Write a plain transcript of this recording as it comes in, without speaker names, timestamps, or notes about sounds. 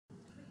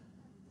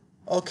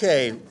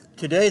Okay,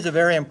 today's a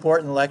very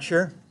important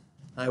lecture.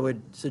 I would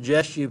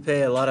suggest you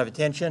pay a lot of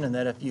attention, and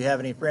that if you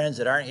have any friends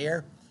that aren't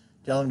here,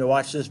 tell them to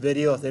watch this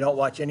video. If they don't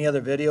watch any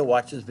other video,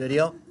 watch this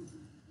video.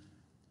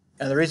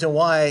 And the reason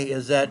why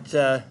is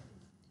that,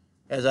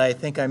 as I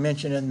think I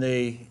mentioned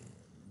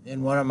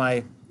in one of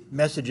my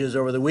messages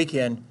over the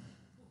weekend,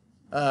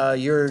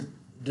 your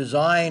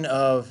design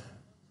of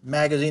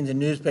magazines and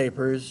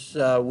newspapers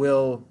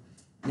will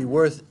be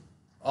worth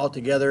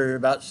altogether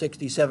about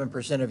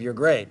 67% of your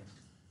grade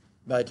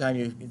by the time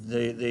you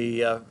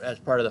as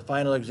part of the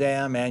final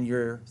exam and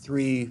your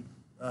three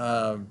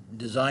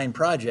design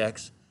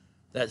projects.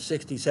 That's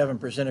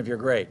 67% of your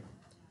grade.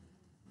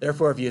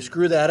 Therefore, if you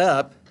screw that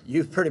up,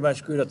 you've pretty much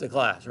screwed up the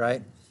class,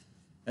 right?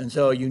 And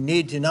so you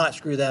need to not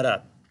screw that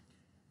up.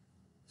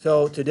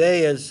 So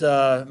today is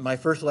my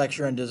first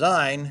lecture in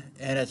design,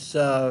 and it's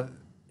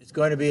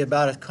going to be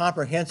about as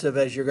comprehensive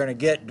as you're going to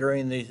get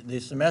during the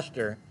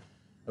semester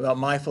about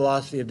my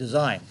philosophy of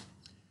design.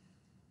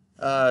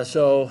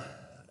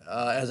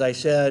 As I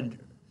said,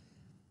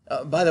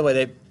 by the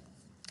way,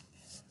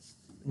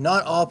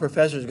 not all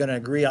professors are going to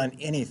agree on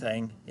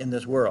anything in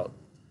this world.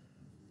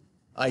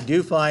 I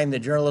do find that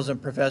journalism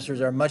professors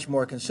are much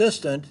more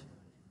consistent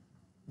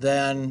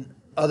than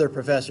other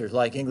professors,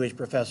 like English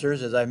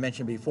professors, as I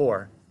mentioned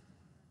before.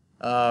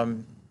 I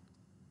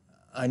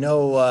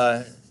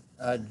know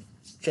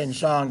Chen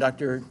Song,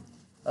 Dr.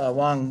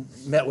 Wang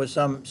met with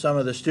some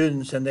of the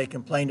students, and they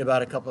complained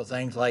about a couple of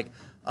things like,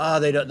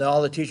 all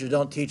the teachers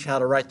don't teach how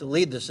to write the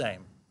lead the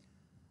same.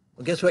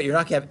 Well, guess what? You're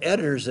not going to have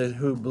editors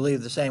who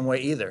believe the same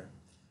way either.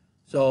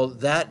 So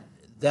that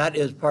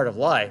is part of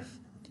life.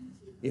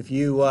 If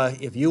you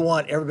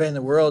want everybody in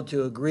the world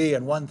to agree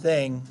on one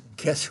thing,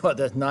 guess what?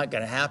 That's not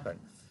going to happen.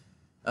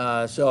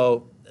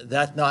 So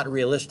that's not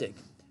realistic.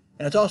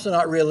 And it's also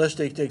not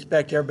realistic to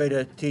expect everybody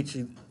to teach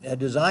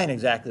design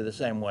exactly the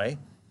same way.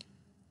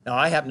 Now,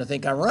 I happen to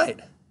think I'm right.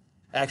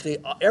 Actually,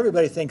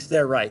 everybody thinks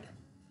they're right.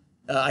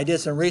 I did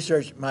some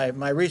research.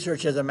 My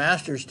research as a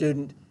master's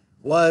student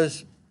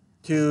was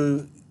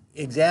to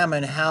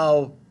examine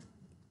how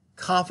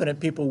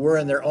confident people were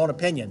in their own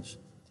opinions.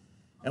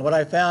 And what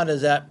I found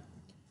is that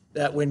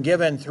when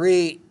given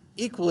three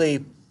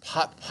equally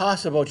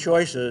possible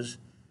choices,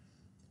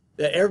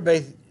 that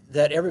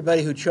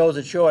everybody who chose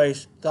a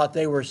choice thought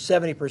they were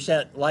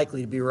 70%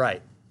 likely to be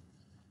right.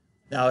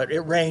 Now,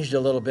 it ranged a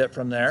little bit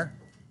from there,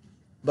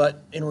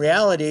 but in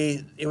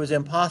reality, it was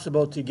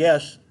impossible to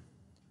guess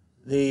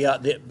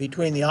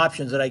between the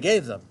options that I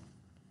gave them.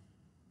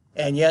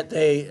 And yet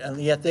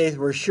they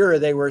were sure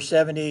they were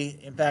 70.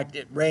 In fact,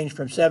 it ranged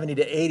from 70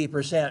 to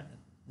 80%.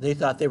 They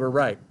thought they were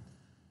right.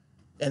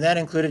 And that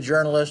included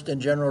journalists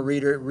and general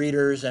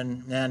readers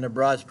and a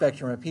broad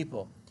spectrum of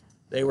people.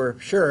 They were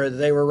sure that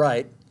they were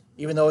right,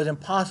 even though it was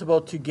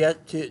impossible to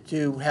get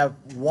to have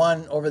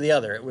one over the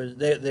other. It was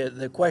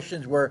the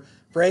questions were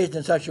phrased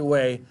in such a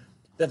way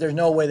that there's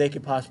no way they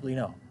could possibly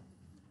know.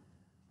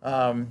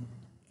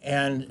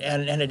 And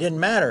it didn't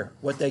matter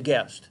what they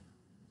guessed.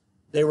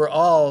 They were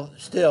all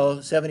still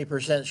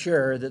 70%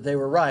 sure that they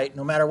were right,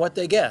 no matter what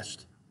they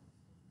guessed.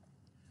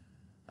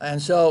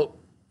 And so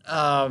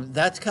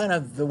that's kind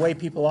of the way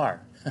people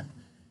are.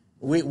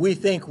 We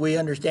think we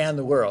understand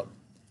the world,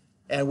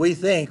 and we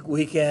think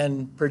we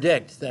can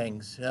predict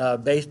things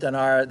based on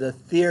the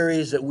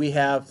theories that we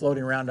have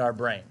floating around our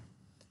brain.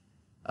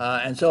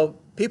 And so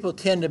people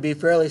tend to be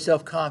fairly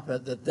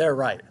self-confident that they're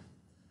right.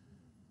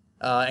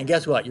 And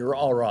guess what? You're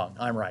all wrong.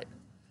 I'm right.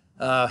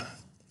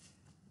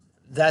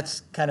 That's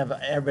kind of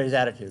everybody's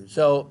attitude.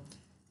 So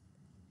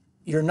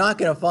you're not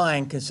going to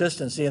find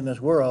consistency in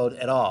this world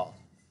at all.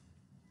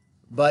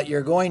 But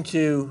you're going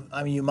to,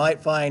 you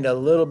might find a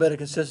little bit of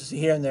consistency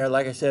here and there.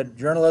 Like I said,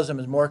 journalism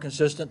is more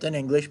consistent than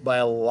English by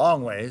a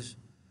long ways.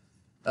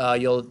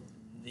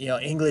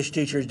 English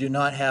teachers do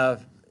not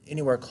have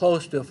anywhere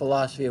close to a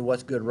philosophy of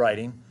what's good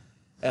writing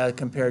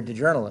compared to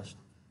journalists.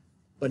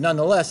 But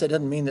nonetheless, it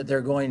doesn't mean that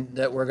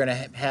we're going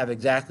to have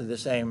exactly the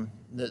same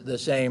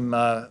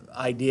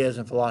ideas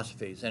and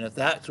philosophies. And if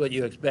that's what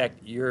you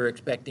expect, you're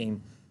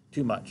expecting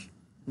too much.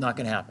 Not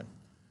going to happen.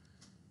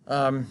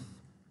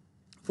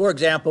 For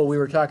example, we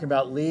were talking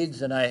about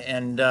leads, and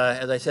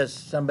as I said,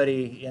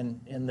 somebody in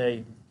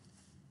the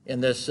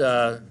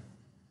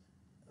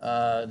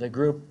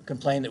group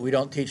complained that we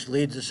don't teach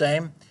leads the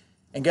same.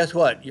 And guess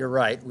what? You're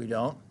right, we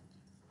don't.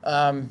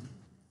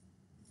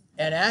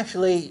 And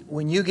actually,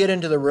 when you get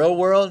into the real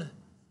world,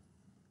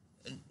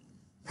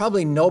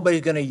 probably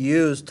nobody's going to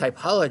use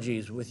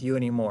typologies with you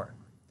anymore.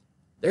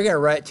 They're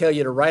going to tell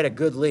you to write a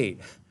good lead,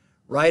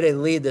 write a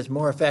lead that's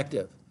more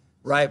effective,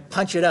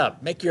 punch it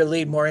up, make your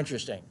lead more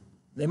interesting.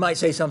 They might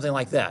say something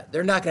like that.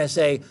 They're not going to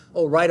say,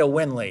 oh, write a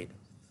win lead,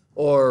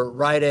 or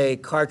write a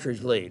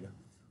cartridge lead,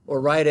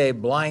 or write a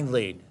blind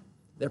lead.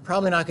 They're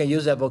probably not going to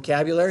use that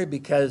vocabulary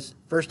because,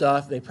 first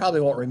off, they probably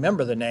won't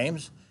remember the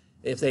names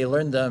if they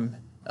learned them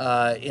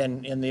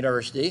in the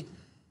university.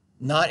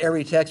 Not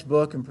every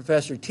textbook and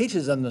professor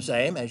teaches them the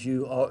same,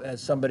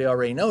 as somebody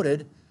already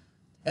noted,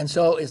 and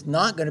so it's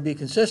not going to be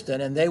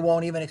consistent, and they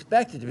won't even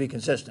expect it to be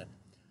consistent.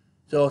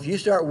 So if you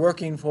start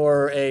working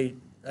for a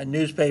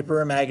newspaper,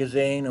 a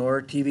magazine, or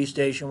a TV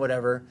station,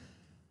 whatever,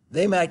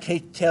 they might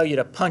tell you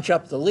to punch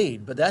up the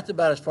lead, but that's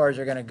about as far as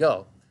they're going to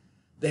go.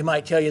 They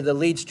might tell you the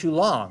lead's too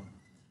long,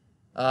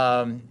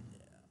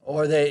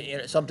 or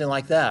something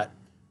like that.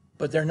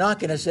 But they're not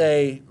going to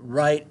say,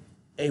 write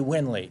a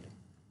win lead.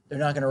 They're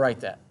not going to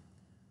write that.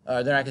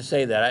 They're not going to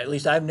say that. At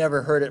least I've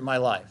never heard it in my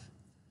life.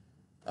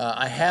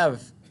 I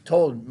have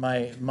told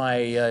my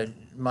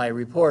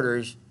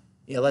reporters,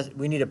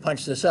 we need to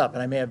punch this up,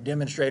 and I may have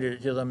demonstrated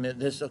it to them.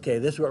 This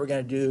is what we're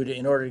going to do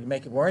in order to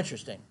make it more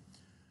interesting.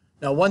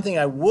 Now, one thing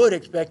I would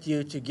expect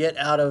you to get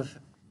out of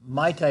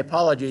my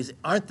typologies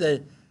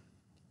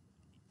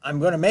I'm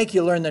going to make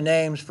you learn the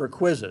names for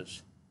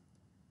quizzes,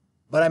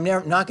 but I'm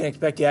not going to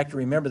expect you to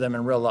actually remember them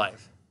in real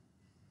life.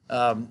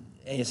 And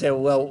you say,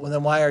 well,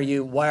 then why are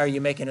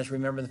you making us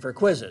remember them for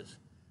quizzes?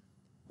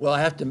 Well,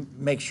 I have to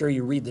make sure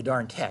you read the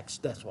darn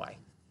text. That's why.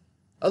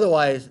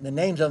 Otherwise, the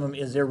names of them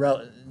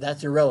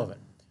that's irrelevant.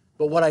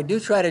 But what I do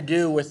try to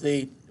do with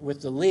the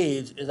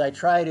leads is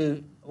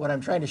what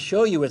I'm trying to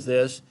show you with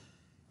this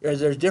is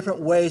there's different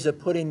ways of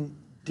putting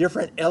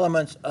different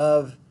elements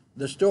of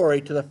the story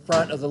to the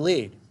front of the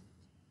lead.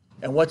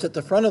 And what's at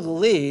the front of the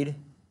lead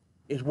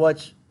is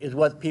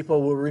what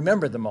people will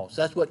remember the most.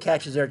 That's what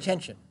catches their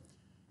attention.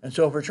 And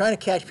so if we're trying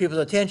to catch people's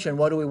attention,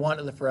 what do we want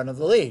at the front of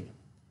the lead?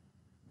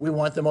 We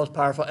want the most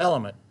powerful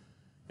element.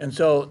 And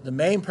so the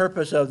main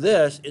purpose of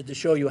this is to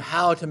show you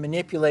how to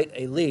manipulate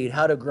a lead,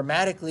 how to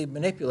grammatically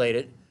manipulate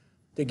it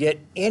to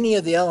get any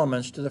of the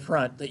elements to the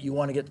front that you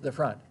want to get to the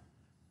front.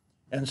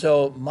 And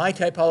so my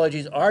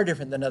typologies are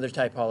different than other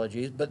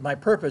typologies, but my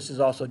purpose is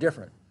also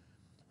different.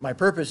 My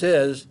purpose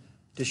is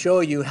to show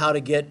you how to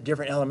get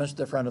different elements to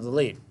the front of the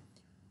lead.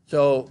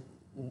 So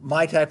in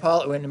my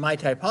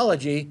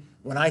typology,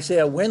 when I say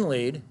a win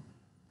lead,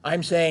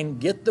 I'm saying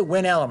get the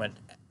win element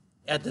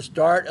at the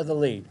start of the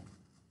lead,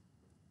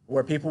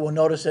 where people will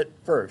notice it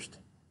first.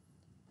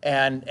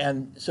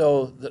 And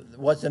so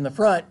what's in the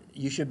front,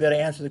 you should be able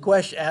to answer the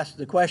question, ask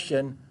the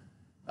question,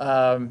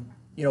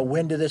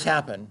 when did this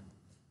happen?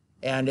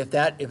 And if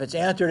it's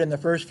answered in the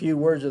first few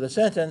words of the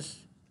sentence,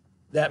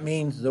 that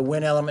means the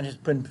win element has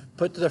been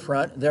put to the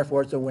front, and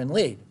therefore it's a win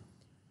lead.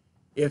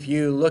 If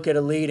you look at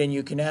a lead and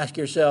you can ask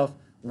yourself,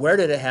 where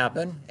did it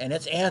happen? And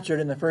it's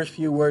answered in the first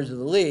few words of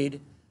the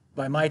lead,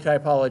 by my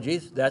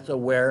typologies, that's a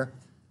where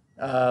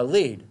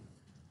lead.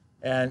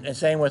 And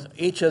same with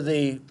each of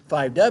the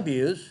 5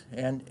 W's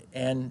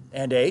and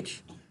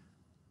H,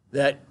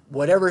 that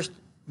whatever's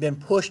been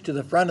pushed to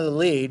the front of the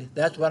lead,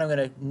 that's what I'm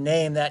going to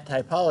name that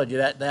typology,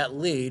 that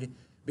lead,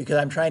 because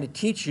I'm trying to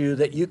teach you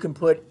that you can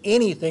put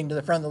anything to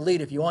the front of the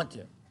lead if you want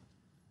to.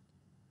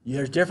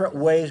 There's different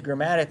ways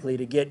grammatically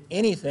to get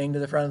anything to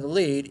the front of the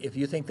lead if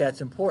you think that's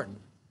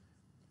important.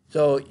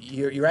 So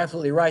you're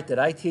absolutely right that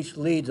I teach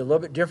leads a little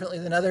bit differently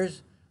than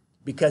others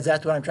because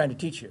that's what I'm trying to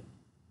teach you,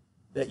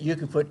 that you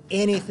can put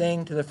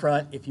anything to the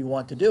front if you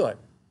want to do it.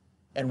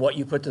 And what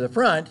you put to the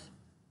front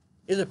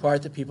is the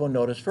part that people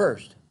notice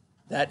first.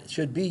 That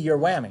should be your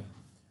whammy.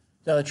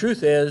 Now, the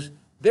truth is,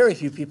 very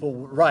few people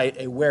write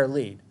a where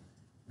lead.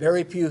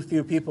 Very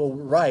few people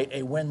write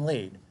a when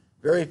lead.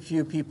 Very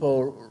few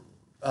people,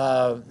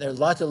 there's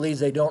lots of leads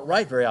they don't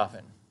write very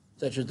often,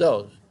 such as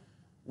those.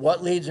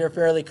 What leads are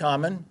fairly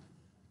common?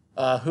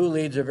 Who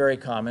leads are very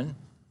common.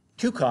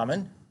 Too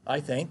common, I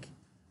think.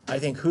 I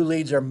think who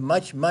leads are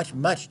much, much,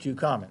 much too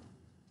common.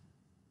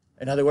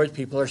 In other words,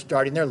 people are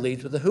starting their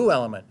leads with the who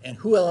element, and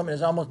who element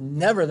is almost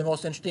never the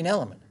most interesting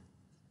element.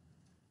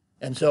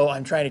 And so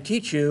I'm trying to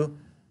teach you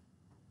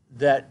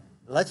that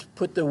let's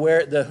put the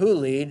who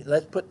lead,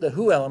 let's put the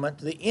who element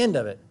to the end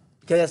of it,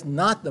 because that's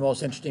not the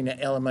most interesting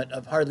element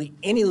of hardly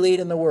any lead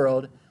in the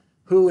world.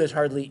 Who is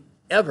hardly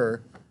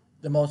ever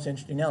the most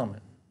interesting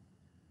element.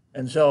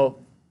 And so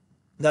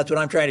that's what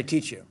I'm trying to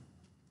teach you,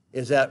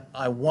 is that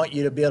I want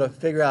you to be able to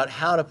figure out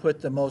how to put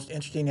the most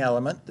interesting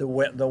element, the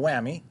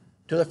whammy,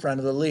 to the front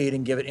of the lead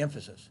and give it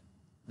emphasis.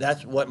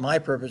 That's what my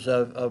purpose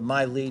of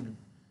my lead,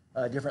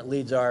 different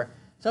leads are.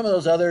 Some of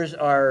those others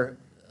are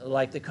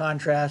like the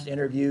contrast,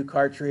 interview,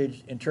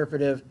 cartridge,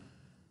 interpretive.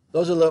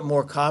 Those are a little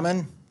more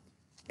common,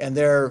 and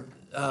those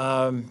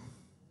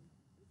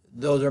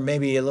are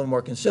maybe a little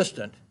more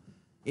consistent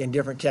in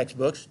different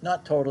textbooks.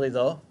 Not totally,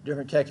 though.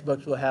 Different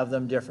textbooks will have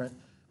them different.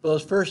 But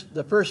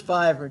the first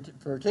 5 in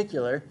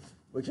particular,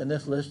 which on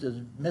this list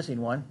is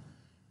missing one,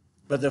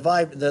 but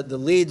the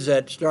leads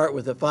that start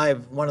with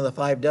one of the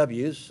 5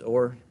 W's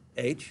or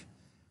H,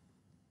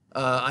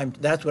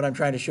 that's what I'm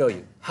trying to show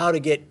you. How to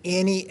get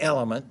any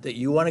element that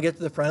you want to get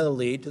to the front of the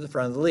lead to the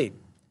front of the lead.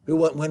 Who,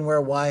 what, when, where,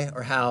 why,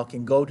 or how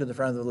can go to the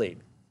front of the lead.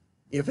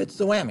 If it's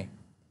the whammy.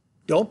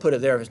 Don't put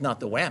it there if it's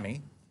not the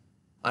whammy.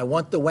 I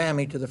want the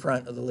whammy to the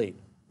front of the lead.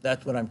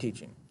 That's what I'm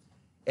teaching.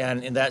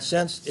 And in that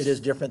sense, it is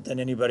different than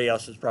anybody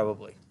else's,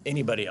 probably.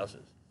 Anybody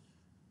else's.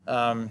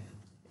 And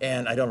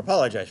I don't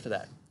apologize for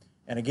that.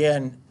 And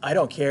again, I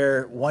don't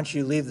care once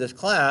you leave this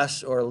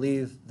class or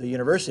leave the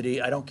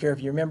university, I don't care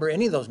if you remember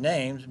any of those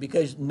names,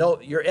 because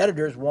your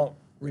editors won't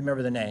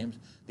remember the names.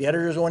 The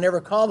editors won't ever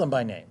call them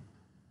by name.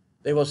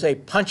 They will say,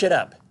 punch it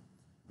up,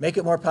 make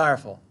it more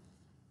powerful.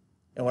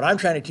 And what I'm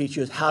trying to teach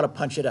you is how to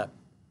punch it up,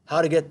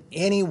 how to get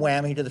any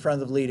whammy to the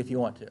front of the lead if you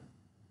want to.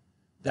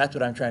 That's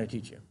what I'm trying to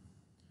teach you.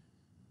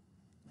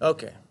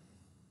 Okay.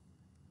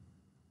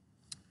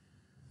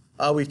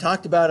 We've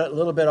talked about it a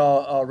little bit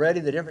already,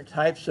 the different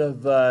types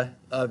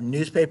of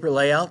newspaper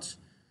layouts.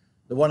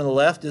 The one on the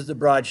left is the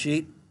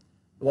broadsheet.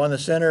 The one in the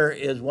center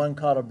is one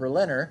called a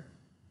Berliner.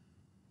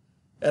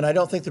 And I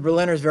don't think the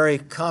Berliner is very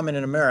common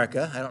in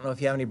America. I don't know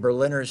if you have any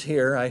Berliners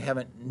here. I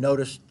haven't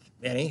noticed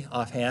any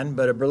offhand,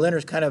 but a Berliner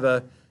is kind of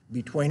a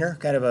betweener,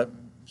 kind of a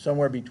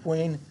somewhere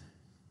between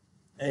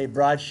a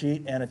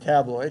broadsheet and a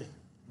tabloid.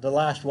 The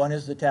last one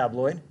is the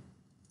tabloid.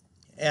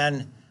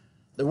 And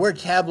the word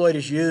tabloid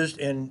is used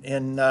in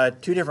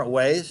two different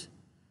ways.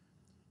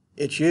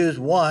 It's used,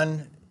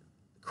 one,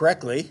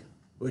 correctly,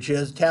 which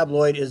is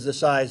tabloid is the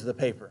size of the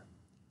paper.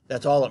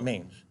 That's all it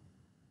means.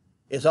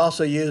 It's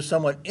also used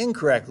somewhat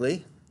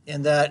incorrectly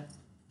in that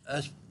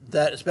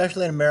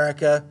especially in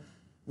America,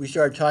 we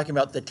started talking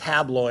about the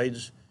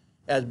tabloids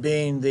as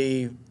being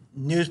the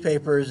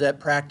newspapers that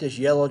practice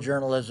yellow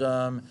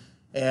journalism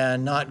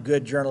and not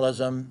good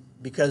journalism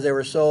because they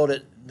were sold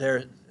at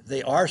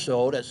they are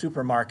sold at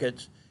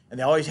supermarkets, and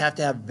they always have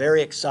to have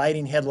very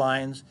exciting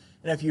headlines.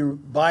 And if you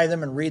buy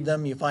them and read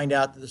them, you find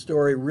out that the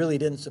story really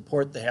didn't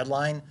support the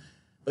headline,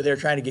 but they're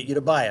trying to get you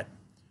to buy it.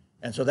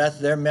 And so that's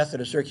their method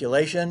of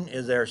circulation.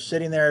 Is they're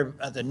sitting there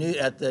at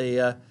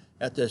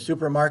the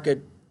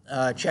supermarket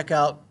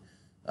checkout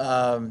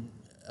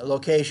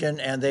location,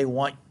 and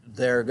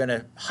they're going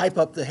to hype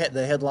up the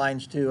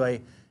headlines to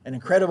an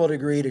incredible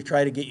degree to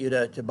try to get you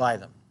to buy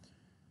them.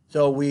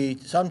 So we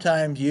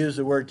sometimes use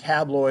the word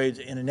tabloids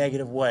in a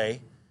negative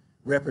way,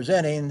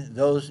 representing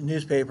those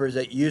newspapers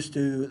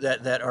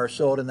that are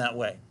sold in that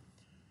way.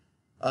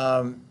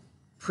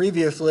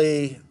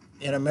 Previously,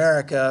 in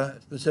America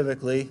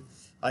specifically,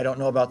 I don't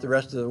know about the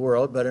rest of the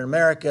world, but in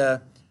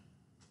America,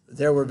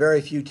 there were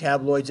very few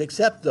tabloids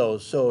except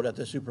those sold at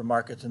the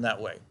supermarkets in that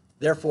way.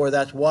 Therefore,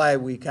 that's why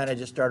we kind of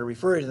just started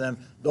referring to them.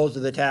 Those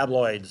are the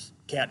tabloids.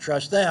 Can't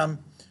trust them.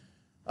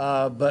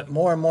 But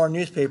more and more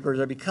newspapers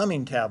are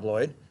becoming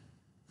tabloid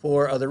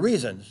for other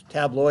reasons.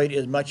 Tabloid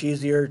is much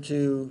easier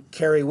to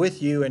carry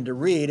with you and to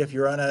read if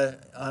you're on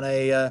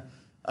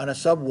a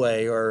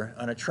subway or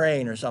on a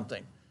train or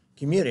something,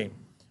 commuting.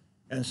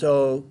 And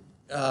so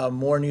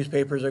more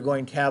newspapers are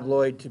going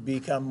tabloid to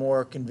become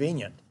more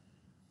convenient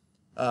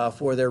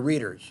for their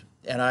readers.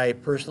 And I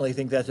personally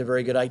think that's a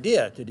very good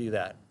idea to do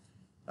that.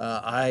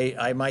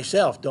 I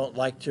myself don't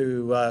like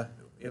to,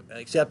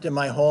 except in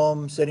my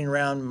home, sitting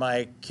around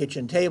my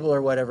kitchen table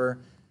or whatever,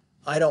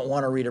 I don't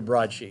want to read a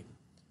broadsheet.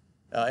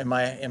 In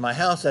my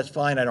house, that's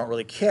fine. I don't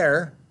really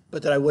care,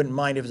 but that I wouldn't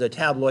mind if it's a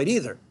tabloid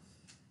either.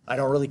 I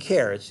don't really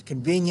care. It's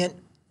convenient.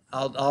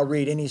 I'll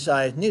read any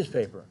size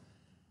newspaper.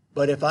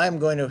 But if I'm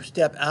going to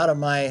step out of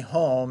my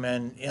home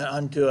and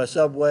onto a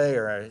subway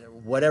or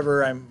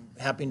whatever I'm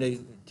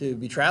happening to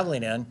be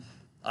traveling in,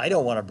 I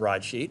don't want a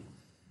broadsheet.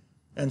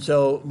 And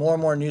so more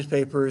and more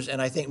newspapers,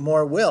 and I think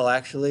more will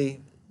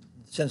actually,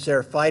 since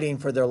they're fighting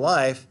for their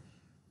life,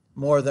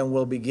 more than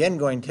will begin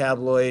going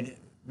tabloid,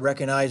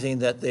 recognizing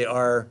that they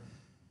are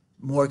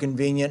more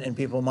convenient and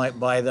people might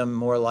buy them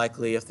more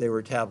likely if they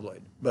were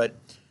tabloid. But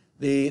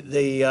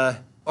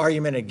the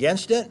argument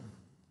against it,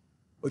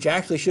 which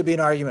actually should be an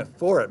argument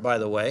for it, by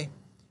the way,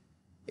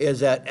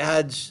 is that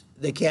ads,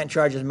 they can't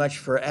charge as much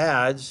for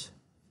ads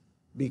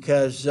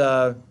because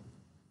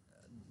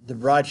the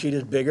broadsheet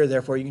is bigger,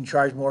 therefore you can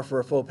charge more for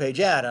a full-page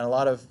ad. And a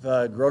lot of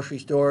grocery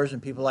stores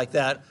and people like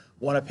that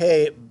want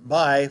to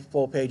buy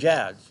full-page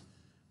ads.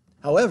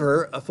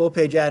 However, a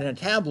full-page ad in a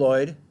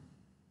tabloid,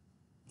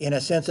 in a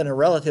sense, in a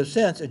relative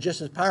sense, is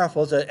just as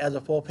powerful as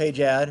a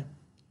full-page ad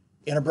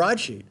in a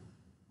broadsheet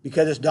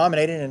because it's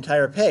dominating an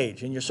entire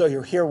page. And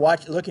you're here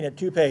looking at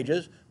two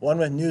pages, one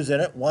with news in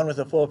it, one with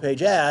a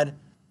full-page ad.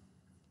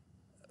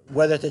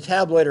 Whether it's a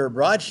tabloid or a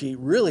broadsheet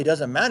really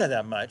doesn't matter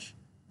that much.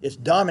 It's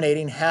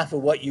dominating half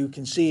of what you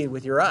can see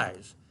with your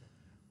eyes.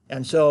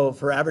 And so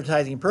for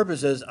advertising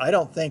purposes, I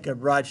don't think a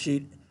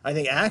broadsheet, I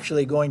think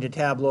actually going to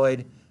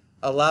tabloid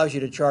allows you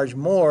to charge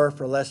more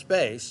for less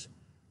space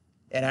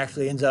and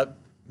actually ends up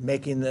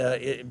making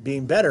it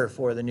being better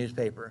for the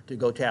newspaper to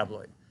go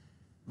tabloid.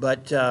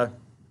 But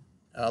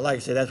like I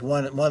say, that's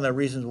one of the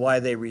reasons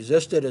why they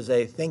resist it is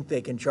they think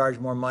they can charge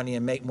more money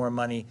and make more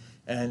money,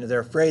 and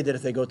they're afraid that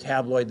if they go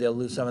tabloid, they'll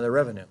lose some of their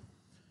revenue.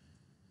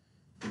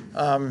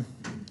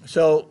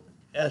 So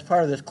as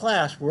part of this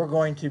class, we're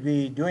going to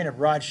be doing a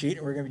broadsheet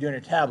and we're going to be doing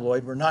a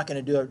tabloid. We're not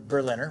going to do a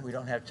Berliner. We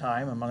don't have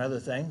time, among other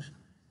things.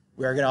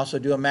 We are going to also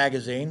do a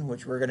magazine,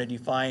 which we're going to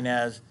define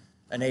as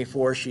an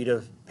A4 sheet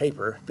of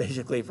paper,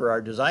 basically for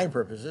our design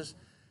purposes.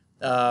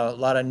 A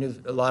lot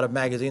of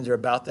magazines are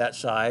about that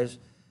size,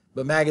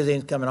 but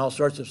magazines come in all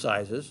sorts of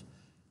sizes.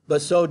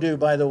 But so do,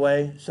 by the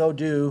way,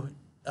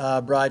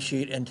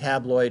 broadsheet and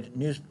tabloid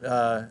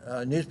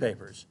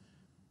newspapers.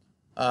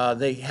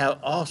 They have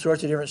all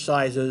sorts of different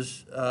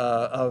sizes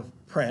of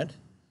print.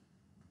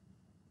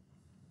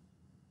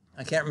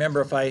 I can't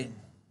remember if I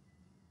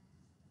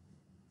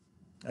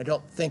I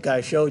don't think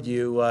I showed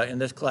you in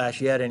this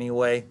class yet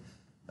anyway,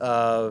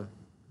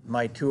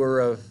 my tour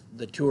of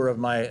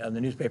the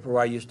newspaper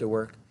where I used to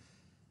work.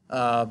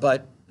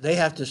 But they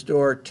have to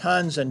store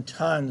tons and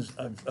tons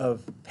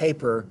of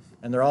paper,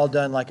 and they're all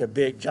done like a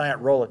big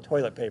giant roll of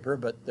toilet paper,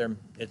 but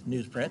it's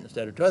newsprint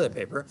instead of toilet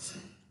paper.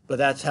 But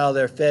that's how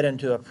they're fed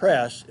into a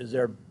press, is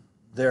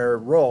their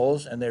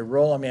rolls, and they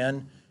roll them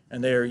in,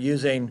 and they're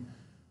using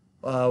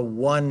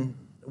one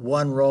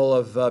roll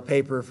of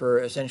paper for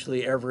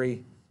essentially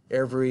every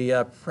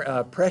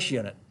press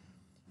unit.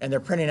 And they're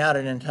printing out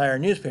an entire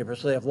newspaper,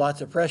 so they have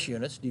lots of press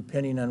units,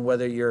 depending on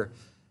whether you're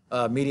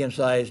a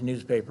medium-sized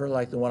newspaper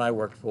like the one I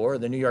worked for, or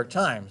the New York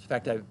Times. In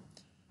fact,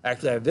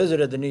 I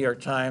visited the New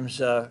York Times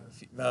a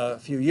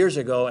few years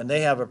ago, and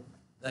they have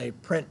a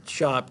print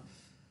shop.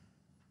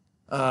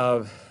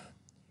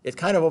 It's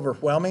kind of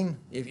overwhelming.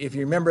 If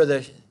you remember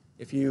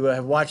if you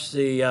have watched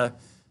the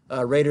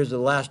Raiders of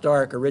the Lost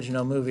Ark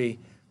original movie,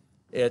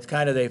 it's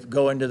kind of, they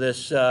go into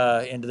this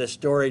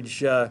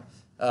storage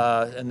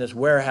in this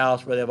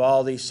warehouse where they have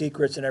all these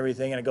secrets and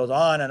everything, and it goes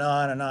on and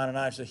on and on and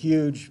on. It's a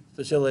huge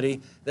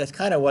facility. That's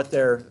kind of what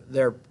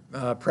their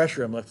press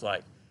room looks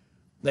like.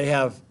 They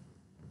have,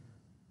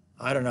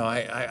 I don't know,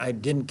 I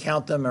didn't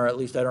count them, or at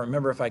least I don't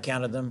remember if I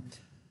counted them.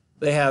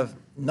 They have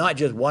not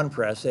just one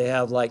press, they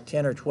have like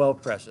 10 or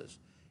 12 presses.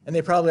 And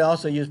they probably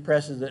also use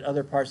presses at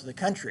other parts of the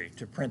country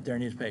to print their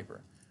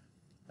newspaper.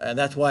 And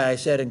that's why I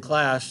said in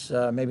class,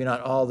 maybe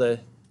not all the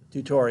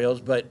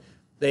tutorials, but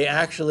they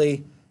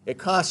actually, it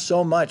costs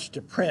so much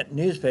to print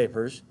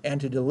newspapers and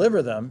to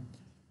deliver them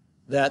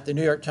that the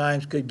New York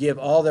Times could give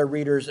all their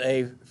readers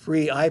a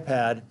free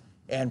iPad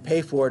and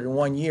pay for it in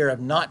 1 year of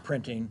not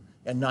printing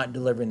and not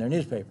delivering their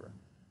newspaper.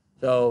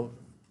 So,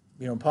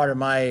 part of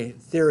my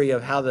theory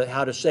of how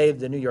to save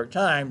the New York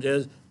Times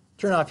is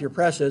turn off your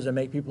presses and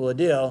make people a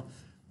deal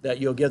that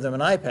you'll give them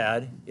an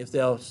iPad if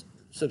they'll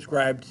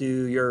subscribe to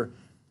your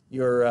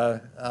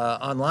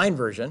online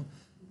version.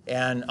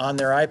 And on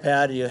their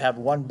iPad, you have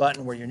one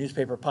button where your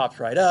newspaper pops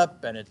right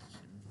up, and it's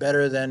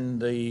better than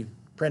the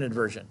printed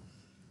version.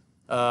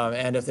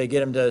 And if they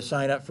get them to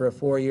sign up for a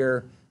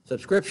 4-year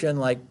subscription,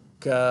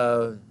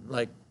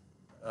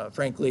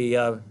 frankly,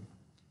 a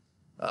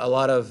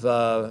lot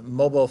of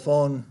mobile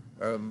phone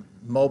or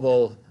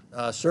mobile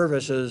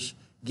services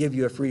give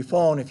you a free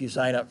phone if you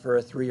sign up for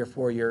a 3 or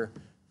 4 year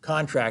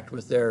contract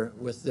with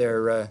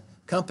their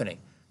company.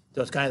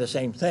 So it's kind of the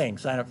same thing.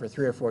 Sign up for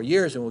 3 or 4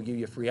 years and we'll give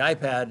you a free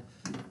iPad,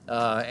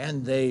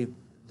 and they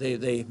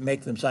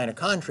make them sign a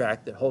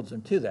contract that holds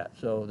them to that.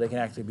 So they can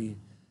actually be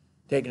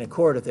taken to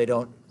court if they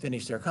don't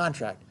finish their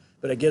contract.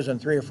 But it gives them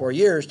 3 or 4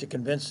 years to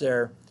convince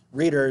their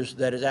readers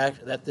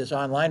that this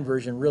online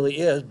version really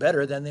is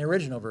better than the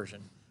original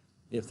version,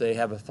 if they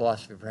have a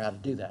philosophy for how to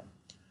do that.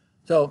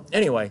 So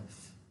anyway,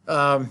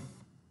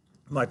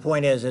 my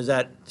point is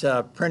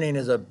that printing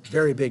is a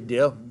very big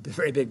deal,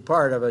 very big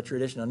part of a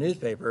traditional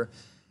newspaper.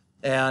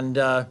 And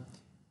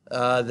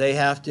they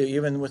have to,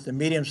 even with the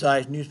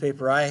medium-sized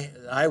newspaper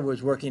I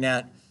was working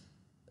at,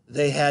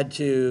 they had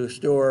to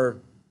store,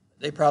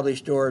 they probably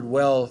stored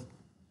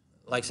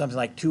something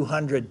like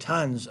 200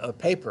 tons of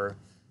paper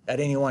at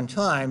any one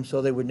time,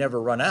 so they would never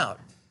run out.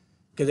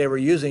 Because they were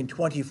using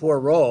 24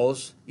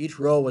 rolls, each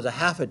roll was a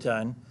half a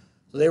ton,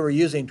 so they were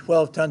using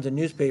 12 tons of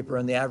newspaper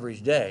in the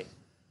average day,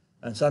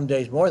 and some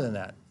days more than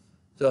that.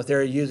 So if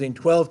they're using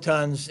 12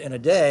 tons in a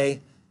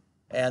day,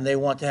 and they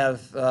want to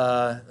have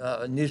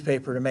a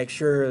newspaper to make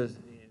sure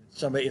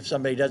if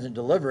somebody doesn't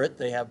deliver it,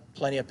 they have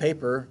plenty of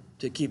paper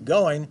to keep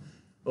going.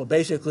 Well,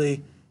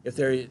 basically, if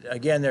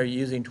they're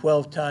using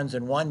 12 tons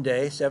in 1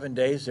 day, 7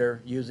 days,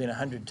 they're using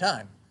 100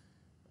 tons,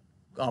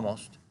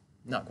 almost,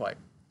 not quite.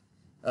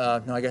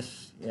 No, I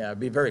guess, yeah, it'd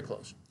be very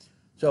close.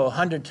 So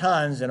 100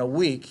 tons in a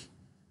week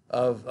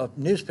of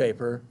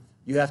newspaper,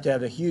 you have to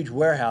have a huge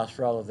warehouse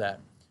for all of that.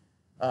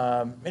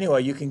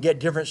 Anyway, you can get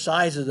different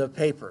sizes of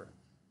paper.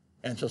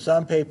 And so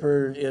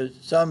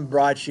some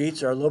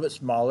broadsheets are a little bit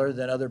smaller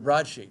than other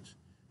broadsheets.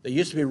 They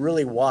used to be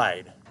really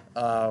wide.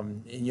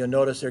 And you'll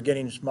notice they're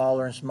getting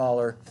smaller and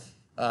smaller,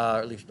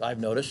 at least I've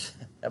noticed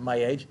at my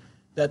age,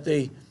 that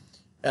the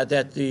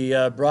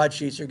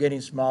broadsheets are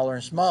getting smaller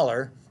and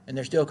smaller, and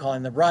they're still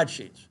calling them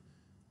broadsheets.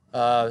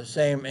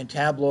 Same in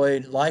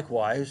tabloid,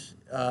 likewise.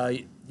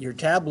 Your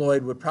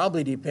tabloid would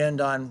probably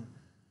depend on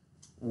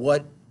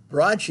what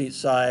broadsheet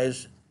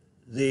size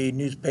the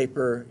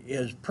newspaper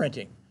is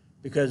printing,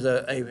 because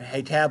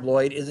a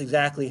tabloid is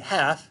exactly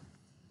half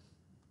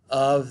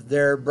of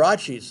their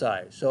broadsheet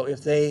size. So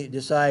if they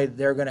decide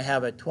they're going to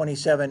have a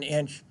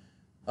 27-inch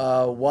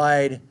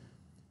wide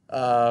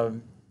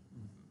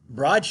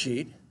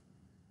broadsheet,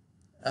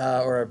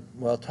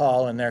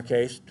 tall in their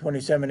case,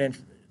 27-inch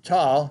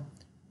tall,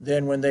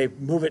 then when they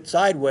move it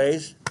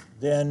sideways,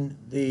 then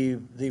the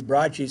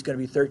broadsheet is going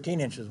to be 13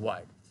 inches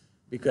wide,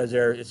 because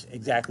it's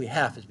exactly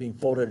half. It's being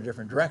folded a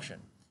different direction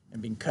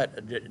and being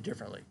cut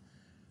differently.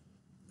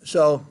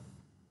 So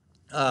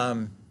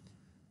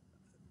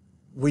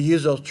we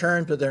use those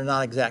terms, but they're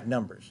not exact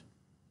numbers.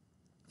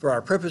 For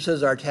our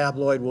purposes, our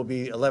tabloid will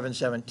be 11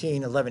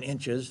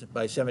 inches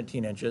by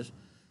 17 inches.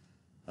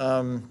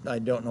 I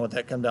don't know what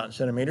that comes out in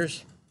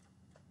centimeters.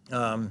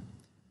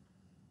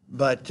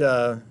 But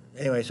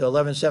anyway, so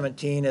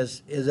 1117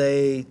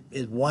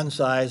 is one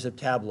size of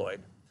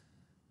tabloid.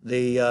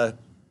 The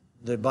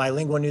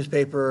bilingual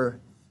newspaper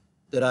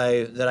that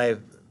I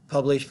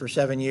published for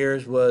 7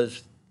 years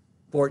was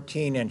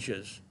 14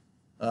 inches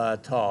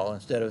tall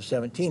instead of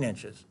 17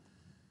 inches.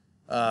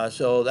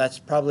 So that's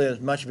probably as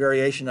much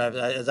variation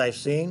as I've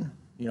seen,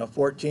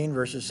 14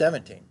 versus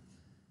 17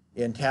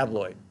 in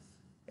tabloid.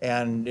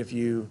 And if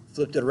you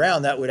flipped it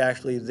around, that would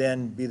actually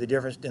then be the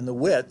difference in the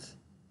width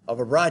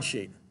of a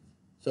broadsheet.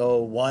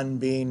 So one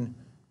being,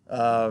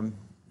 a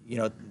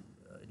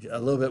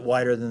little bit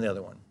wider than the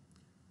other one.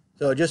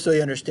 So just so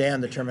you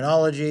understand the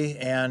terminology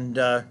and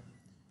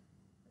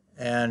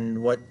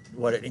what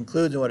it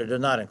includes and what it does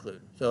not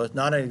include. So it's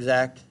not an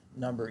exact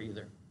number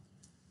either.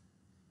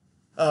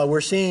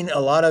 We're seeing a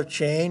lot of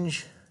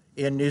change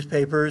in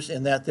newspapers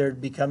in that they're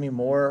becoming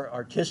more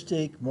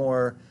artistic,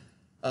 more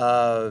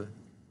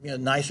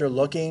nicer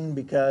looking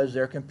because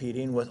they're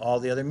competing with all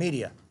the other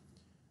media.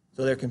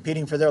 So they're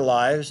competing for their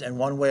lives, and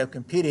one way of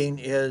competing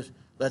is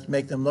let's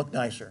make them look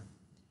nicer.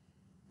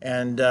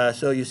 And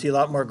so you see a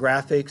lot more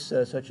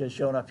graphics, such as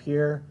shown up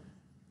here,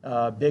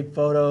 big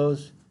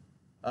photos,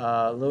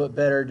 a little bit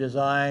better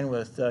design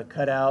with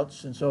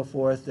cutouts and so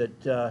forth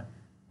that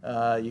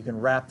you can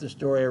wrap the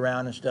story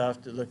around and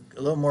stuff to look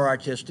a little more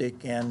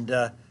artistic. And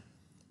the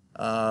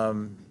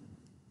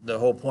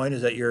whole point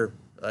is that you're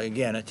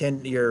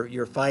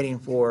fighting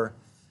for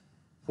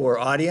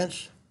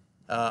audience.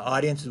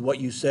 Audience is what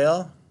you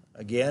sell.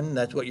 Again,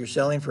 that's what you're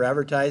selling for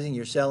advertising.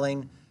 You're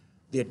selling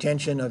the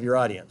attention of your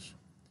audience.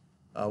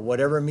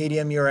 Whatever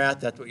medium you're at,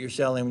 that's what you're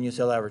selling when you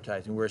sell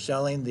advertising. We're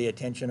selling the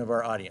attention of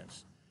our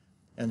audience.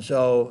 And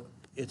so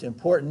it's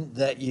important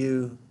that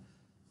you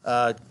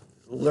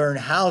learn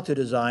how to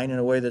design in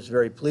a way that's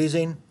very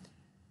pleasing.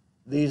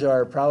 These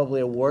are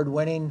probably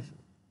award-winning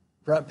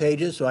front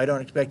pages, so I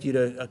don't expect you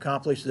to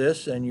accomplish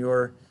this in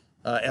your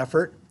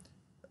effort,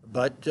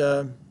 but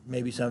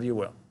maybe some of you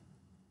will.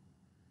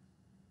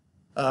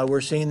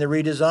 We're seeing the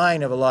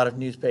redesign of a lot of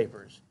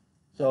newspapers.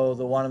 So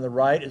the one on the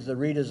right is the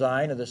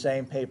redesign of the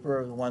same paper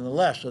of the one on the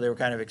left. So they were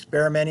kind of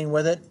experimenting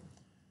with it.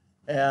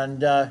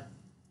 And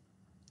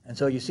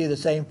so you see the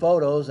same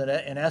photos, in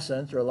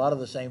essence, or a lot of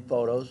the same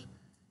photos,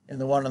 in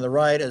the one on the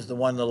right as the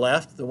one on the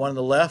left. The one on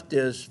the left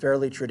is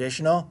fairly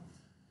traditional.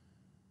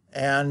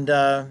 And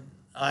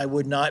I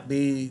would not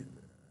be,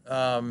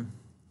 well,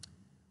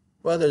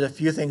 there's a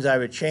few things I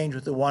would change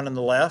with the one on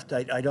the left.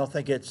 I don't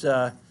think it's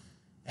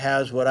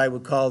has what I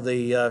would call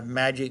the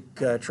magic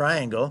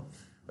triangle,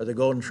 or the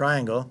golden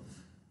triangle.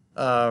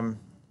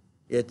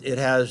 It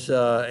has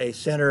a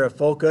center of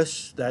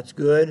focus. That's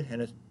good,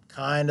 and it's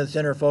kind of the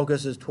center of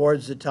focus is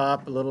towards the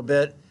top a little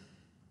bit.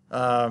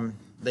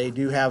 They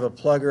do have a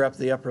plugger up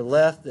the upper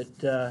left,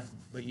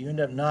 but you end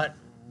up not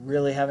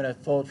really having a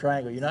full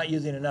triangle. You're not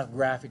using enough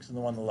graphics in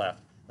the one on the left.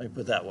 Let me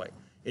put it that way.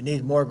 It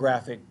needs more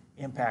graphic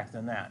impact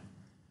than that.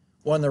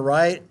 One on the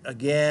right,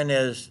 again,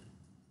 is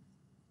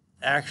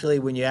actually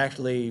when you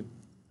actually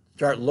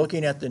start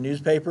looking at the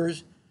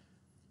newspapers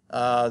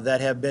that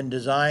have been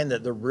designed,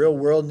 that the real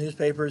world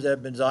newspapers that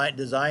have been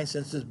designed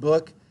since this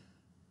book,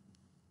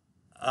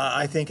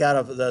 I think out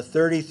of the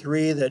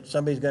 33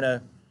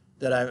 that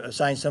I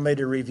assigned somebody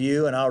to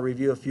review, and I'll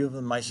review a few of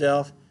them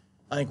myself,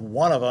 I think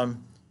one of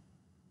them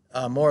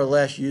more or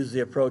less used the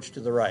approach to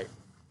the right,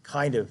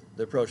 kind of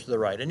the approach to the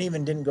right, and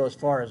even didn't go as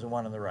far as the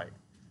one on the right.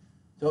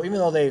 So even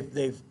though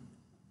they've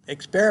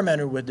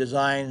experimented with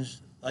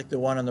designs like the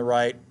one on the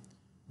right,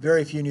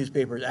 very few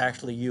newspapers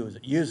actually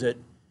use it,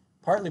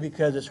 partly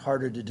because it's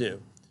harder to do.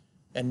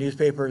 And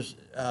newspaper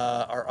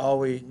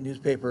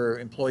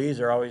employees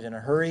are always in a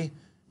hurry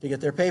to get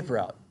their paper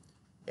out.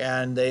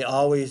 And they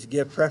always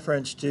give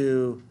preference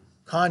to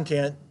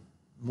content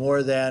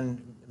more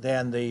than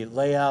the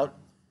layout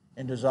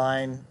and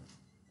design.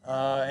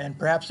 And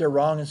perhaps they're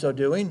wrong in so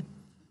doing,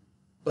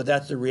 but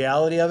that's the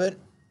reality of it.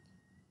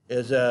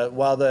 Is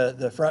while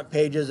the front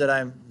pages that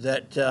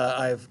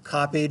I've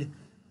copied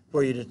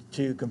for you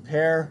to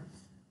compare,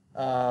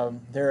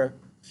 they're a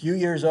few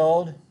years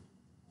old.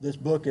 This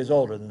book is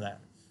older than that.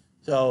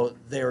 So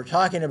they were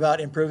talking about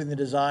improving the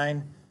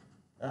design.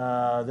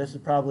 This is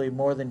probably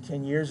more than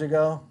 10 years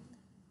ago,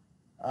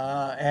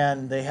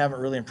 and they haven't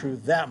really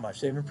improved that much.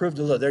 They've improved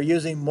a little. They're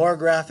using more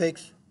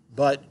graphics,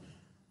 but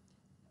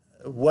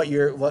what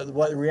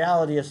the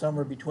reality is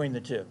somewhere between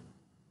the two.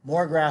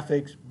 More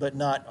graphics, but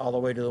not all the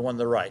way to the one on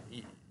the right.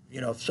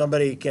 If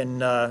somebody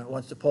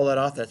wants to pull that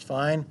off, that's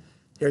fine.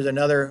 Here's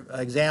another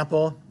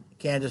example,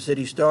 Kansas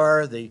City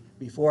Star, the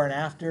before and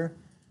after.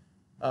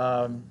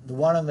 The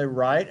one on the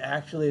right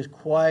actually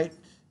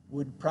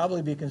would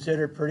probably be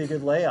considered pretty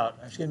good layout.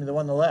 Excuse me, the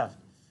one on the left.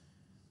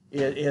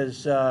 It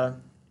has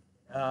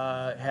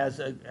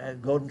a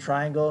golden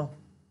triangle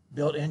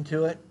built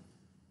into it.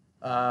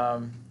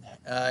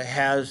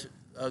 Has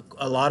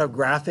a lot of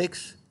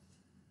graphics.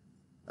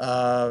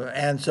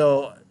 And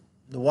so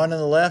the one on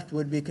the left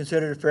would be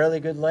considered a fairly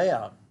good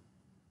layout.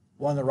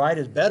 One on the right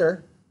is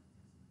better,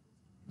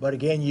 But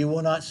again, you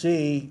will not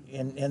see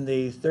in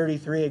the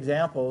 33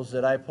 examples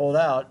that I pulled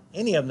out,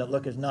 any of them that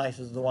look as nice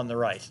as the one on the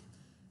right.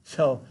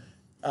 So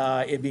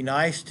it'd be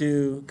nice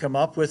to come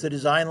up with a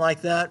design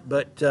like that,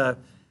 but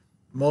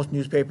most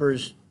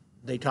newspapers,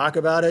 they talk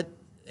about it,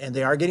 and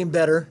they are getting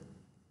better,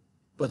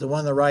 but the one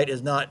on the right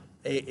is not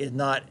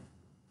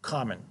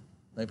common.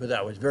 Let me put it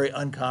that way. It's very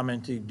uncommon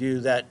to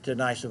do that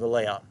nice of a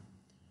layout.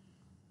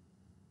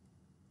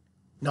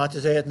 Not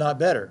to say it's not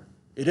better.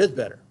 It is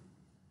better,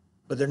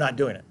 but they're not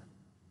doing it,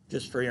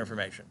 just for your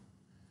information.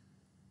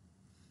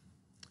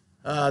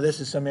 This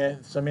is some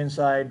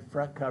inside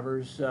front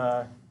covers.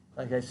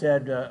 Like I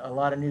said, a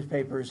lot of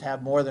newspapers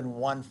have more than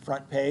one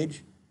front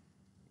page.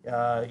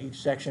 Each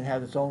section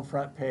has its own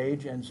front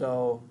page, and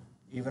so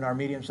even our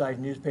medium-sized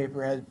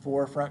newspaper has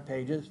 4 front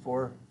pages,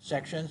 4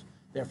 sections,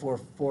 therefore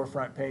 4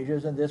 front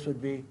pages, and these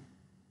would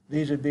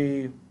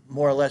be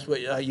more or less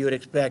what you would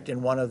expect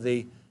in one of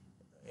the,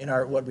 in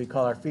our, what we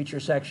call our feature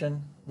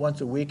section.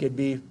 Once a week it'd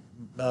be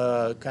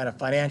kind of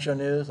financial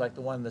news, like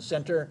the one in the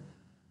center,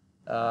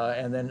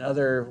 and then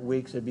other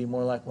weeks it'd be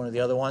more like one of the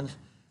other ones.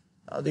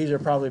 These are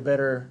probably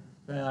better,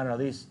 I don't know,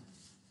 these,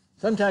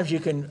 sometimes you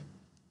can,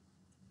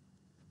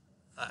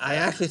 I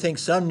actually think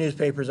some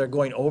newspapers are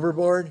going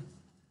overboard.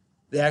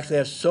 They actually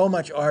have so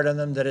much art on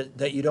them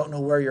that you don't know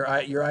where your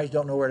eyes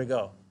don't know where to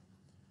go.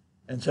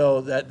 And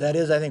so that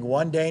is, I think,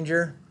 one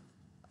danger.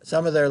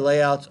 Some of their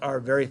layouts are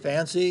very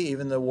fancy,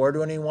 even the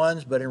award-winning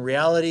ones, but in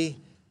reality,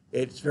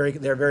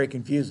 they're very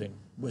confusing.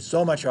 With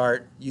so much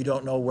art, you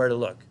don't know where to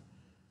look.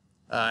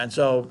 And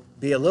so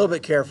be a little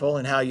bit careful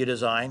in how you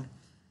design.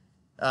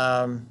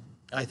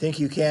 I think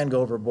you can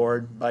go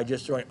overboard by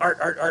just throwing art,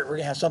 art, art. We're going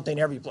to have something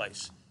every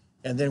place.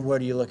 And then where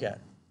do you look at?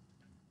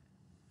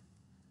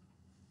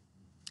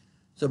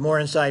 Some more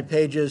inside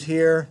pages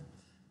here.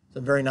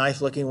 Some very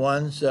nice looking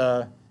ones.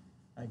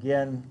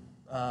 Again,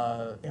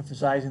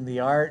 emphasizing the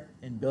art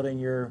and building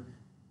your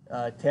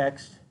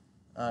text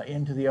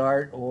into the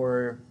art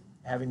or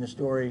having the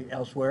story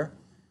elsewhere.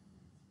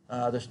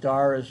 The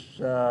Star is,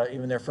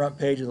 even their front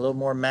page is a little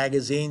more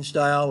magazine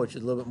style, which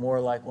is a little bit more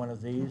like one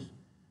of these.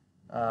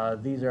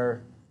 These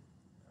are,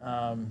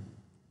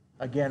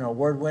 again,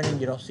 award-winning.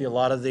 You don't see a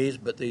lot of these,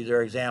 but these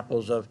are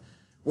examples of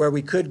where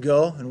we could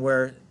go and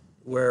where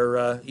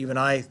even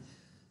I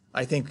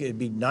think it'd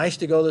be nice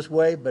to go this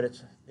way, but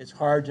it's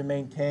hard to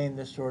maintain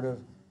this sort of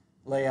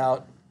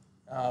layout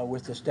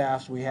with the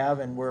staffs we have,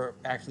 and we're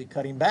actually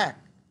cutting back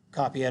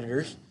copy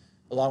editors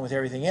along with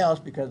everything else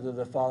because of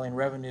the falling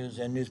revenues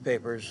in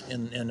newspapers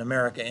in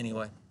America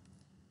anyway.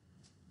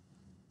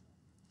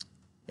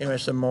 Anyway,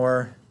 some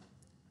more.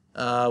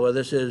 Well,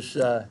 this is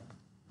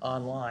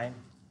online.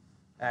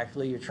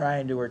 Actually, we're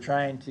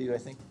trying to, I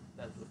think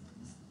that's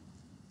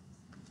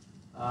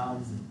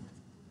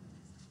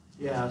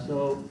yeah,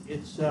 so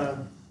it's, they're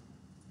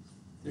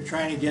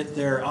trying to get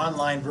their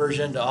online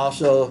version to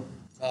also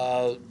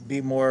be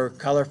more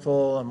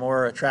colorful and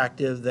more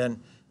attractive than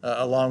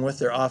along with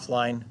their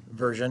offline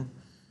version.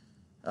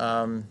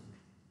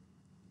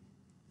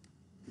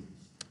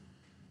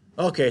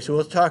 Okay, so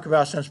we'll talk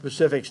about some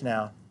specifics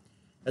now.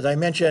 As I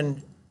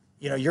mentioned,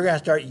 you're going to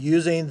start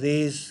using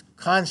these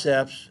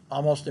concepts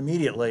almost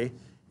immediately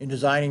in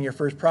designing your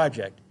first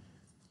project.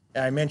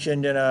 I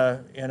mentioned in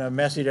a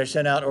message I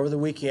sent out over the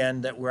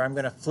weekend that where I'm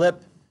going to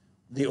flip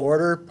the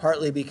order,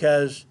 partly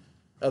because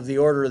of the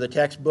order of the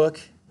textbook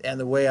and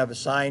the way I've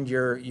assigned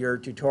your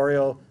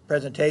tutorial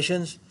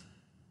presentations.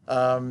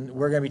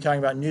 We're going to be talking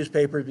about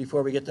newspapers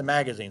before we get to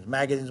magazines.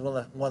 Magazines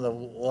are one of the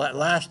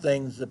last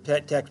things the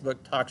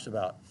textbook talks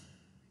about.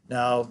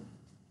 Now,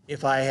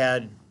 if I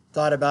had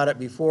thought about it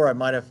before, I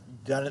might have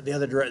done it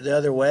the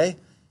other way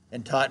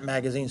and taught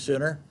magazines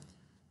sooner.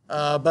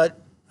 But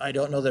I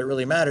don't know that it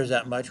really matters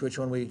that much which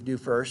one we do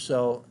first.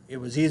 So it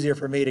was easier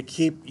for me to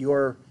keep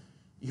your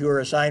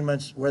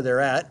assignments where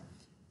they're at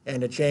and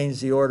to change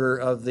the order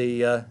of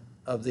the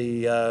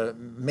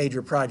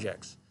major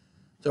projects.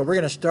 So we're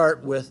going to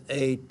start with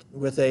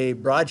a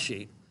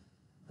broadsheet.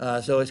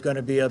 So it's going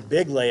to be a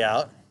big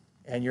layout,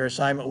 and your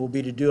assignment will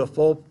be to do a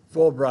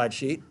full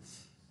broadsheet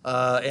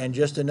and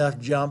just enough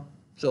jump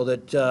so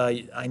that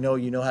I know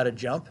you know how to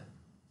jump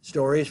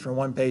stories from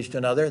one page to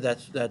another.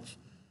 That's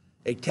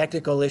a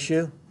technical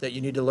issue that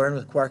you need to learn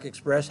with Quark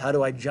Express. How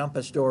do I jump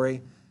a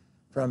story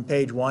from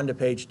page 1 to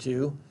page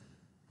 2?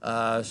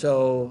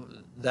 So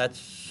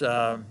that's,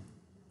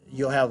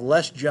 you'll have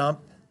less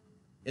jump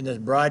in this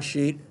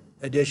broadsheet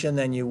edition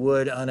than you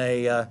would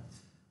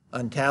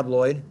on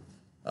tabloid.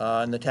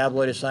 In the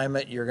tabloid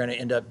assignment, you're going to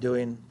end up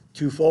doing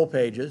 2 full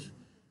pages.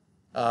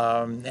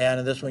 And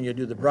in this one, you'll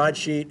do the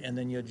broadsheet, and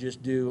then you'll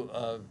just do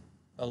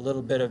a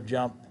little bit of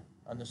jump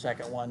on the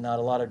second one, not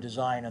a lot of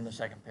design on the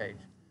second page.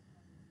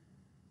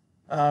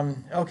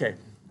 Okay,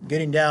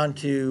 getting down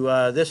to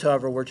this,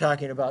 however, we're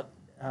talking about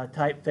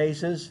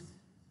typefaces.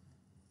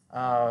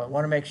 I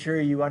want to make sure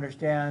you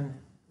understand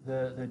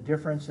the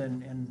difference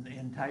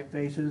in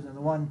typefaces. And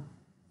the one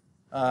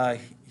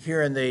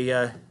here in the,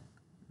 let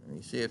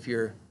me see if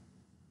can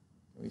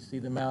we see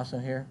the mouse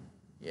on here?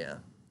 Yeah.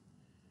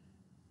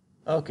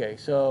 Okay,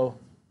 so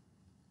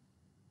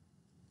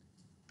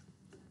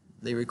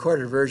the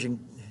recorded version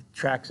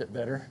tracks it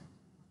better.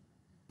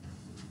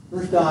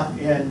 First off,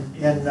 in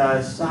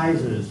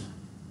sizes,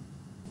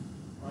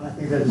 well, I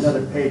think there's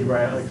another page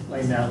where I'll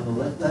explain that a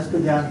little. Let's go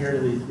down here to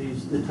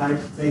the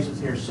typefaces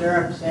here.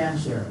 Serif,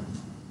 sans serif.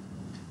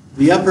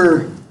 The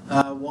upper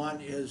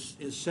one is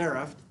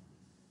serif.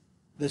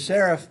 The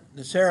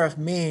serif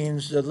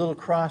means the little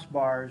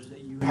crossbars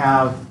that you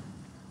have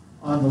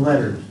on the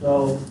letters.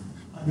 So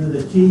under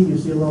the T, you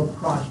see a little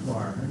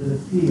crossbar. Under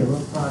the P, a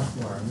little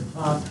crossbar. On the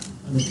top,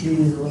 on the T,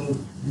 is a little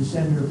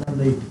descender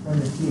from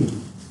the T.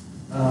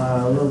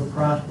 A little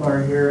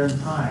crossbar here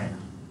and times.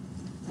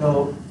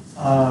 So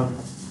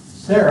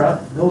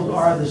serif, those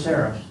are the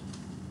serifs.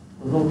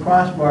 The little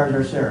crossbars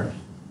are serifs.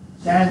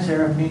 Sans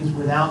serif means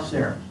without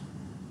serifs.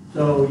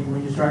 So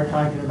when you start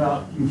talking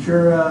about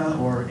Futura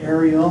or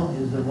Arial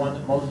is the one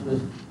that most of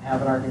us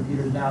have in our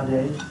computers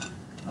nowadays,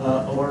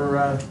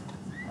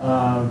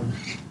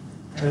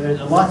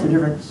 there's lots of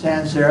different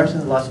sans serifs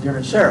and lots of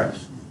different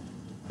serifs.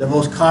 The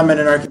most common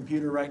in our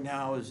computer right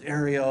now is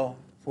Arial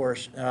for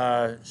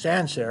sans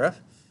serif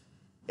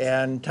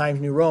and Times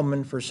New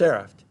Roman for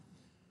serif.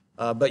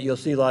 But you'll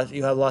see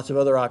you have lots of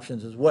other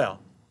options as well.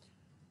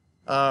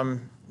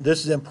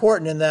 This is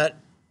important in that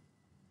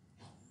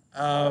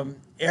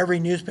every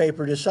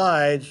newspaper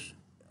decides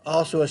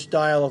also a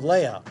style of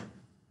layout.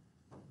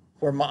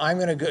 I'm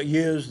going to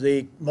use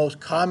the most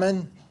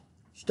common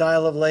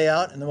style of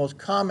layout, and the most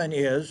common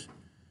is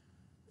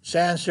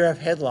sans serif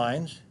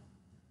headlines.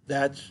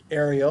 That's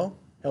Arial,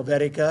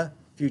 Helvetica,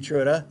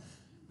 Futura.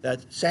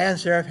 That's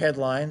sans serif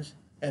headlines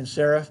and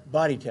serif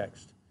body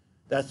text.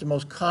 That's the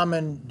most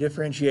common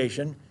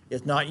differentiation.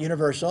 It's not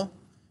universal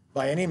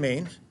by any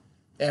means,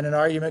 and an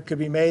argument could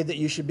be made that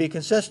you should be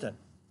consistent.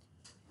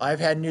 I've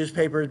had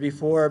newspapers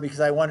before because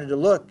I wanted to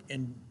look,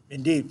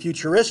 indeed,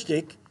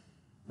 futuristic,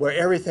 where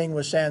everything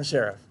was sans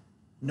serif,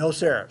 no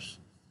serifs,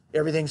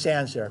 everything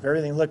sans serif.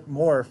 Everything looked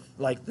more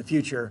like the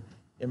future,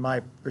 in my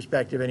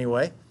perspective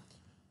anyway.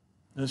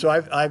 And so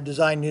I've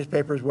designed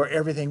newspapers where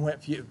everything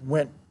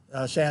went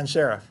sans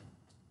serif.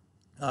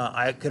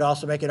 I could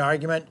also make an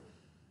argument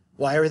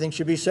why everything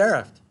should be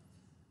serifed.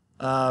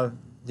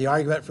 The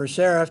argument for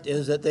serifed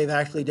is that they've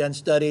actually done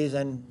studies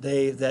and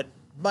that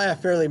by a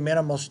fairly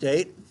minimal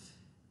state,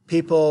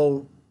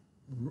 people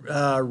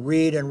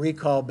read and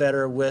recall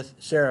better with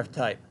serif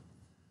type.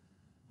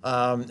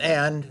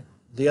 And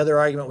the other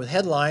argument with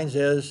headlines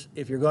is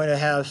if you're going to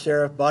have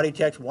serif body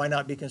text, why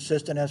not be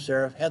consistent as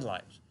serif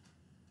headlines?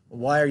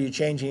 Why are you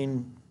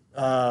changing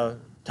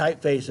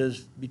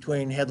typefaces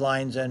between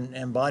headlines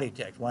and body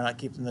text? Why not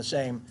keep them the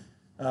same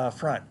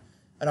front?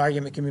 An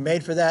argument can be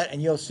made for that,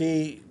 and you'll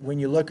see when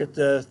you look at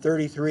the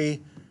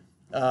 33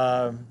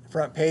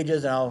 front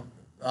pages, and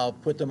I'll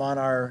put them on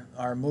our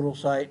Moodle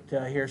site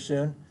here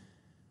soon.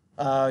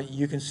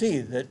 You can see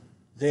that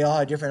they all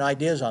have different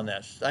ideas on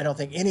this. I don't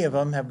think any of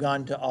them have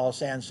gone to all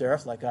sans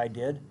serif like I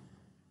did,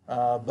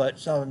 but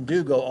some of them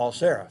do go all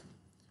serif.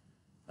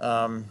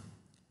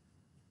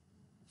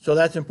 So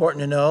that's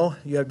important to know.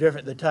 You have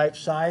the type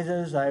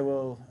sizes.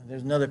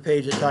 There's another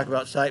page that talks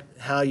about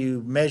how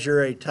you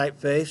measure a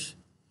typeface.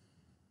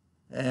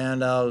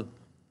 And I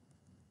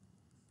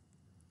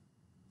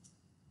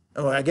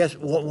guess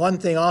one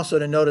thing also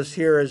to notice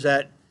here is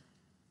that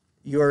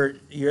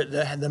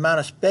the amount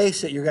of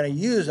space that you're going to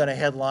use on a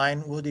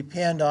headline will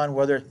depend on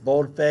whether it's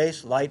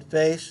boldface,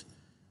 lightface,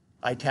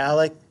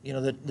 italic.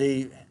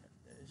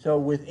 So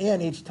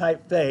within each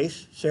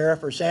typeface,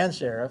 serif or sans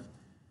serif,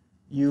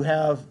 you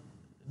have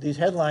these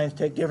headlines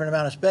take different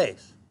amount of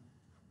space.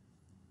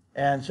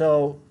 And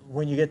so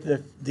when you get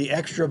the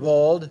extra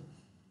bold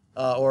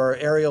or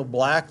Arial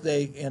black,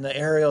 in the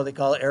Arial they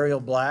call it Arial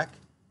black.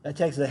 That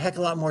takes a heck of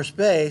a lot more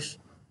space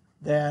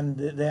than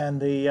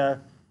the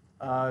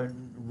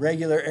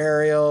regular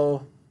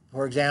Arial,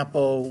 for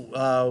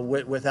example,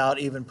 without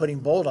even putting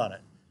bold on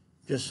it.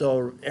 Just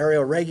so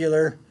Arial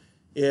regular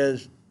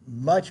is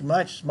much,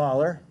 much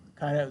smaller.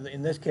 Kind of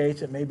in this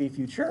case, it may be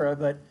Futura,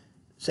 but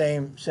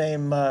same.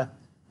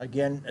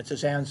 Again, it's a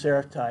sans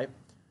serif type.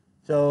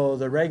 So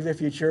the regular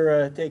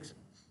Futura takes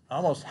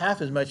almost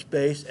half as much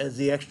space as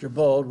the extra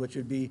bold, which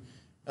would be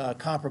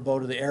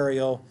comparable to the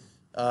Arial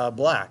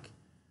black.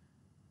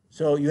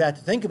 So you have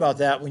to think about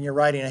that when you're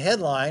writing a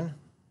headline,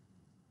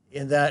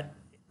 in that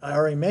I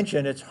already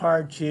mentioned it's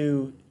hard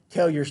to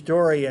tell your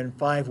story in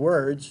 5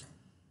 words.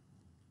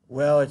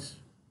 Well,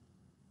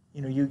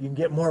 you can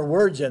get more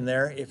words in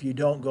there if you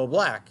don't go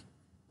black.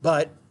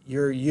 But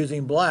you're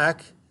using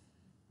black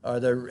or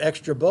the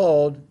extra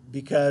bold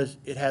because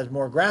it has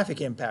more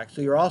graphic impact.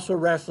 So you're also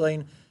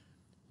wrestling,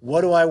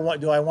 what do I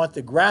want? Do I want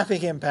the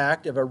graphic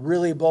impact of a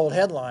really bold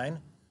headline,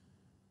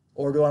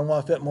 or do I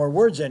want to fit more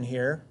words in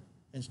here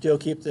and still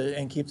keep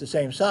the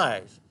same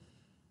size?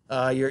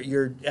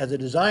 You're as a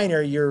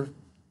designer,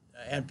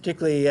 and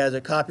particularly as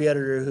a copy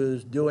editor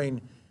who's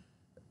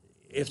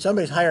if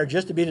somebody's hired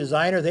just to be a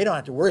designer, they don't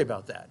have to worry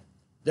about that.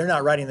 They're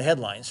not writing the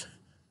headlines.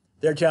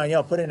 They're telling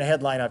you, put in a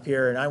headline up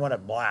here and I want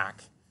it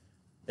black.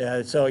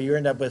 So you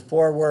end up with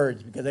 4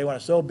 words because they want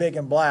it so big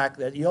and black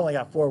that you only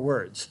got 4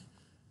 words.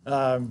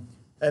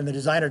 And the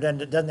designer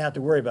doesn't have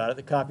to worry about it.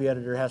 The copy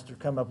editor has to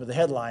come up with a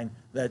headline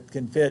that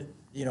can fit,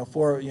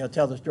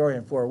 tell the story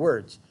in 4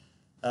 words.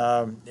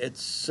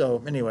 It's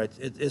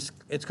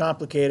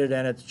complicated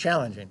and it's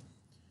challenging.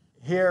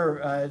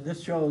 Here,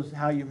 this shows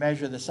how you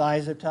measure the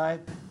size of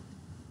type.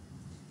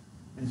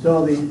 And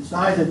so the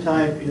size of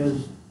type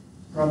is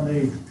from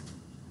the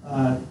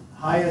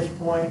highest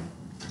point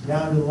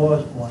down to the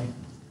lowest point.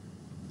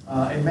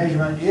 A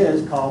measurement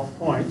is called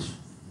points,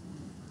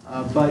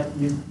 but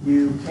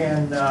you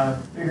can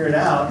figure it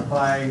out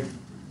by,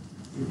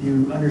 if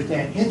you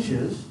understand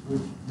inches,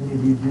 which many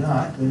of you do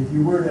not, but if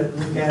you were to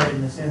look at it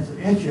in the sense of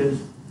inches,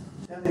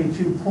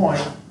 72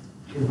 point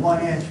is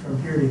 1 inch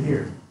from here to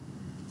here.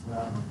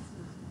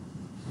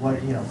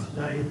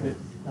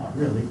 Not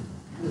really,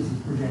 this is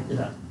projected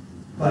up.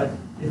 But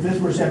if this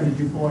were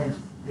 72 points,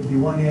 it'd be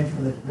 1 inch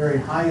from the very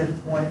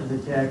highest point of the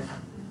text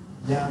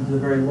down to the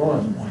very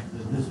lowest point.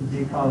 This would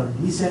be called a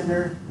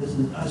descender, this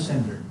is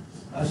ascender.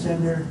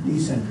 Ascender,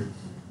 descender.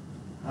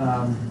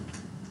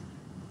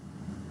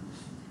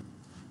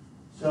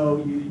 So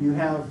you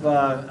have,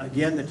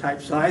 again, the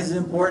type size is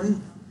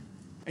important,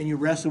 and you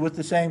wrestle with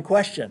the same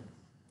question.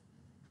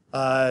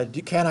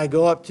 Can I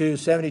go up to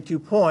 72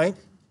 point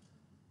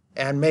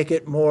and make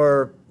it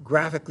more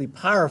graphically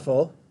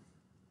powerful,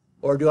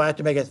 or do I have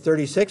to make it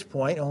 36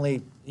 point,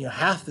 only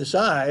half the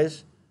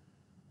size,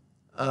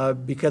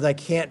 because I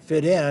can't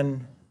fit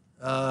in,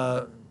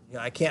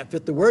 I can't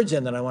fit the words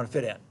in that I want to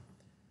fit in.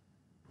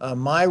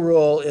 My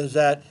rule is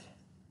that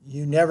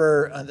you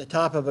never, on the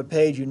top of a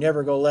page, you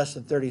never go less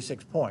than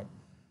 36 point.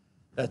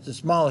 That's the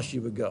smallest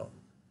you would go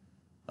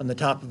on the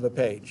top of a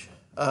page.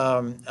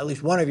 At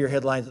least one of your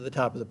headlines at the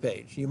top of the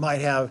page. You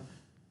might have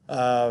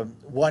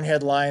one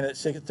headline at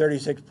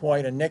 36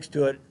 point, and next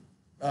to it,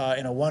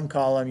 in a 1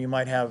 column, you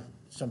might have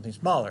something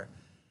smaller.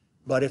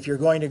 But if you're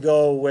going to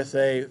go with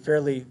a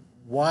fairly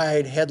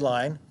wide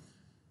headline,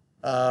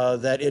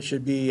 that it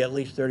should be at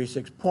least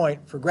 36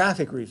 point for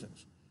graphic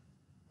reasons.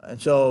 And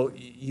so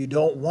you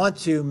don't want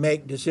to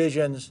make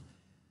decisions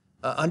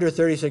under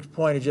 36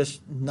 point is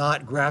just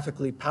not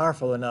graphically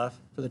powerful enough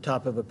for the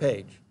top of a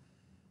page.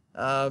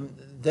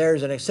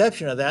 There's an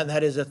exception of that, and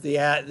that is if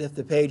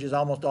the page is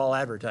almost all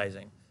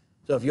advertising.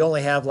 So if you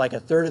only have like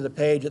 1/3 of the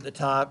page at the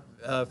top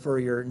for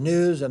your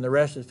news and the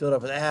rest is filled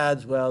up with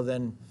ads, well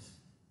then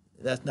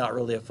that's not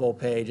really a full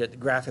page.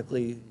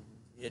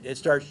 It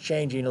starts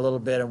changing a little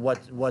bit and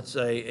what's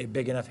a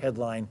big enough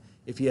headline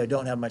if you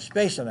don't have much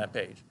space on that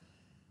page.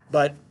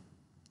 But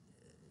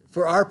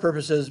for our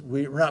purposes,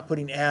 we're not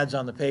putting ads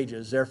on the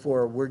pages.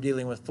 Therefore, we're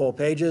dealing with full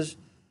pages.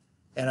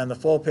 And on the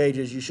full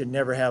pages, you should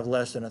never have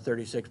less than a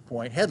 36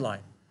 point headline,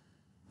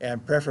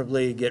 and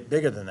preferably get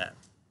bigger than that.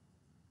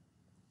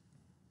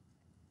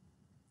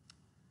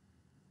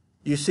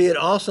 You see, it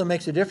also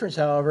makes a difference,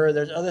 however.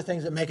 There's other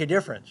things that make a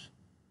difference.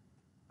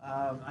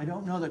 I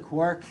don't know that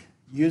Quark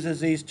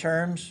uses these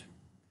terms,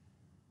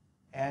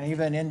 and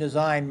even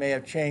InDesign may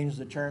have changed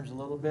the terms a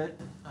little bit.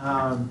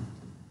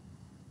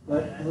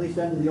 But at least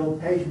under the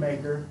old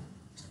PageMaker,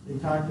 they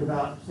talked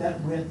about set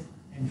width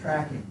and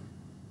tracking.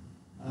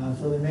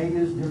 So they may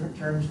use different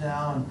terms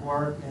now in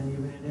Quark and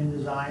even in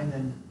InDesign,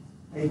 and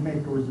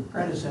PageMaker was the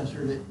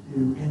predecessor to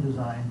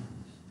InDesign.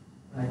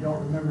 And I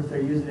don't remember if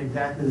they're using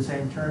exactly the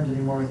same terms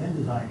anymore with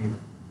InDesign even.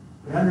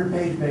 But under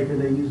PageMaker,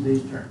 they use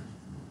these terms.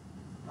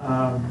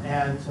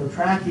 And so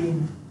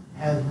tracking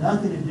has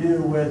nothing to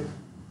do with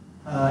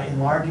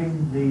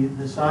enlarging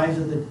the size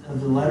of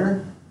the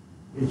letter.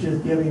 It's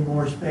just giving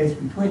more space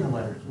between the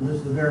letters. So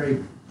this is a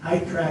very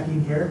tight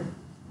tracking here.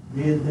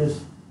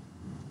 This,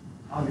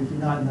 obviously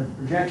not in the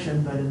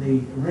projection, but in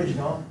the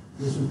original,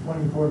 this is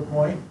 24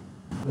 point.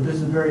 But this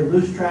is very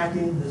loose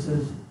tracking. This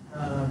is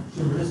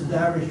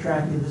average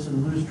tracking. This is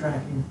loose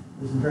tracking.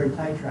 This is very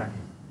tight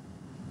tracking.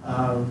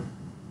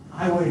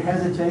 I would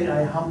hesitate.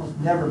 I almost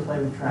never play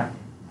with tracking.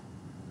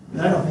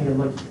 But I don't think it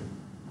looks good.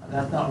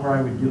 That's not where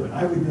I would do it.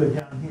 I would do it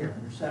down here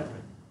under set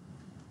width.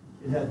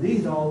 Is that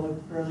these all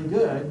look fairly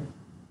good.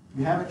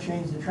 You haven't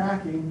changed the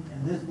tracking,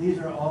 and these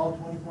are all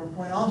 24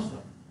 point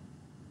also.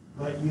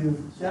 But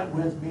set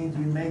width means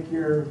you make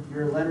your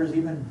letters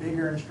even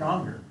bigger and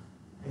stronger.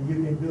 And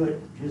you can do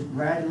it just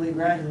gradually.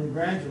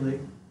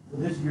 So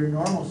this is your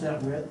normal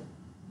set width.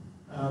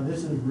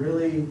 This is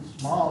really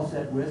small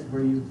set width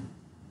where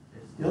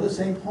it's still the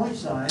same point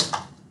size,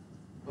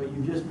 but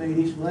you just made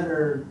each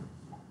letter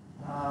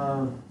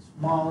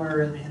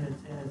smaller, and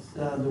it's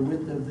the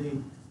width of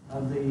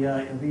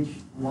each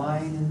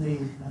line in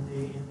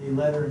the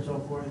letter and so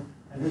forth.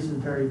 And this is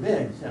very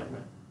big set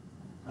width.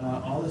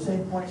 All the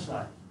same point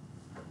size.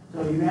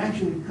 So you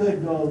actually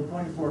could go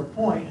 24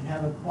 point and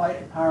have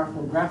quite a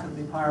powerful,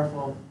 graphically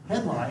powerful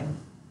headline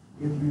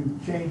if you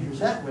change your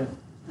set width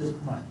this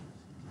much.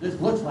 This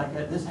looks like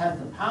this has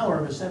the power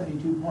of a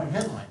 72 point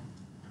headline,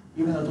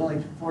 even though it's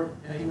only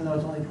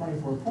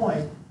 24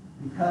 point,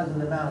 because of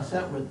the amount of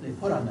set width they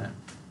put on that.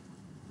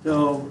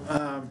 So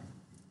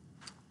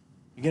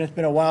again, it's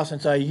been a while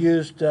since I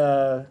used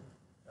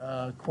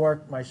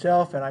Quark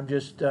myself, and I'm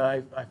just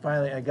I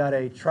finally got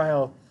a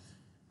trial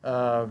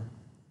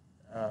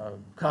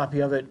copy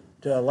of it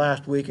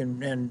last week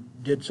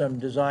and did some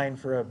design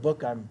for a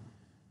book I'm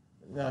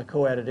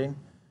co-editing.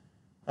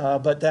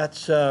 But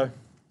that's, I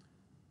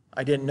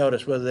didn't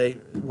notice whether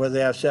they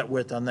have set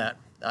width on that.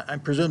 I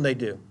presume they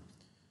do.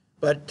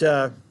 But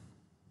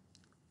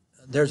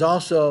there's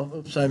also,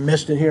 oops, I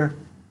missed it here.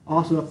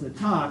 Also up the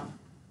top,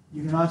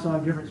 you can also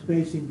have different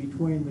spacing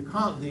between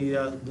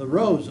the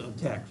rows of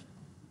text.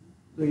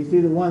 So you see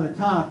the one at the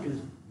top is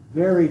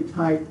very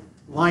tight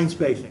line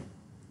spacing.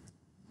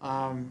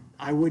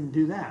 I wouldn't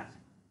do that.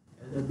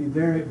 It'd be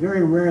very,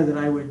 very rare that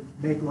I would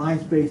make line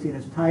spacing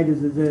as tight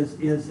as it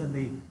is in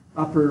the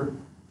upper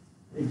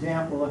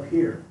example up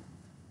here.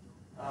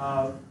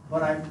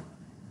 But I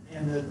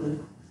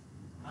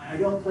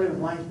don't play with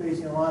line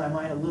spacing a lot. I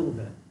mind a little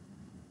bit.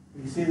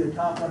 You see the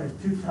top one is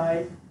too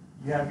tight.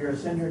 You have your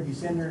ascender and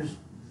descenders.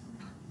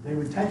 They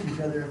would touch each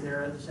other if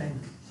they're at the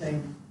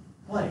same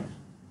place.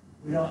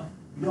 We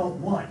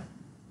don't want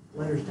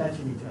letters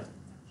touching each other.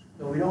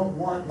 So we don't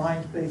want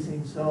line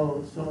spacing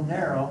so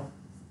narrow.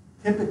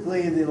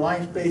 Typically, the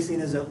line spacing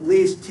is at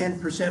least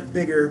 10%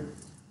 bigger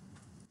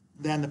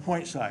than the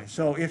point size.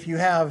 So if you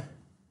have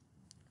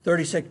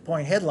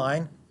 36-point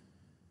headline,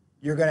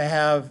 you're going to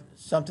have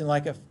something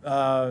like you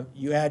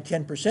add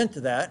 10%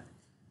 to that.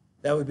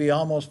 That would be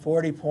almost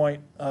 40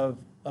 point of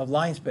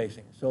line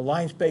spacing. So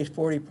line space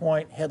 40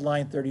 point,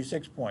 headline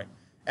 36 point,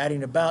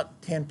 adding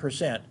about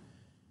 10%.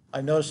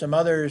 I've noticed some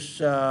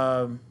others,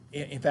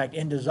 in fact,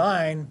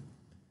 InDesign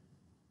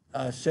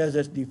says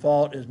its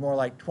default is more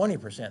like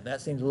 20%.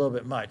 That seems a little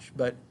bit much,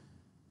 but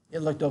it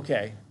looked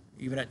okay,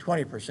 even at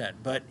 20%.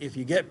 But if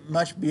you get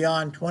much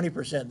beyond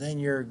 20%, then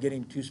you're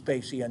getting too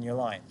spacey on your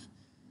lines.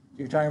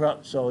 You're talking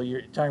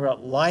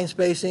about line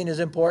spacing is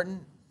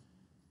important.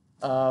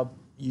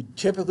 You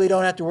typically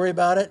don't have to worry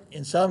about it.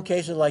 In some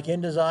cases, like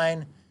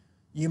InDesign,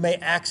 you may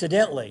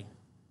accidentally,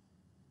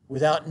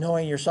 without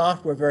knowing your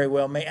software very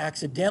well, may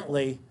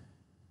accidentally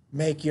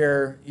make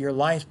your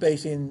line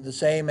spacing the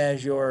same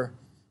as your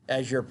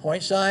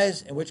point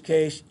size, in which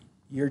case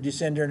your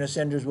descender and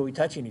ascenders will be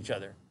touching each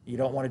other. You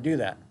don't want to do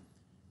that.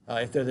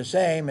 If they're the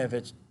same, if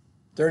it's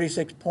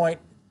 36-point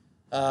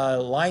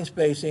line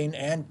spacing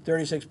and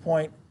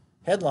 36-point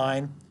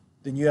headline,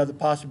 then you have the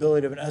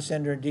possibility of an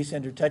ascender and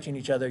descender touching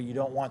each other. You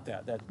don't want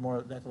that.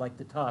 That's like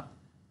the top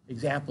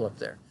example up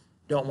there.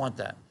 Don't want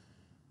that.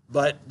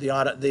 But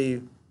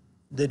the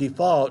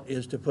default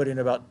is to put in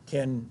about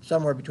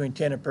somewhere between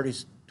 10 and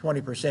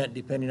 20%,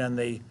 depending on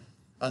the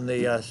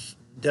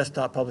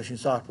desktop publishing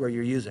software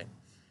you're using.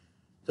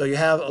 So you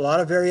have a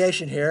lot of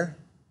variation here.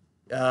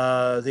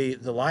 The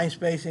line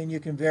spacing you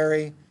can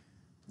vary,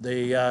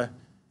 the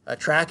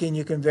tracking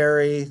you can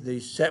vary, the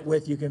set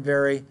width you can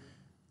vary.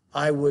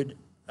 I would,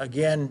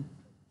 again,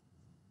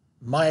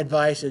 my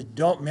advice is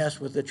don't mess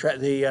with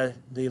the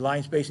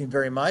line spacing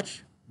very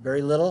much,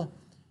 very little,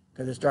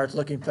 because it starts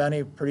looking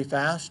funny pretty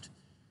fast.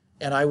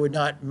 And I would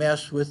not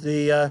mess with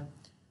the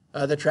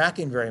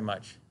tracking very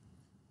much.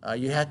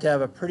 You have to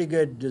have a pretty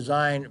good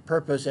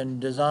purpose and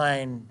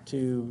design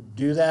to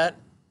do that.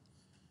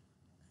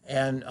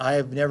 And I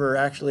have never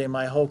actually in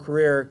my whole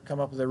career come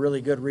up with a really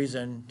good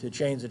reason to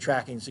change the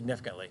tracking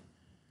significantly.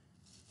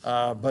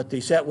 But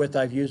the set width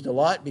I've used a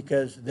lot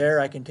because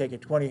there I can take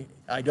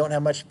I don't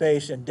have much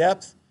space and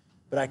depth,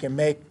 but I can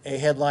make a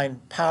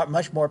headline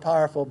much more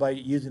powerful by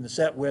using the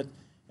set width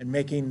and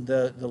making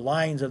the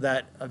lines of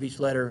each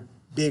letter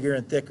bigger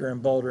and thicker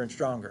and bolder and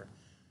stronger.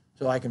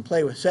 So I can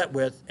play with set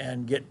width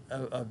and get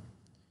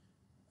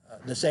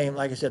the same,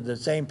 like I said, the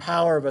same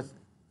power of a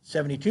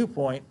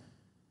 72-point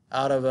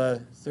out of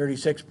a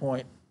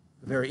 36-point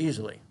very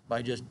easily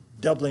by just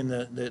doubling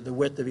the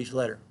width of each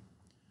letter.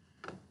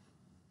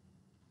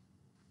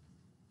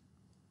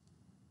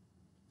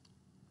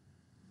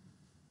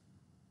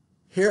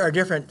 Here are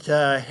different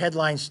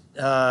headlines,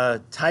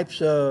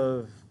 types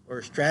of,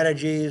 or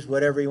strategies,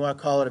 whatever you want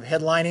to call it, of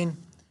headlining.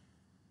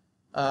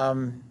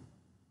 I'm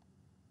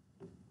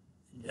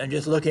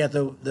just looking at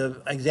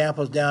the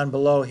examples down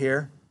below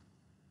here.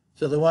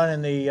 So the one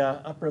in the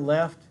upper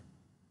left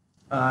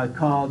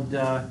called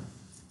the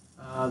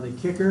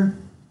kicker.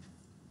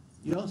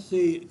 You don't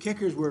see,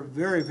 kickers were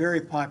very,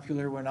 very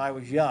popular when I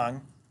was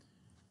young.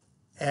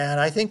 And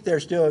I think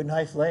they're still a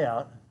nice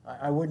layout.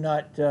 I would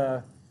not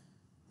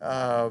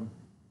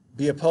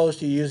be opposed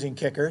to using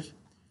kickers.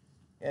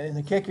 And in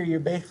the kicker, you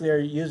basically are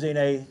using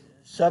a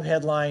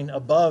subheadline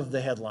above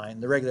the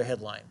headline, the regular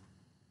headline.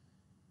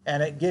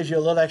 And it gives you a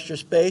little extra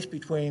space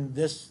between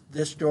this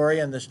story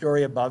and the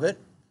story above it.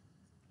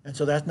 And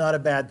so that's not a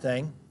bad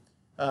thing.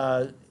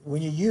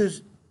 When you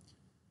use,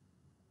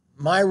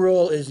 my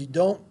rule is you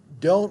don't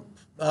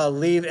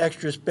leave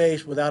extra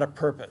space without a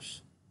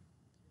purpose.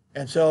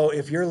 And so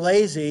if you're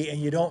lazy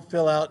and you don't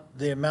fill out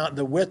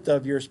the width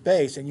of your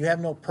space and you have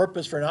no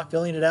purpose for not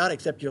filling it out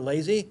except you're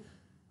lazy,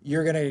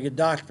 you're going to get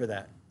docked for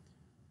that.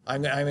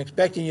 I'm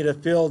expecting you to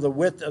fill the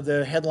width of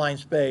the headline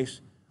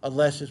space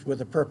unless it's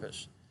with a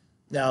purpose.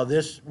 Now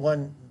this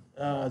one,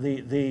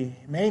 the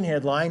main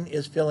headline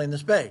is filling the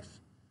space.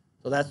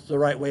 So that's the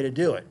right way to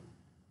do it.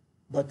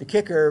 But the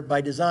kicker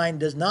by design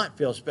does not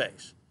fill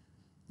space.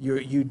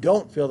 You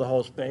don't fill the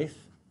whole space.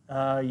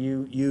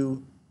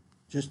 You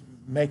just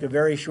make a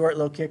very short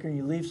little kicker and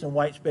you leave some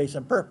white space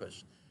on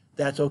purpose.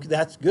 That's okay.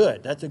 That's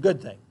good. That's a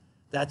good thing.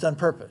 That's on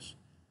purpose.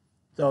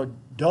 So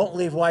don't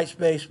leave white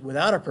space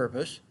without a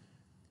purpose,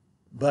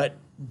 but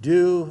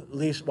do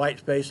leave white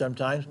space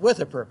sometimes with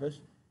a purpose.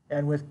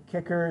 And with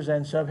kickers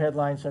and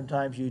subheadlines,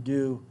 sometimes you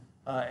do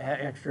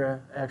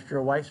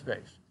extra white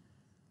space.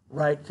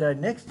 Right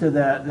next to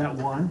that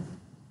one,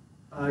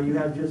 you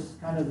have just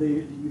kind of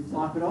you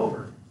flop it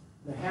over,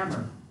 the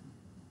hammer.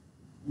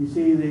 You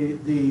see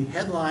the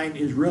headline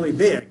is really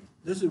big.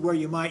 This is where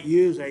you might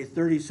use a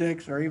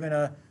 36 or even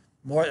a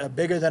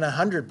bigger than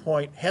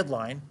 100-point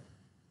headline.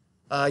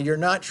 You're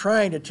not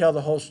trying to tell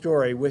the whole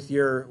story with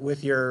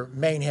your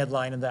main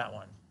headline in that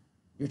one.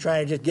 You're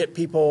trying to just get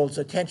people's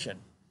attention.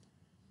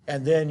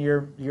 And then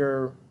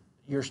your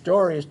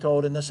story is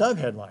told in the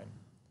subheadline.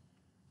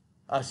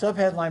 A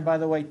subheadline, by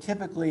the way,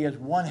 typically is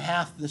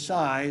 1/2 the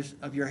size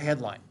of your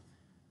headline.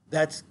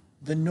 That's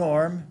the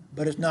norm,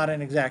 but it's not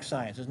an exact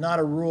science. It's not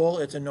a rule,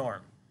 it's a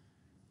norm.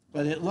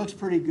 But it looks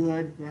pretty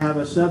good to have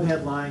a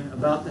subheadline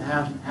about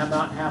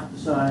half the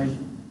size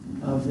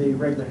of the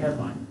regular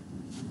headline.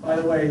 By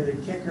the way, the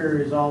kicker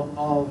is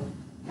all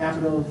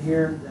capital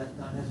here. That's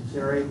not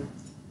necessary.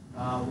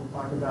 We'll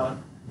talk about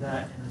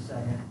that in a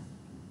second.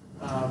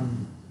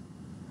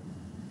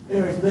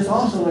 Anyway, so this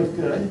also looks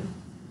good.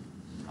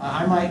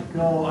 I might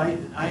go,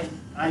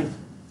 I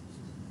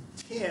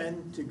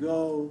tend to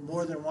go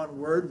more than one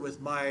word with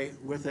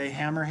a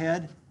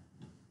hammerhead,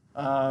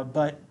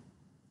 but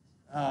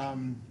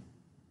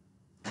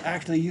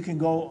actually you can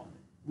go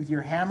with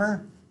your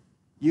hammer.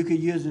 You could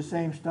use the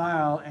same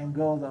style and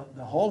go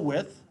the whole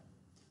width,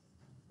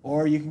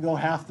 or you can go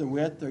half the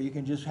width, or you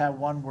can just have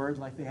one word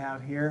like they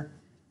have here.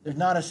 There's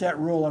not a set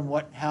rule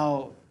on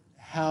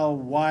how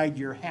wide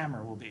your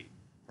hammer will be,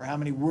 or how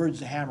many words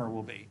the hammer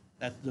will be.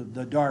 That's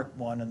the dark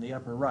one in the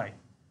upper right.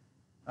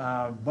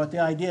 But the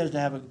idea is to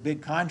have a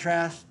big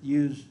contrast,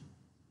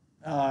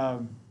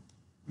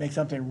 make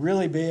something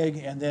really big,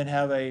 and then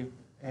have a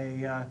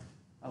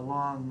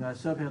long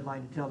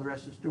subheadline to tell the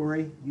rest of the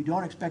story. You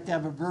don't expect to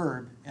have a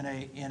verb in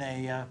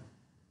a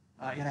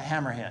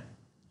hammerhead.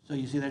 So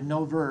you see there's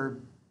no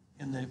verb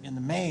in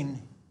the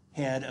main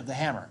head of the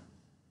hammer,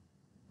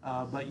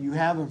 but you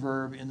have a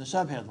verb in the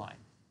subheadline.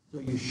 So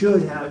you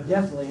should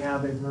definitely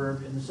have a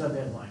verb in the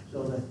subheadline.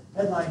 So the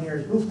headline here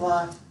is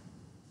hoopla,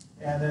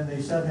 and then the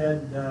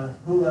subhead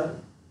hula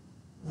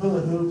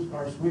hoops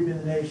are sweeping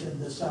the nation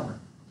this summer.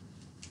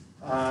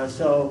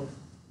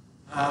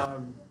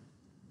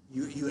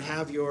 You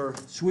have your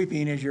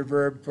sweeping as your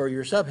verb for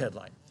your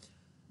subheadline.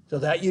 So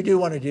that you do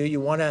want to do.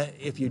 You want to,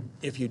 if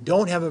you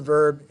don't have a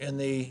verb in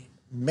the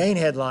main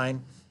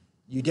headline,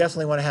 you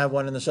definitely want to have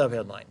one in the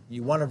subheadline.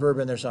 You want a verb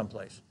in there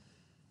someplace.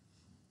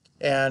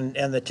 And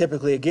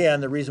typically,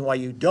 again, the reason why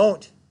you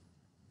don't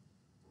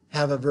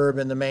have a verb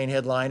in the main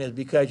headline is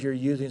because you're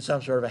using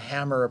some sort of a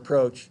hammer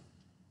approach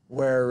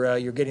where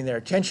you're getting their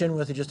attention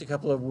with just a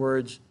couple of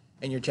words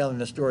and you're telling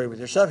the story with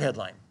your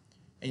subheadline.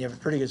 And you have a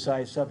pretty good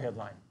sized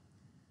subheadline.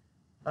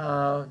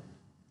 Down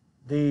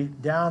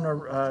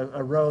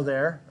a row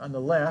there on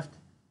the left,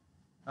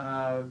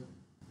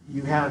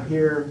 you had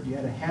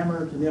a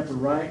hammer to the upper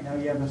right, now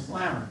you have a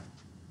slammer.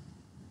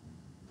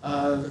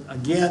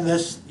 Again,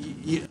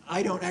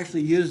 I don't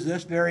actually use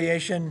this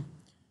variation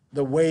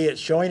the way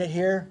it's showing it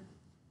here.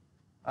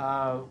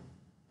 And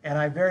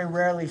I very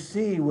rarely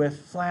see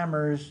with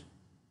slammers,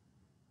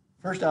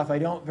 first off, I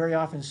don't very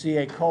often see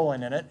a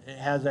colon in it. It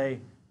has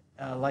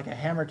like a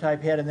hammer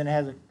type head and then it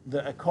has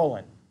a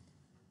colon.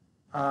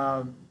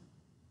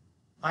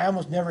 I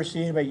almost never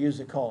see anybody use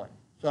a colon.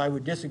 So I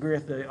would disagree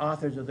with the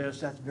authors of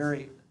this. I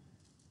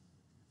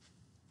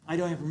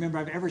don't even remember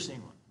I've ever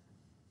seen one.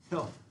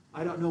 So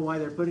I don't know why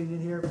they're putting it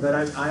in here, but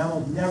I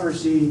almost never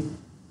see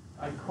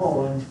a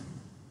colon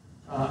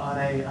on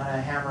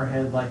a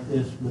hammerhead like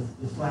this with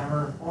the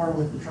slammer or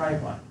with the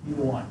tripod,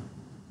 either one.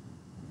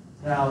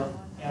 Now,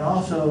 and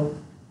also,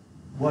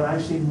 what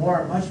I've seen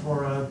much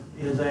more of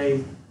is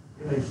a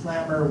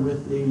slammer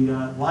with the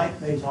light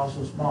face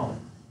also smaller.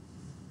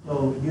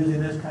 So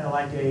using this kind of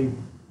like a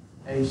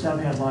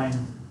subheadline,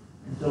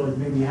 and so it's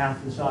maybe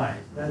half the size.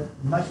 That's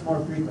much more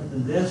frequent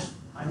than this.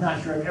 I'm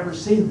not sure I've ever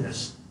seen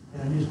this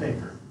in a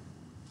newspaper.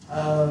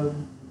 But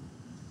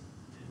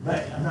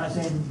I'm not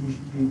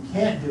saying you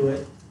can't do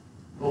it,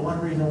 but one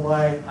reason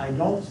why I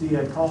don't see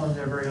a colon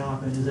there very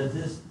often is that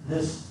this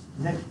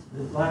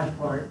last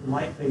part, the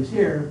light face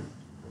here,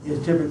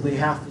 is typically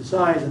half the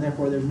size, and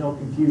therefore there's no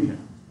confusion.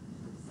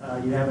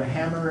 You have a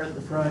hammer at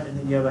the front, and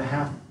then you have a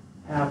half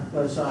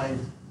size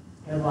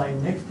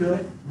headline next to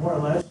it, more or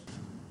less.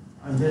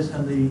 On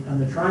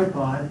the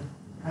tripod,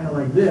 kind of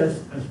like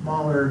this, a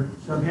smaller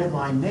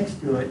subheadline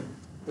next to it.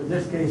 But in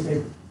this case,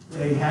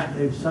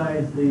 they've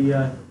sized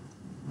the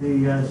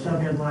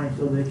subheadline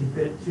so they can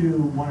fit two,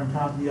 one on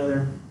top of the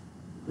other.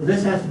 So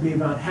this has to be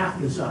about half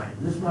the size.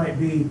 This might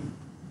be,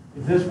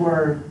 if this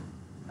were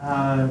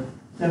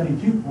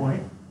 72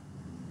 point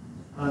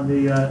on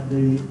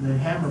the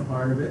hammer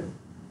part of it,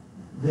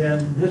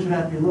 then this would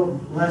have to be a little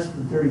less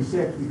than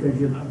 36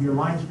 because of your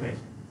line spacing.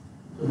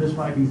 So this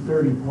might be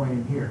 30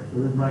 pointing here.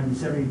 So this might be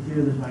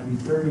 72, this might be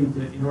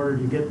 30 in order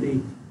to get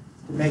to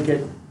make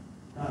it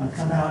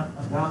come out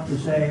about the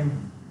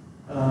same,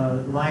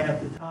 line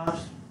up the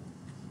tops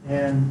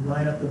and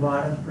line up the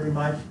bottoms pretty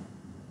much.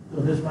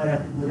 So this might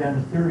have to go down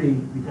to 30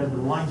 because of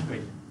the line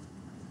spacing.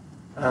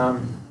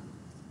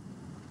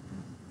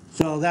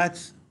 So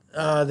that's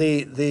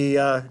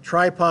the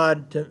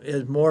tripod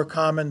is more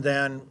common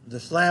than the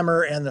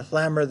slammer, and the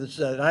slammer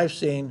that I've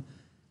seen,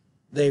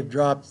 they've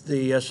dropped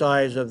the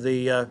size of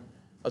the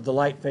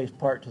light face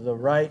part to the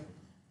right,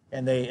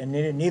 and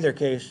in neither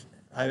case,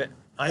 I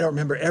don't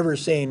remember ever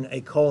seeing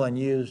a colon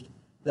used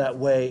that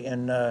way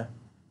in a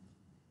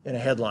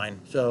headline.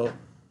 So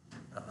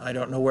I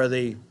don't know where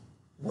the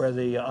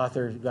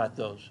authors got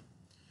those.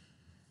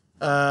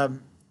 The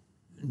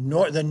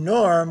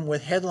norm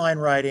with headline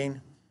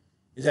writing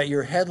is that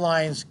your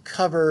headlines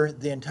cover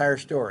the entire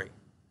story.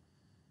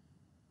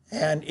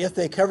 And if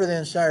they cover the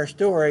entire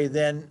story,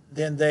 then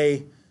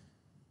it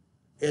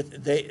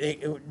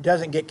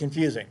doesn't get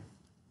confusing.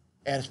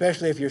 And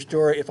especially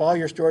if all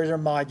your stories are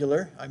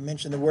modular. I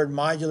mentioned the word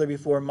modular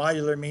before.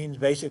 Modular means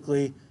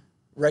basically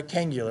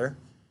rectangular.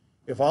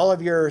 If all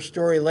of your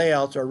story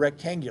layouts are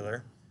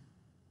rectangular,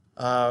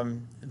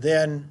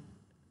 then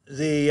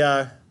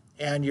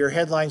and your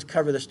headlines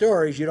cover the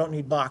stories, you don't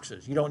need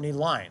boxes, you don't need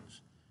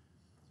lines.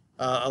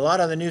 A lot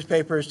of the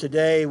newspapers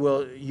today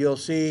you'll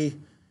see,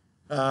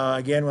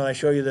 again, when I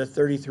show you the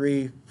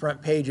 33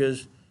 front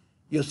pages,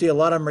 you'll see a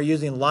lot of them are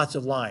using lots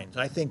of lines.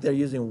 I think they're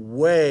using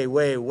way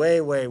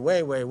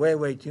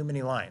too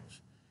many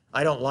lines.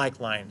 I don't like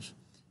lines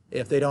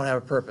if they don't have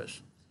a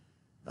purpose.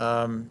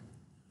 I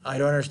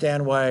don't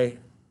understand why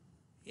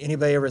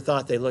anybody ever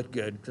thought they looked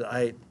good.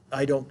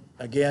 I don't,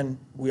 again,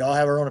 we all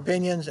have our own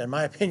opinions, and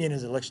my opinion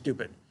is it looks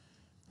stupid.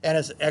 And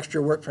it's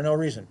extra work for no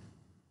reason.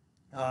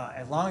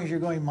 As long as you're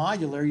going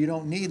modular, you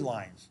don't need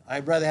lines.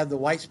 I'd rather have the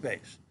white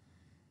space.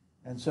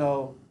 And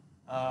so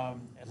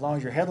as long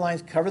as your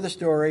headlines cover the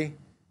story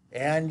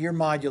and you're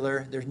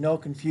modular, there's no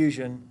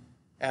confusion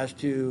as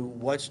to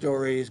what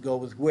stories go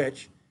with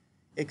which,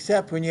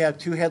 except when you have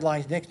two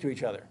headlines next to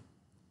each other.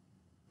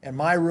 And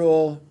my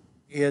rule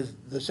is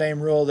the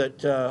same rule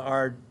that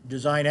our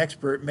design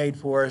expert made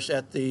for us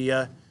at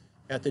the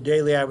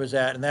daily I was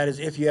at, and that is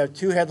if you have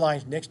two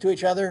headlines next to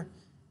each other,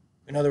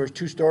 in other words,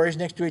 two stories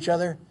next to each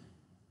other,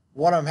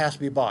 one of them has to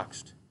be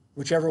boxed.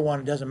 Whichever one,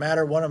 it doesn't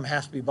matter, one of them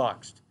has to be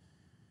boxed.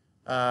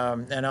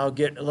 And I'll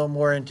get a little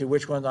more into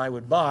which one I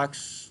would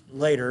box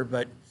later,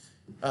 but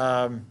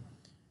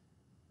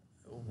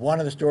one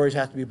of the stories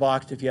has to be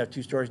boxed if you have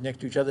two stories next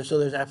to each other, so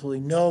there's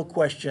absolutely no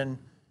question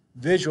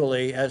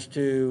visually as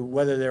to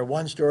whether they're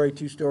one story,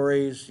 two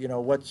stories,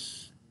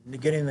 what's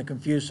getting them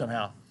confused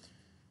somehow.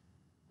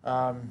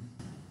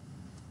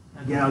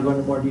 Again, I'll go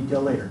into more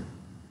detail later.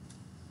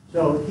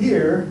 So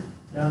here,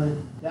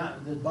 down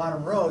the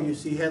bottom row, you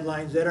see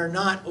headlines that are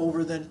not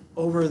over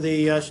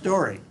the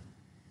story.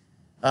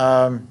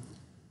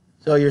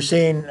 So you're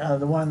seeing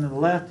the one on the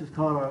left is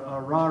called a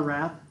raw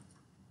wrap,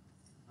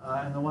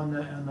 and the one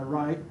on the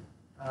right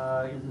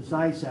is a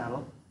side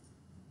saddle.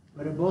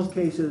 But in both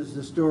cases,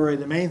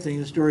 the main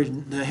thing,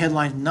 the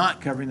headline's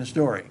not covering the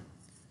story.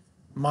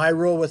 My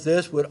rule with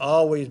this would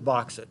always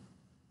box it.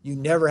 You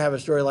never have a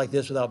story like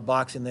this without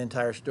boxing the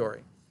entire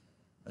story.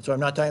 And so I'm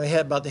not talking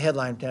about the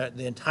headline.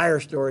 The entire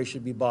story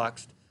should be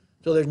boxed,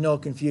 so there's no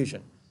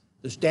confusion.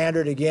 The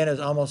standard, again, is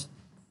almost,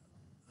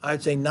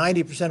 I'd say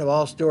 90% of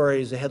all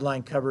stories, the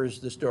headline covers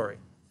the story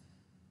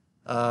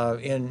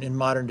in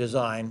modern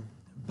design.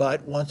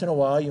 But once in a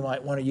while, you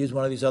might want to use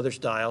one of these other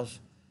styles.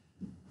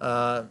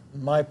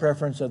 My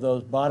preference of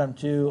those bottom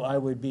two, I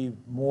would be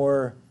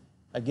more,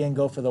 again,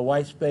 go for the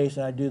white space,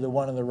 and I'd do the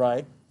one on the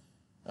right.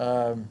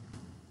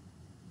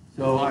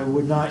 So I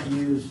would not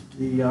use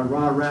the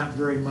raw wrap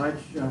very much.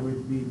 I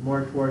would be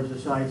more towards the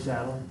side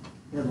saddle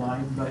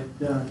headline.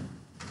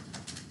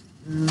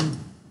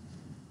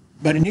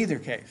 But in either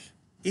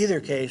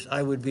case,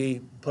 I would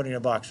be putting a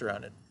box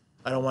around it.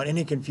 I don't want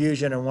any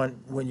confusion, and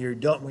when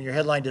your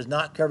headline does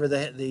not cover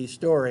the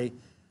story,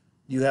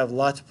 you have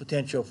lots of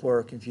potential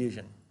for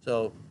confusion.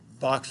 So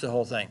box the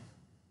whole thing.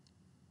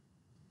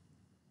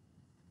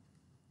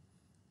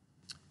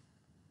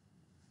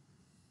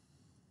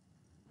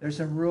 There's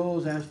some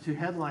rules as to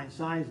headline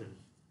sizes.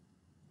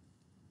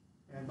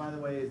 And by the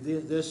way,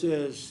 this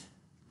is,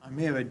 I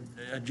may have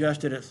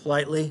adjusted it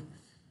slightly,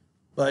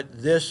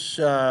 but this,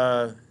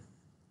 well,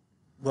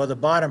 the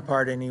bottom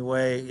part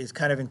anyway, is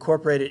kind of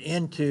incorporated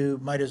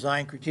into my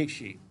design critique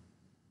sheet.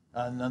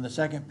 And on the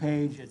second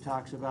page, it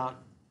talks about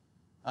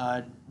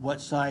what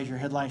size your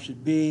headline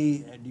should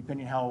be,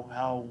 depending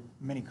how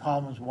many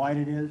columns wide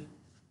it is.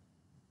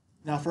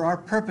 Now, for our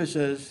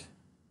purposes,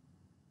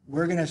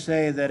 we're going to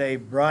say that a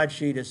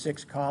broadsheet is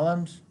 6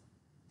 columns,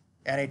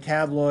 and a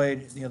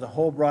tabloid, the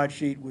whole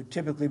broadsheet would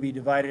typically be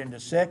divided into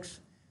 6.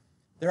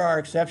 There are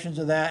exceptions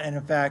to that, and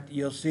in fact,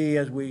 you'll see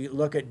as we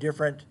look at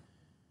different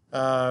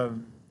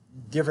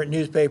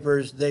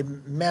newspapers, they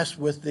mess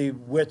with the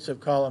widths of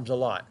columns a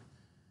lot.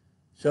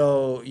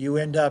 So you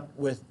end up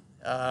with,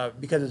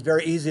 because it's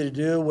very easy to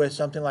do with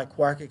something like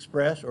Quark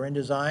Express or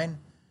InDesign,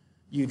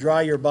 you draw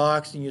your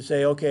box and you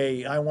say,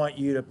 okay, I want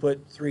you to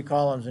put 3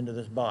 columns into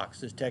this box,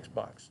 this text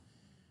box.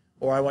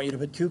 Or I want you to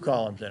put 2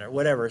 columns in it,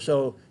 whatever.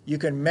 So you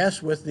can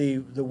mess with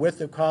the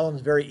width of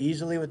columns very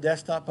easily with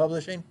desktop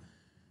publishing.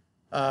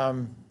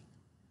 One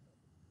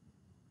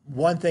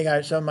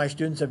thing some of my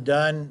students have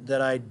done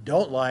that I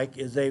don't like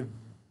is they've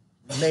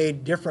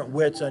made different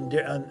widths on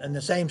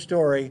the same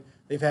story.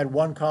 They've had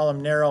 1 column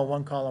narrow,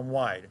 1 column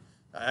wide.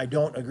 I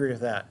don't agree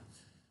with that.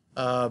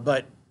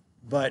 But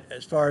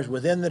as far as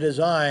within the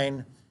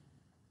design,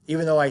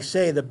 even though I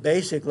say the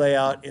basic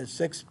layout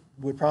is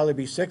would probably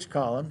be 6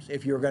 columns.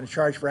 If you were going to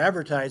charge for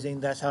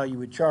advertising, that's how you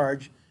would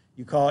charge.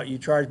 You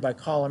charge by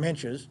column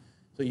inches.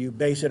 So you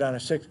base it on a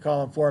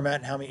 6-column format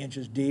and how many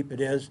inches deep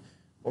it is.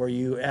 Or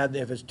you add,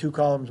 if it's 2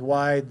 columns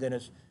wide, then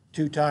it's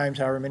 2 times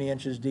however many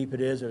inches deep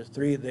it is. Or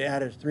they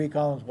added 3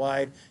 columns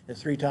wide,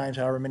 it's 3 times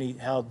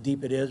how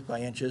deep it is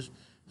by inches.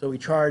 So we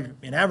charge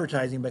in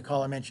advertising by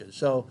column inches.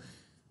 So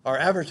our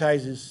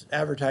advertisers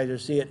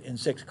see it in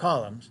 6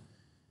 columns,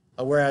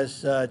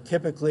 whereas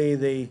typically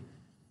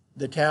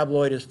the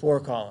tabloid is 4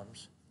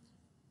 columns.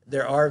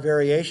 There are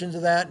variations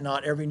of that.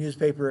 Not every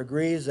newspaper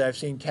agrees. I've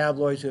seen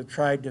tabloids who have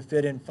tried to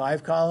fit in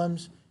 5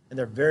 columns, and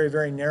they're very,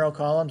 very narrow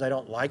columns. I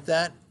don't like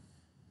that.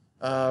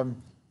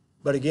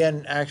 But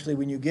again, actually,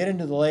 when you get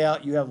into the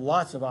layout, you have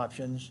lots of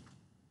options.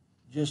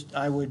 Just,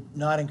 I would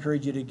not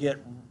encourage you to get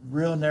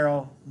real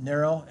narrow,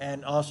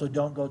 and also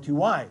don't go too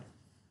wide.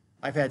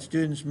 I've had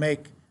students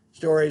make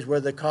stories where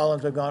the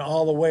columns have gone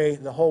all the way,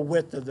 the whole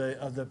width of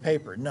the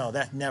paper. No,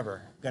 that's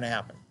never going to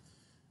happen.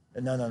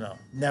 No,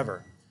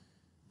 never.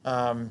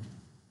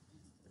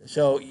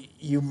 So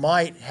you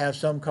might have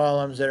some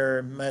columns that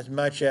are as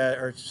much as,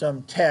 or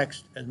some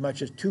text as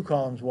much as 2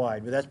 columns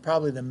wide, but that's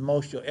probably the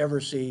most you'll ever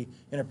see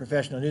in a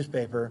professional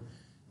newspaper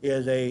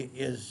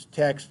is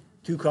text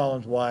 2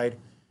 columns wide,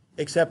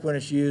 except when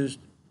it's used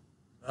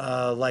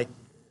like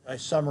a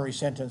summary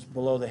sentence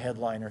below the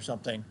headline or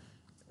something.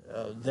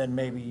 Then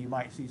maybe you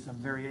might see some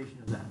variation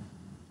of that.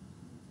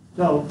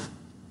 So,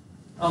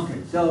 okay,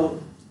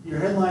 so your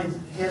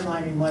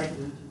headlining might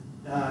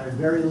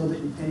vary a little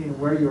bit depending on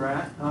where you're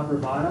at, top or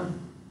bottom.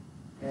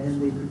 And in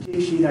the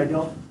critique sheet, I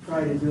don't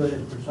try to do it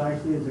as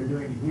precisely as they're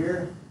doing it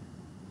here.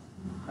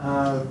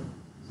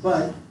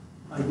 But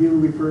I do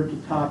refer to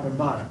top and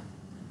bottom.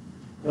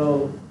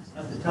 So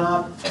at the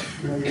top,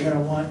 you're going to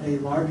want a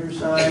larger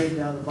size.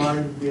 Down the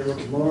bottom, to be a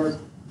little lower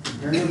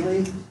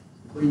comparatively.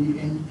 But you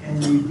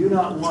do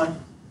not want,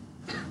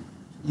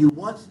 you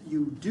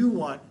do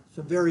want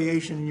some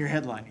variation in your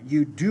headline.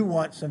 You do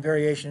want some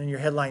variation in your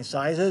headline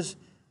sizes,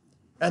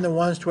 and the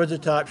ones towards the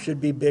top should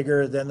be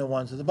bigger than the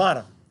ones at the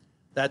bottom.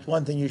 That's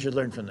one thing you should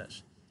learn from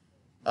this.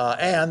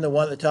 And the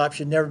one at the top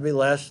should never be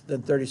less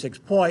than 36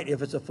 point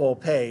if it's a full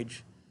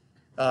page,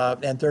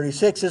 and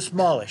 36 is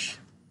smallish.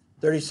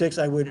 36,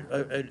 I would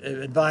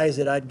advise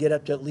that I'd get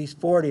up to at least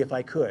 40 if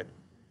I could,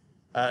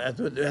 at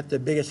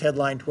the biggest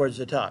headline towards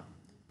the top.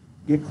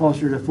 Get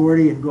closer to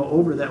 40 and go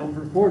over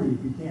 40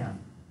 if you can.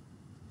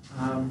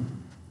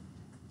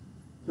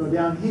 So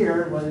down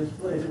here, what it's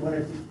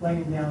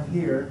explaining down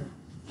here,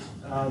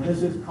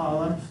 this is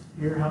columns.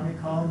 Here, how many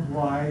columns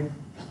wide.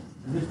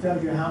 And this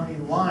tells you how many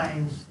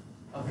lines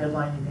of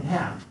headline you can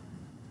have.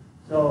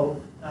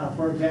 So,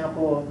 for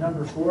example,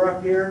 number 4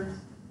 up here,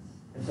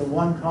 it's a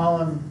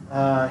 1-column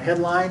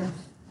headline,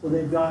 so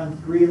they've gone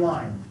 3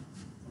 lines.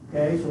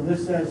 Okay, so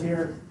this says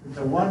here, it's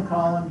a 1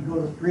 column, you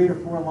go to 3 to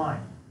 4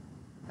 lines.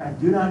 And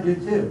do not do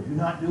 2, do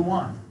not do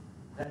 1.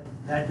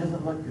 That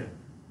doesn't look good.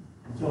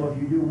 And so if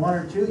you do 1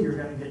 or 2, you're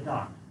going to get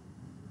docked.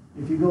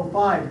 If you go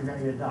 5, you're going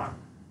to get docked.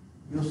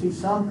 You'll see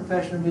some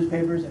professional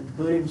newspapers,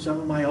 including some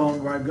of my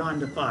own, where I've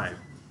gone to 5.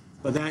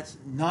 But that's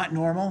not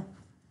normal,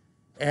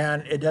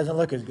 and it doesn't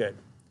look as good.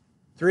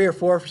 3 or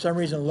 4, for some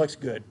reason, looks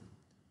good.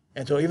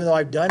 And so even though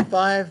I've done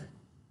 5,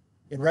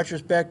 in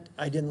retrospect,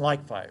 I didn't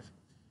like 5.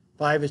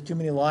 5 is too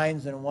many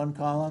lines in 1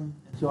 column,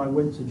 and so I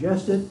wouldn't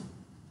suggest it.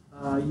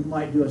 You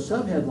might do a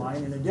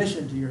subheadline in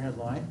addition to your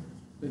headline,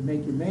 but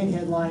make your main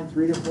headline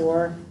 3 to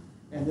 4,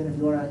 and then if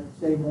you want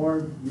to say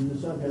more,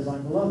 use a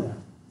subheadline below that.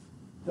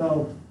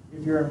 So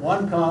if you're in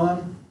 1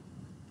 column,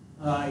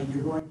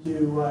 you're going to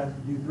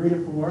do 3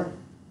 to 4.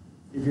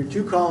 If you're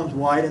 2 columns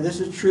wide, and this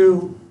is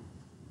true,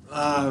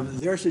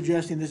 they're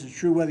suggesting this is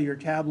true whether you're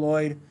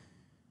tabloid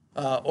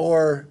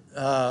or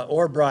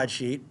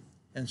broadsheet,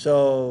 and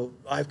so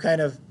I've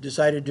kind of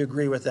decided to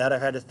agree with that.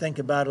 I've had to think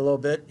about it a little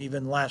bit,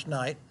 even last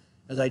night,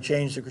 as I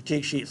changed the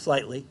critique sheet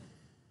slightly.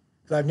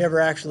 So I've never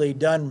actually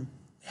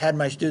had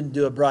my student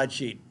do a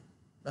broadsheet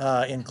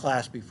in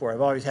class before.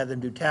 I've always had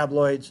them do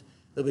tabloids,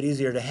 a little bit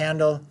easier to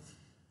handle.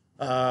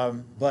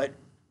 But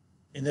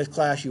in this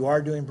class, you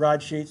are doing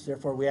broadsheets,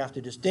 therefore we have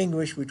to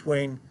distinguish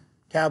between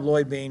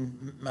tabloid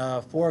being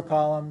 4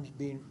 columns,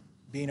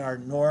 being our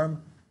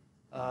norm,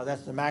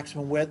 that's the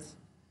maximum width,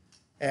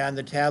 and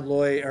the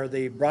tabloid or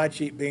the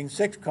broadsheet being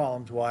 6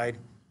 columns wide,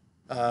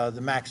 the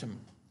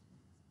maximum.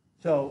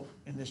 So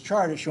in this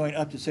chart, it's showing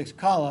up to 6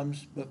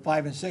 columns, but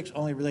 5 and 6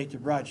 only relate to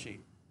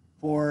broadsheet.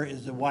 4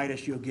 is the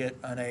widest you'll get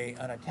on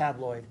a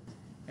tabloid,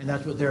 and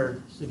that's what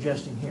they're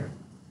suggesting here.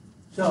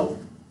 So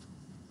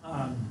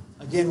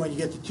again, when you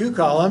get to 2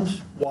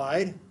 columns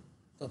wide,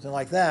 something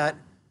like that,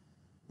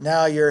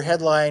 now your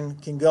headline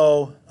can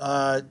go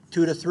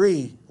 2 to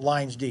 3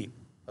 lines deep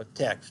of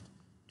text,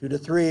 2 to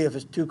 3 if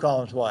it's 2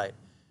 columns wide.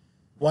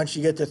 Once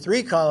you get to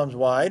 3 columns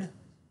wide,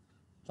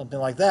 something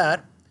like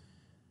that,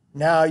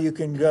 now you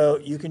can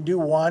do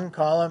 1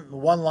 column,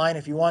 1 line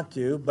if you want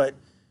to, but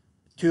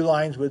 2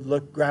 lines would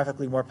look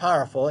graphically more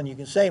powerful, and you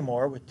can say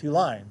more with 2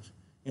 lines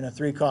in a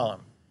 3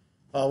 column.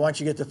 Once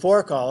you get to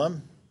 4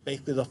 column,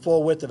 basically the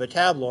full width of a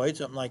tabloid,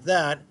 something like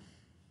that,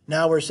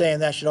 now we're saying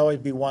that should always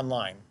be 1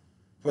 line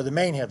for the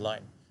main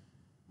headline.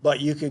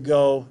 But you could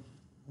go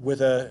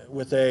with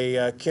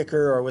a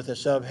kicker or with a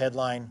sub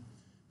headline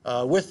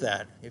with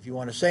that if you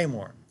want to say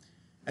more.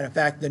 And in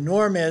fact, the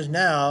norm is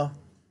now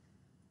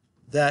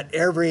that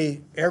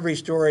every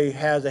story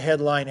has a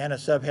headline and a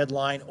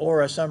subheadline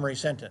or a summary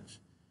sentence.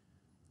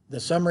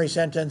 The summary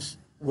sentence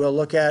we'll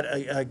look at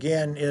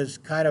again is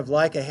kind of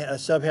like a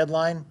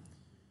subheadline,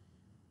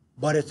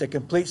 but it's a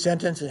complete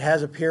sentence. It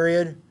has a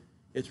period.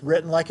 It's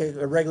written like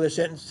a regular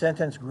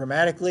sentence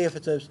grammatically if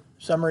it's a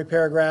summary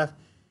paragraph,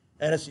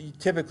 and it's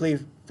typically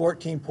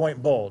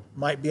 14-point bold.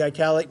 Might be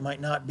italic, might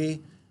not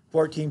be,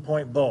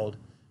 14-point bold.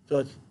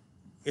 So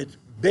it's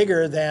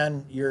bigger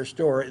than your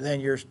story, than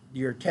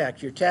your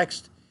text. Your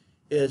text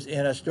is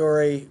in a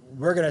story,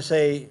 we're going to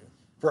say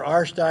for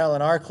our style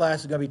in our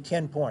class is going to be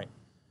 10 point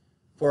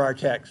for our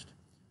text.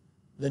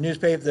 The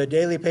newspaper, the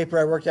daily paper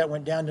I worked at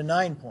went down to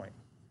 9 point.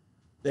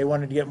 They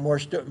wanted to get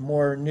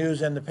more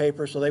news in the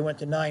paper, so they went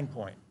to 9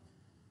 point.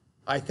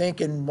 I think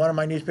in one of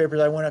my newspapers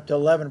I went up to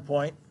 11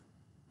 point.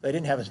 They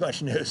didn't have as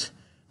much news,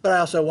 but I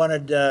also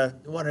wanted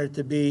it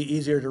to be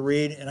easier to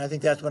read, and I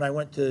think that's when I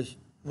went to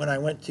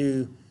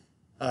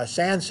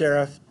sans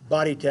serif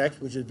body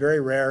text, which is very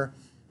rare.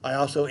 I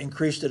also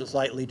increased it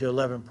slightly to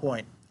 11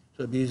 point,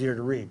 so it'd be easier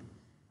to read.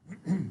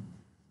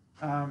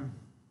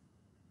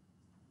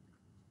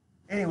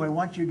 Anyway,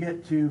 once you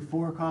get to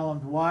 4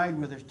 columns wide,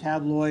 whether it's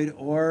tabloid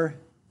or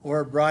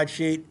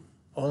broadsheet,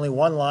 only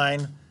 1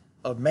 line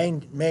of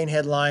main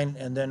headline,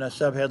 and then a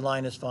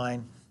subheadline is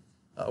fine,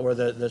 or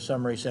the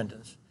summary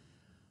sentence.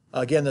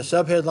 Again, the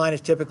subheadline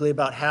is typically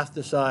about half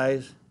the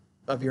size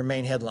of your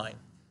main headline.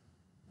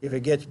 If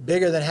it gets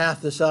bigger than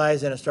half the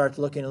size, then it starts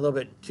looking a little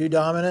bit too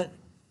dominant.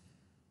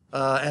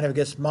 And if it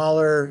gets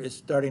smaller, it's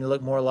starting to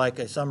look more like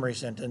a summary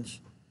sentence.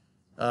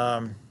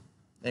 And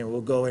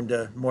we'll go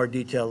into more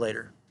detail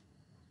later.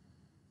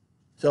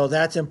 So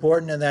that's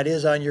important, and that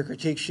is on your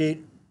critique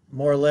sheet,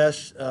 more or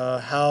less,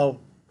 how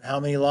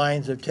many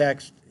lines of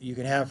text you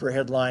can have for a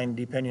headline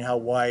depending how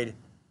wide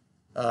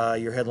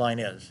your headline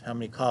is, how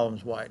many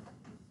columns wide.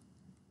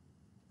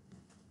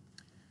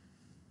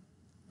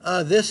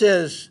 This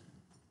is,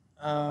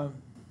 I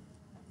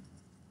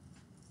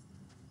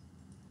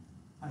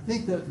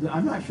think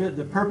I'm not sure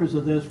the purpose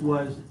of this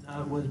was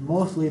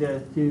mostly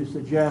to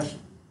suggest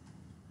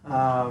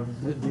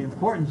the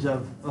importance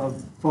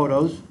of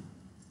photos,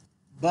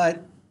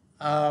 but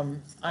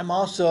I'm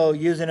also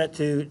using it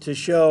to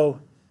show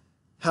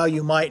how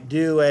you might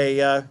do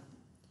a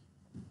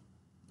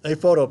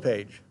photo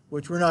page,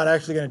 which we're not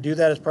actually going to do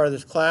that as part of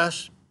this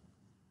class.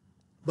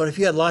 But if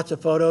you had lots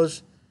of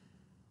photos,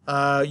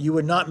 you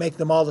would not make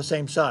them all the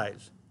same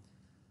size.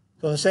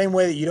 So in the same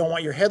way that you don't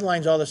want your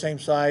headlines all the same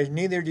size,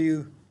 neither do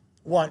you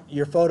want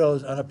your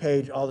photos on a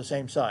page all the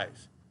same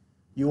size.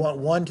 You want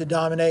one to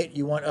dominate,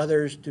 you want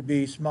others to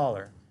be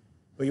smaller,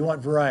 but you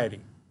want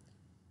variety.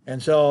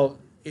 And so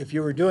if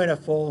you were doing a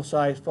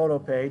full-size photo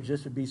page,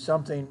 this would be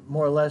something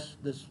more or less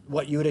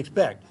what you would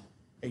expect.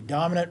 A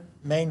dominant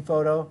main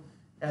photo,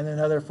 and then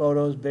other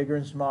photos, bigger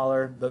and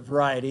smaller, but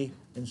variety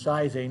in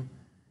sizing.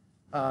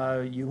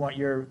 You want,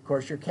 of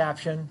course, your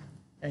caption,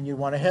 and you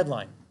want a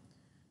headline.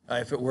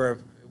 If it were,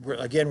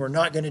 again, we're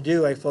not going to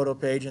do a photo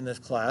page in this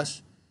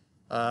class,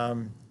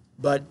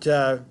 but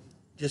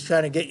just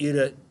trying to get you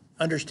to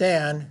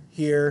understand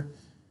here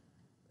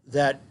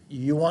that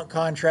you want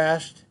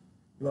contrast.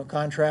 You want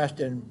contrast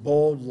in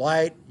bold,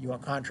 light. You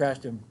want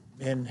contrast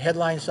in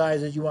headline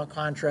sizes. You want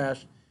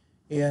contrast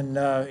in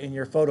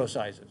your photo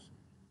sizes.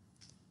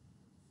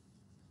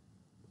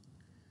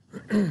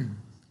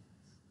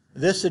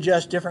 This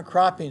suggests different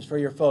croppings for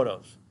your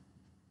photos.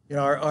 You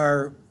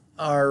know,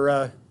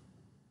 our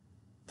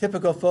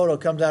typical photo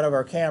comes out of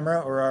our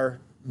camera or our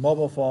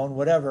mobile phone,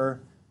 whatever,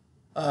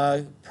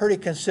 pretty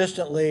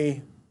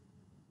consistently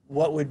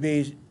what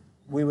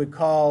we would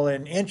call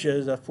in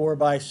inches a 4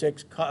 by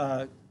 6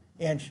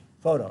 inch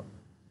photo.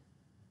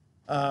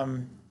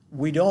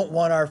 We don't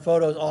want our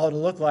photos all to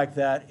look like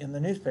that in the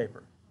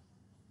newspaper.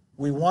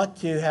 We want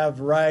to have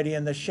variety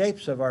in the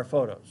shapes of our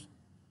photos.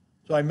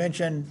 So I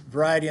mentioned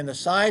variety in the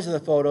size of the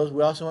photos.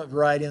 We also want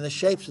variety in the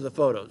shapes of the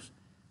photos.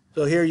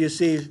 So here you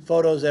see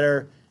photos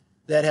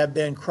that have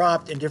been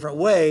cropped in different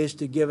ways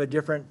to give a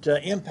different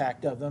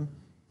impact of them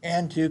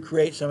and to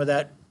create some of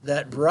that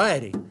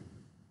variety.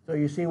 So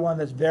you see one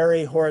that's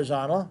very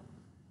horizontal,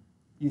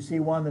 you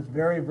see one that's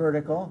very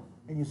vertical,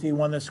 and you see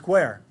one that's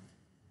square.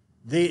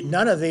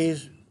 None of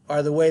these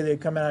are the way they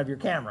come out of your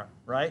camera,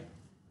 right?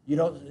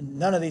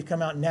 None of these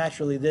come out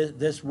naturally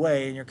this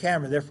way in your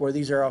camera, therefore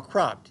these are all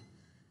cropped.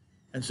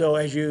 And so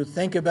as you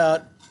think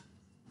about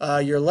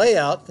your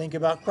layout, think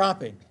about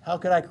cropping. How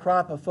could I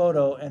crop a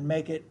photo and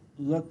make it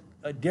look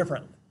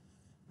different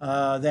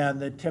than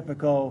the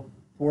typical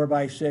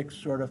 4:6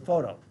 sort of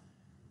photo?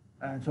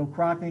 And so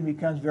cropping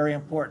becomes very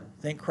important.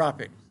 Think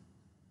cropping.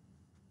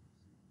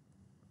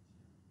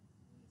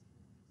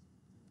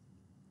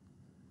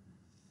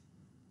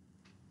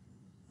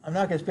 I'm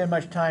not going to spend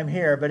much time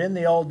here, but in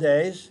the old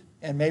days,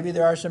 and maybe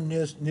there are some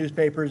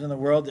newspapers in the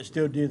world that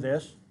still do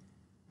this,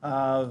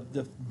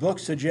 the book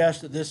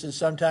suggests that this is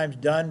sometimes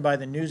done by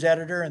the news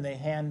editor, and they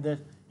hand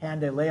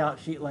a layout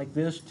sheet like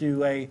this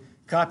to a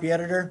copy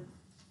editor.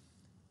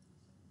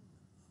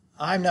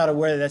 I'm not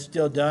aware that that's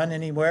still done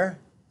anywhere.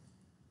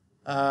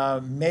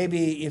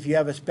 Maybe if you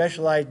have a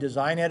specialized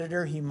design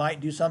editor, he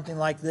might do something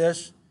like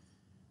this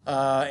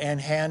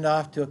and hand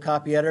off to a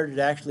copy editor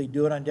to actually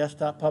do it on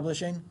desktop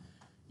publishing.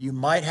 You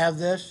might have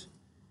this,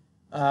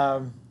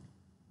 but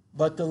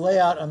the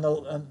layout on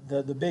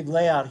the big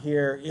layout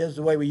here is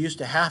the way we used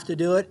to have to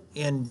do it,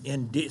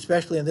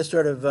 especially in this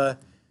sort of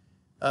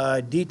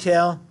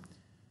detail,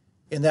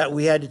 in that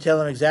we had to tell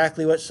them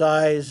exactly what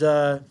size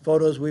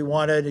photos we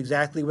wanted,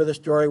 exactly where the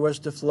story was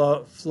to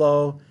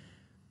flow.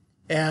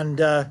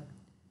 And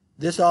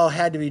this all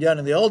had to be done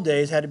in the old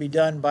days, had to be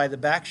done by the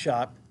back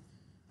shop.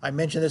 I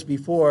mentioned this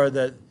before,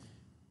 that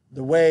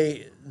the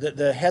way that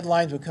the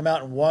headlines would come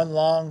out in one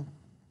long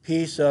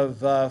piece of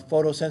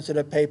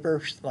photosensitive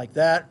paper like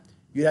that.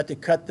 You'd have to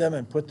cut them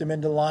and put them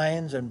into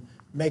lines and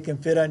make them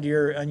fit on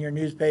your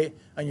newspaper,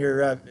 on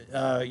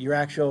your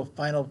actual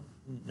final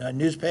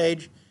news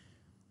page.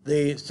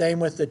 The same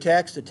with the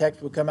text. The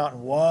text would come out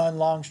in one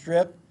long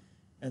strip,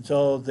 and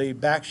so the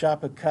back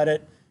shop would cut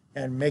it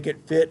and make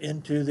it fit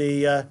into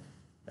the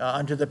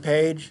onto the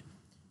page.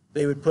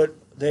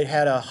 They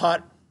had a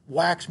hot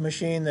wax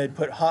machine. They'd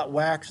put hot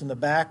wax in the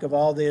back of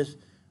all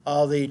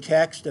the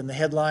text and the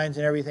headlines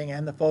and everything,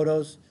 and the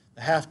photos,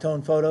 the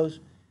halftone photos,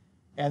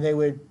 and they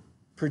would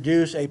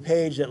produce a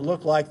page that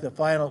looked like the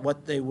final,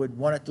 what they would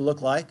want it to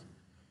look like.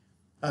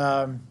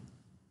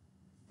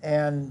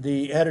 And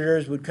the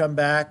editors would come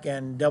back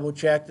and double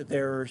check that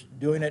they were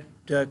doing it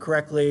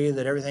correctly,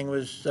 that everything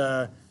was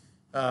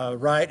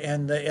right,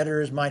 and the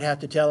editors might have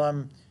to tell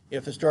them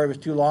if the story was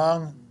too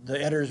long. The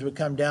editors would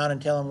come down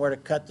and tell them where to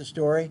cut the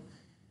story,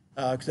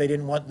 because they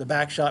didn't want the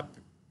back shop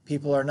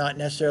people are not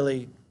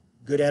necessarily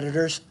good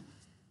editors.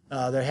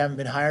 They haven't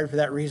been hired for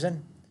that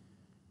reason.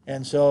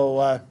 And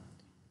so,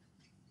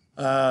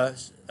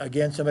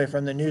 again, somebody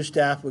from the news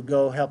staff would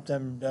go help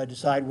them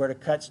decide where to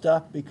cut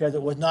stuff, because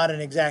it was not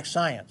an exact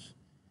science.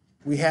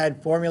 We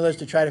had formulas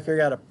to try to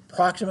figure out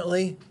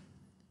approximately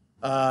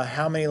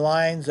how many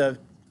lines of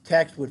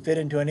text would fit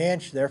into an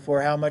inch,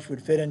 therefore how much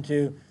would fit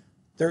into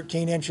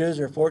 13 inches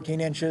or 14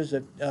 inches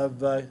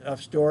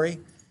of story.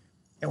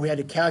 And we had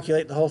to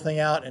calculate the whole thing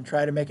out and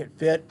try to make it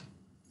fit.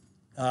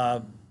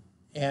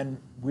 And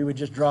we would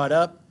just draw it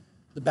up.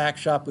 The back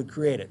shop would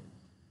create it.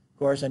 Of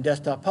course, in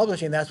desktop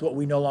publishing, that's what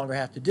we no longer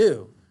have to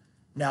do.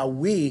 Now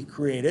we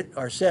create it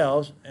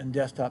ourselves in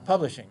desktop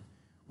publishing.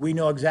 We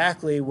know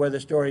exactly where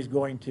the story is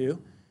going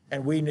to,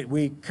 and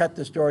we cut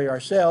the story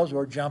ourselves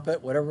or jump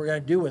it, whatever we're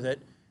going to do with it.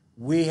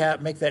 We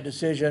make that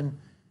decision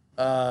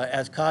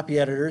as copy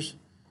editors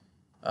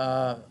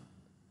while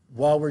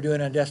we're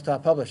doing it on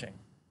desktop publishing.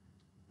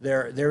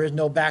 There is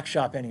no back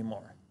shop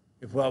anymore.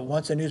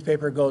 Once a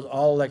newspaper goes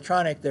all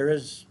electronic, there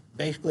is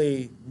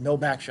basically no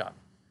back shop.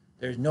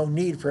 There's no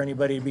need for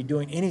anybody to be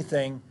doing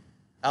anything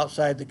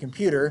outside the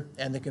computer,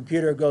 and the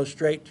computer goes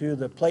straight to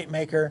the plate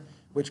maker,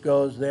 which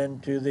goes then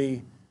to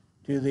the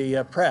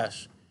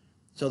press.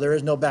 So there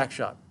is no back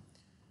shop,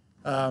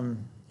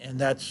 and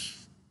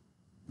that's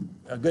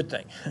a good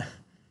thing.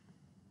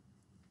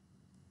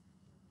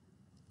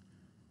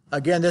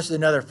 Again, this is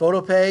another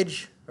photo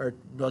page, or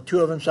well, two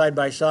of them side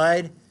by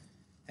side.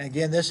 And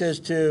again, this is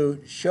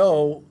to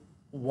show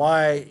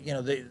why,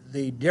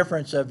 the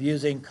difference of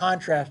using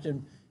contrast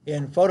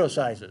in photo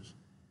sizes.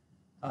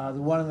 The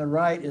one on the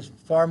right is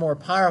far more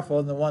powerful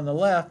than the one on the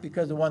left,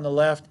 because the one on the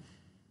left,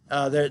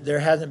 there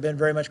hasn't been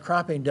very much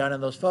cropping done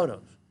in those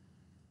photos.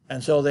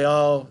 And so they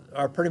all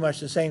are pretty much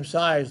the same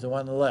size, the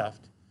one on the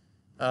left.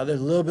 There's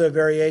a little bit of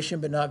variation,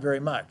 but not very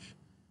much.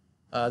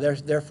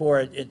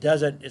 Therefore,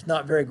 it's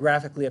not very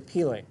graphically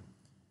appealing.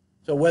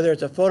 So whether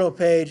it's a photo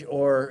page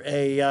or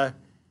a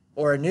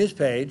news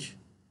page,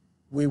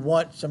 we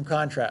want some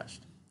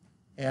contrast.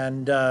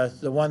 And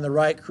the one on the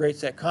right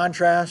creates that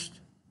contrast.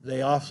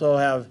 They also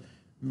have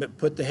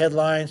put the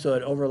headline so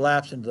it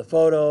overlaps into the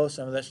photo,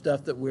 some of that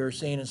stuff that we were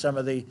seeing in some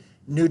of the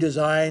new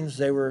designs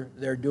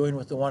they're doing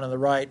with the one on the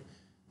right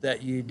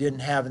that you didn't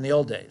have in the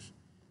old days.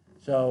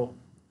 So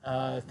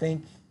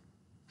think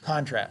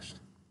contrast.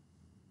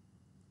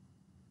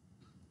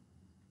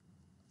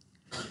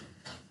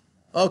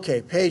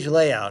 Okay, page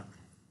layout.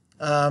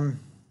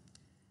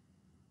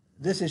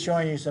 this is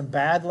showing you some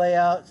bad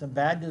layout, some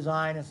bad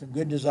design, and some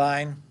good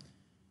design,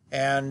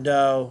 and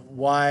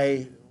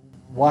why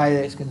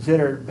it's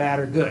considered bad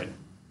or good.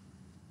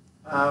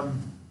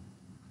 I'm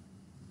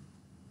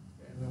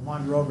going to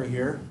wander over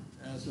here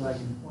so I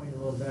can point a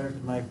little better,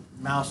 because my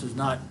mouse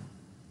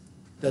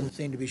doesn't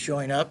seem to be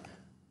showing up.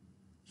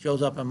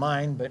 Shows up on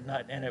mine, but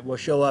not, and it will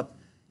show up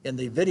in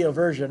the video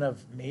version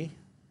of me,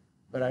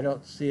 but I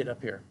don't see it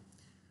up here.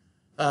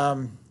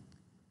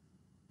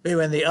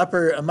 Anyway,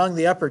 among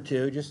the upper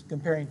two, just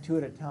comparing two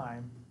at a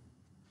time,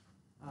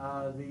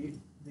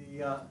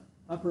 the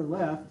upper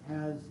left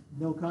has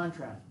no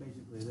contrast,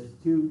 basically. There's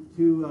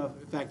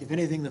in fact, if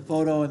anything, the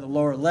photo in the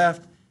lower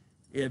left,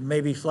 it may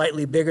be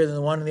slightly bigger than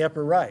the one in the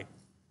upper right.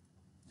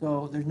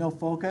 So there's no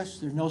focus,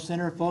 there's no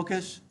center of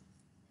focus.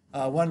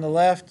 One on the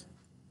left,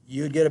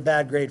 you'd get a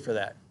bad grade for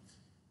that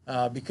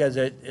because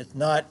it's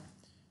not,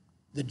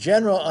 the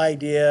general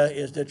idea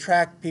is to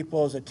attract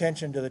people's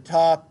attention to the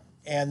top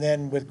and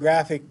then with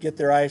graphic get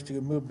their eyes to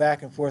move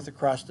back and forth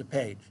across the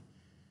page.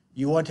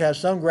 You want to have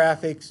some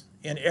graphics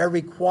in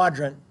every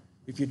quadrant.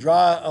 If you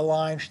draw a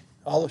line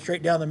all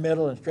straight down the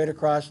middle and straight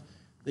across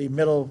the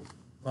middle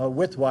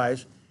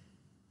widthwise,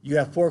 you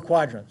have 4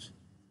 quadrants.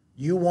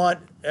 You want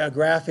a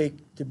graphic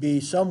to be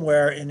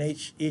somewhere in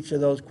each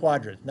of those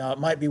quadrants. Now, it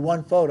might be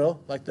one photo,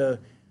 like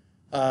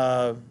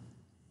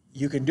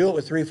you can do it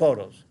with 3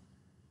 photos.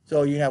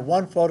 So you have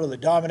one photo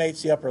that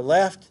dominates the upper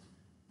left,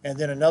 and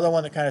then another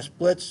one that kind of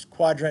splits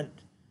quadrant,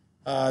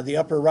 the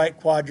upper right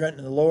quadrant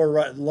and the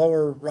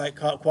lower right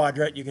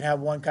quadrant. You can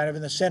have one kind of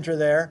in the center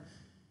there,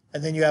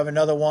 and then you have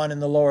another one in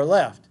the lower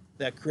left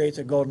that creates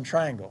a golden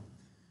triangle.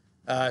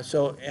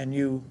 And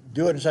you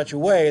do it in such a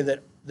way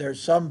that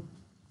there's some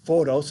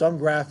photo, some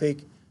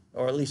graphic,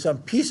 or at least some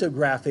piece of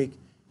graphic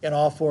in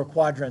all 4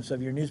 quadrants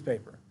of your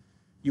newspaper.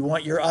 You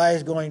want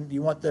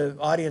the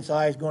audience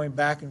eyes going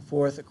back and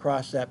forth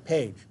across that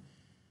page.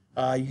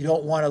 You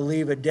don't want to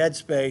leave a dead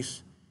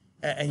space,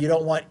 and you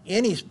don't want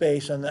any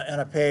space on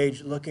a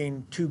page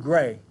looking too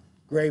gray.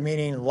 Gray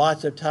meaning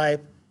lots of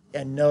type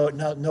and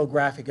no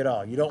graphic at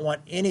all. You don't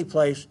want any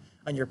place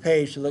on your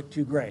page to look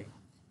too gray.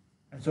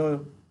 And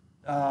so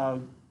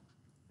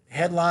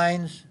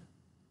headlines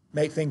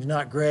make things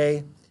not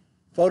gray.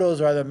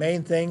 Photos are the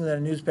main thing in a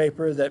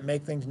newspaper that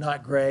make things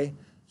not gray.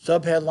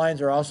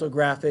 Subheadlines are also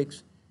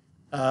graphics.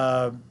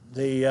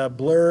 The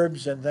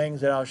blurbs and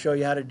things that I'll show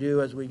you how to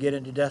do as we get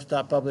into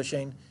desktop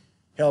publishing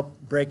help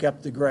break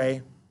up the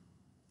gray.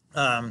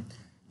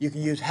 You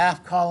can use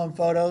half-column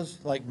photos,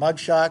 like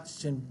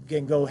mugshots, and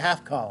can go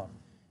half-column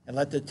and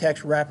let the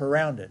text wrap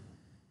around it.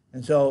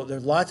 And so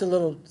there's lots of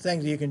little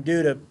things that you can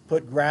do to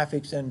put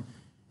graphics in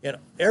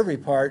every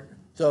part.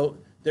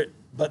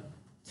 But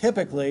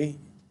typically,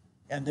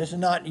 and this is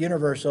not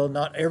universal,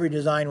 not every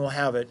design will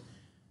have it,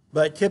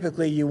 but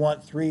typically you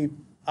want 3,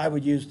 I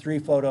would use 3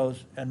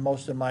 photos, and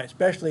most of my,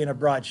 especially in a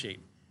broadsheet.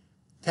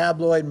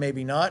 Tabloid,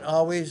 maybe not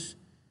always,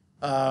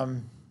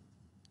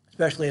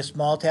 especially a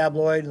small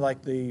tabloid,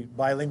 like the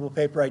bilingual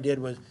paper I did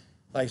was,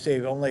 like I say,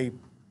 only,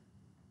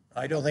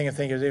 I think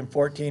it was even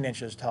 14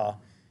 inches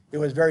tall. It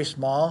was very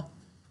small,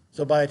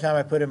 so by the time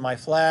I put in my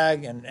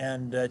flag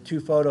and 2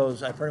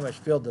 photos, I pretty much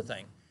filled the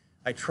thing.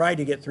 I tried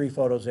to get 3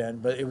 photos in,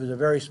 but it was a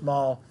very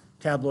small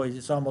tabloid.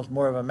 It's almost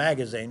more of a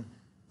magazine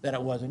than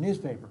it was a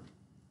newspaper.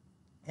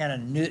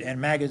 And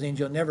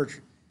magazines,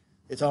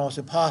 it's almost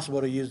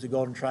impossible to use the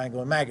golden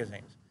triangle in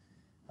magazines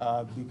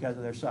because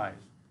of their size.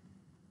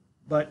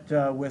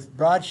 But with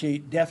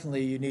broadsheet,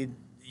 definitely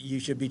you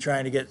should be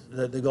trying to get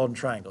the golden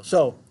triangle.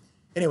 So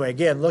anyway,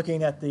 again,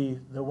 looking at the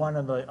one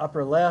on the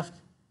upper left,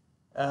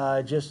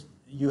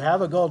 you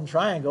have a golden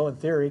triangle in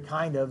theory,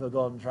 kind of a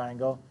golden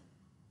triangle,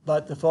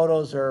 but the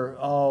photos are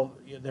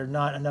there's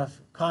not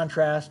enough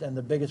contrast, and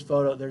the biggest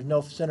photo, there's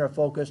no center of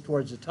focus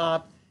towards the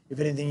top. If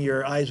anything,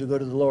 your eyes will go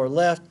to the lower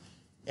left,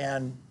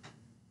 and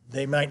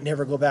they might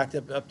never go back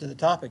up to the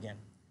top again.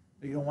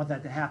 So you don't want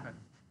that to happen.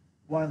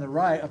 One on the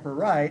right, upper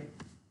right,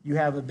 you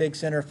have a big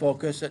center of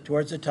focus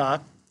towards the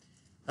top.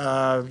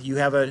 You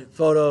have a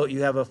photo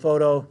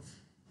to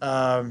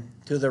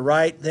the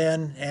right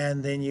then,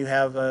 and then you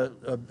have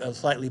a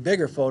slightly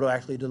bigger photo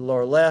actually to the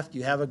lower left.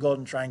 You have a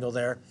golden triangle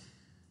there.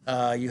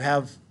 You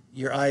have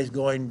your eyes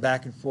going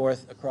back and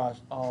forth across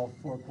all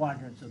 4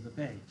 quadrants of the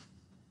page.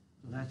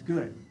 So that's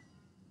good.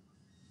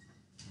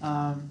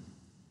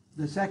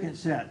 The second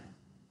set.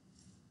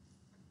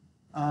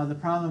 The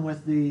problem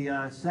with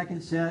the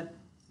second set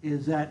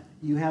is that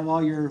you have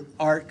all your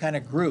art kind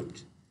of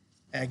grouped.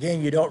 And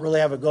again, you don't really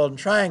have a golden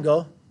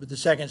triangle with the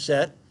second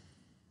set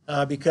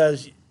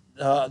because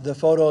the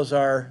photos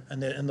are on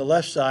the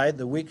left side,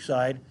 the weak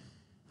side,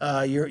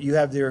 you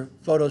have your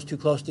photos too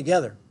close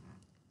together.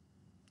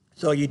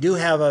 So you do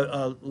have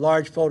a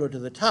large photo to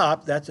the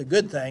top. That's a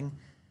good thing.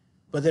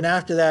 But then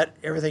after that,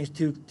 everything's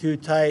too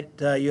tight.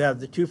 You have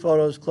the 2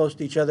 photos close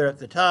to each other at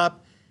the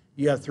top.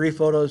 You have 3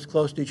 photos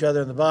close to each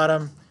other in the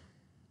bottom.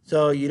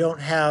 So you don't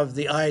have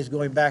the eyes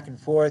going back and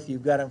forth.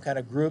 You've got them kind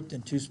of grouped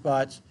in 2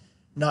 spots.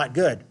 Not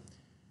good.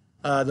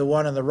 The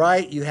one on the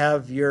right, you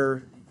have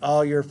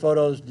all your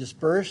photos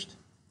dispersed.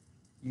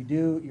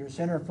 Your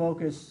center of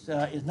focus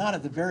is not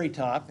at the very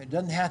top. It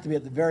doesn't have to be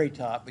at the very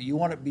top, but you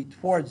want it to be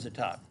towards the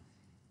top.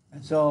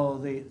 And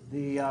so in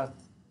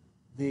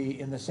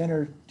the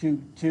center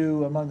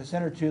among the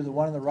center two, the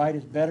one on the right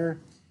is better.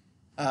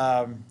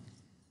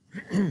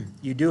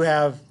 You do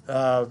have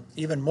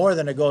even more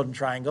than a golden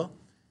triangle,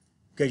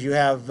 because you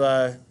have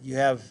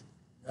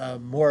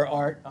more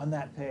art on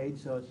that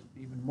page, so it's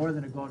even more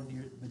than a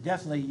golden. But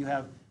definitely you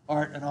have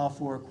art in all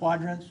four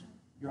quadrants.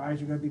 Your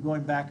eyes are going to be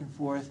going back and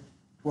forth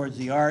towards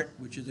the art,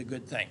 which is a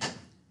good thing.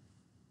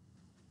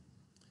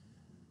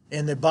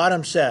 In the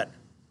bottom set,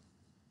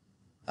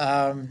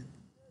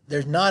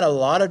 there's not a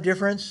lot of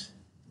difference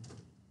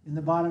in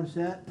the bottom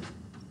set.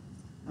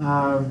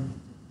 And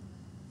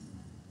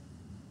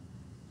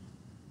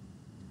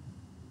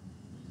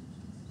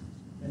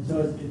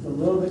so it's a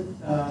little bit,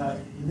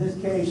 in this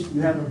case,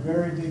 you have a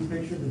very big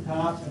picture at the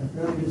top and a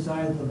fairly good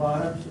size at the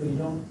bottom, so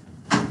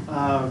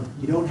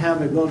you don't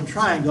have a golden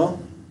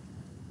triangle,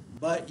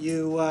 but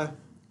you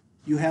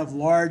have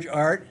large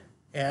art,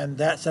 and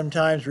that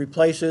sometimes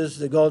replaces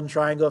the golden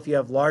triangle if you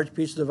have large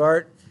pieces of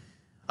art.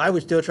 I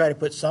would still try to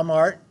put some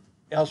art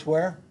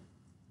elsewhere.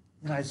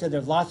 And I said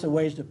there's lots of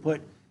ways to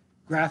put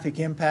graphic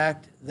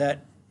impact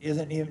that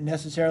isn't even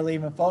necessarily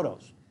even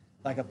photos,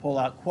 like a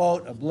pull-out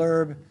quote, a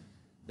blurb.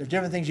 There's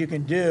different things you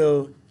can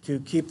do to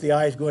keep the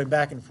eyes going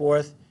back and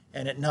forth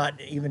and it not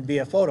even be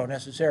a photo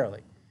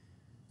necessarily.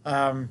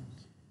 The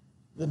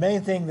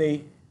main thing,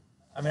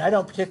 I'm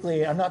not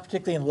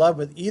particularly in love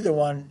with either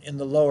one in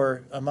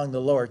the among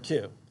the lower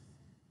two.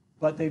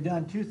 But they've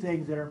done two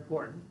things that are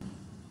important.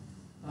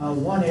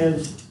 One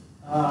is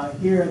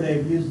here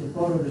they've used the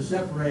photo to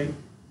separate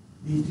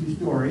these two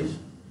stories.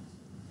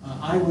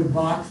 I would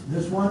box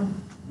this one.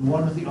 The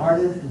one with the art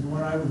in it is the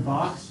one I would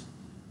box.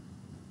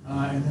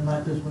 And then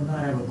let this one not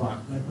have a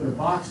box. I put a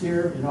box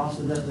here. It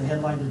also does, the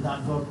headline does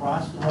not go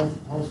across the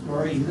whole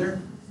story either.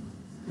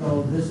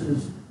 So this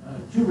is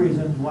two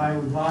reasons why I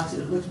would box it.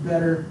 It looks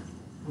better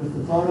with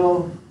the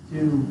photo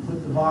to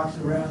put the box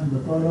around the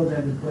photo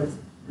than to put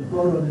the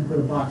photo and then put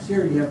a box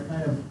here. You have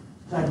kind of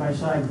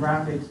side-by-side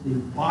graphics. The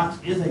box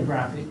is a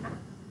graphic,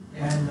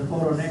 and the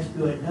photo next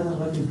to it doesn't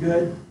look as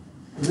good.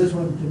 So this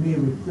one, to me,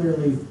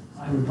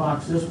 I would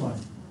box this one.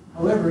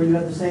 However, you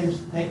have the same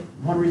thing.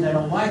 One reason I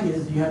don't like it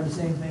is you have the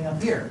same thing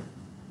up here.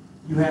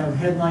 You have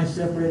headlines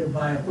separated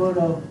by a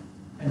photo,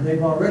 and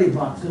they've already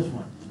boxed this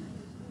one.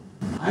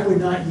 I would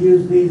not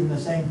use these in the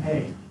same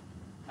page.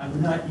 I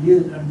would not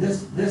use,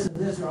 this and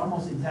this are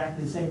almost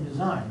exactly the same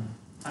design.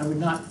 I would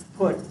not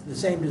put the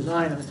same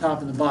design on the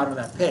top and the bottom of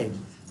that page.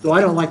 So I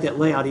don't like that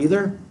layout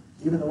either.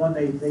 Even the one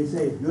they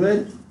say is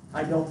good,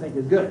 I don't think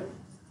is good.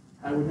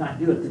 I would not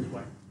do it this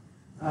way.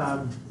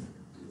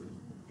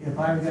 If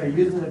I was going to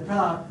use it at the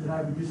top, then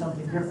I would do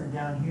something different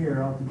down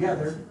here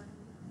altogether,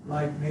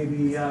 like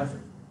maybe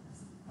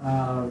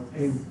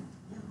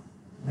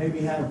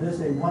maybe have this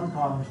a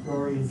one-column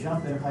story and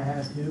jump it if I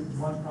had to,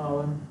 one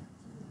column,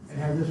 and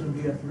have this one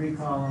be a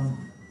three-column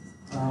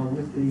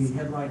with the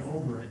headline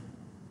over it.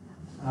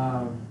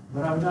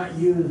 But I would not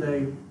use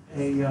a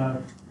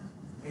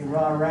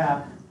raw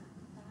wrap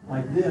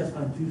like this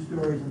on two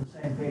stories on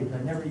the same page.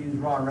 I never use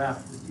raw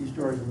wrap with two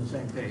stories on the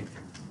same page.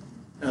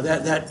 Now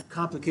that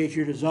complicates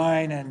your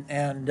design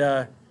and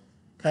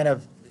kind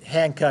of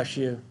handcuffs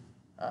you.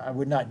 I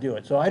would not do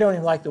it. So I don't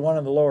even like the one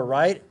on the lower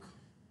right,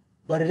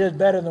 but it is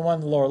better than the one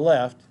on the lower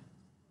left,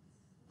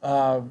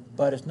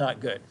 but it's not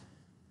good.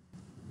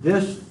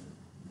 This,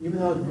 even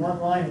though it's one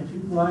line and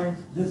two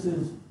lines, this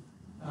is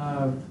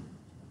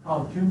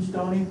called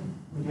tombstoning,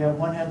 when you have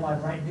one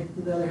headline right next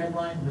to the other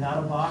headline without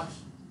a box.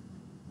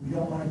 You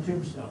don't want a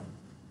tombstone.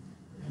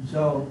 And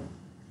so,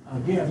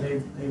 again,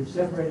 they've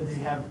separated, they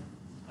have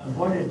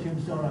avoided a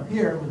tombstone up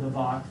here with a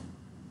box,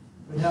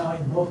 but now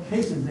in both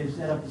cases they've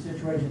set up a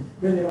situation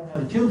where they don't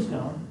have a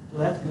tombstone, so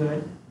that's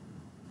good.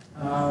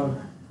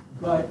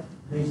 But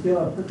they still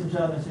have put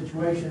themselves in a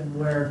situation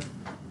where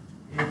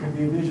it can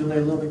be visually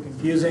a little bit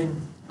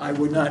confusing. I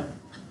would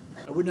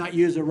not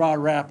use a raw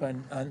wrap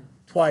on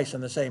twice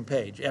on the same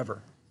page,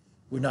 ever.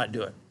 Would not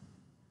do it.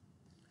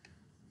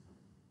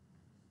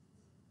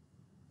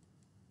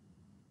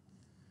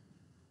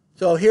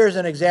 So here's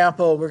an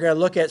example. We're going to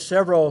look at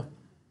several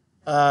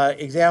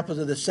examples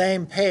of the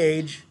same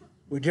page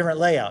with different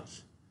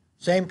layouts.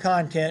 Same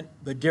content,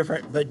 but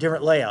different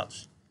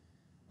layouts.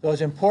 So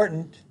it's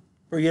important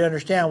for you to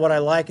understand what I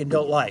like and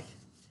don't like.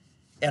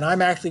 And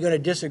I'm actually going to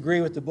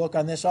disagree with the book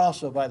on this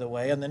also, by the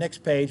way, on the next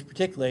page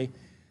particularly.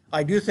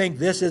 I do think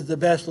this is the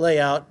best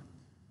layout.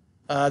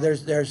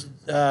 There's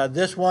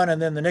this one,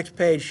 and then the next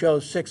page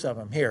shows 6 of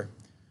them here.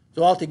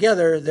 So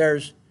altogether,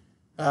 there's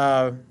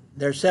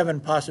 7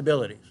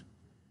 possibilities.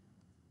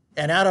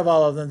 And out of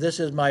all of them, this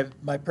is my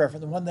preference.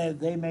 The one that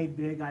they made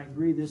big, I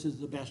agree, this is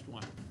the best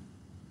one.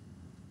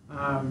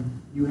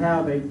 You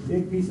have a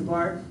big piece of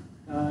art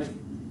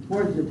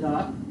towards the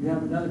top. You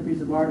have another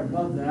piece of art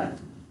above that,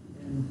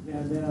 and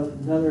then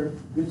another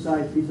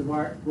good-sized piece of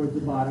art towards the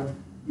bottom.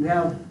 You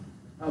have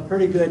a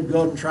pretty good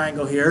golden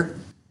triangle here.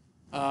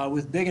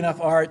 with big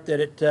enough art that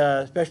it,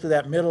 especially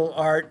that middle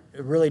art,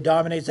 it really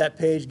dominates that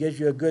page, gives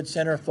you a good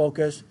center of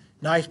focus,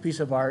 nice piece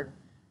of art.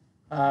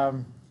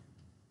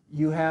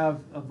 You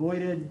have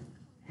avoided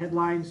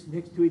headlines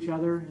next to each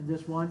other in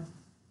this one.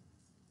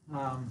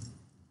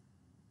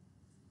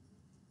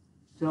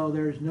 So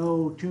there's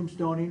no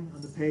tombstoning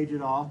on the page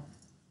at all.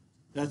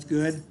 That's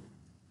good.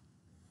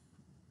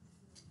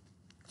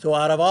 So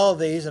out of all of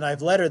these, and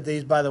I've lettered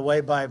these, by the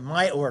way, by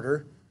my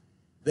order.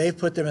 They've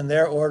put them in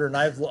their order, and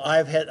I've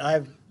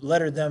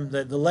lettered them.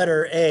 The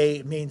letter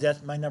A means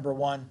that's my number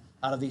one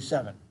out of these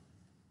 7.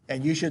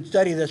 And you should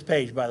study this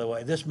page, by the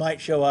way. This might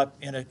show up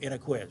in a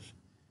quiz.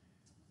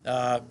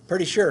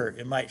 Pretty sure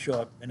it might show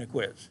up in a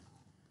quiz,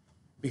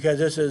 because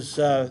this is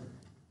a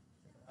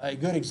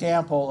good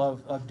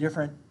example of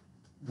different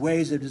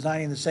ways of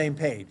designing the same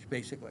page,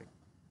 basically.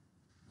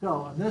 So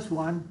on this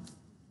one,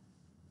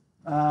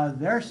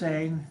 they're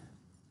saying,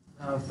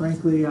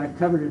 frankly, I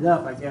covered it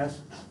up, I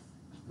guess,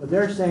 but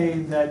they're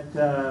saying that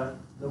the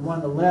one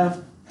on the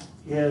left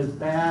is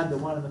bad, the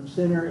one in the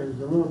center is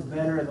a little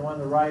better, and the one on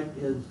the right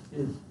is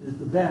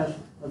the best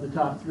of the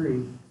top 3.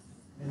 And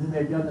then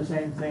they've done the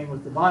same thing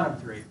with the bottom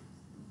 3.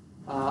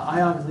 I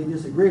obviously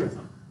disagree with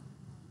them.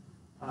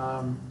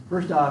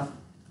 First off,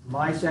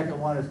 my second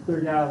one is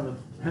clear down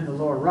in the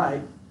lower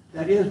right.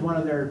 That is one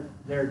of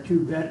their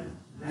 2 better.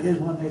 That is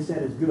one they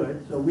said is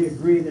good, so we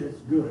agree that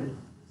it's good.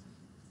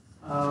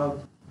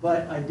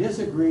 But I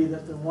disagree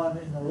that the one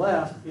in the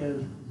left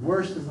is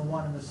worse than the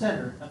one in the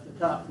center at the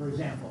top, for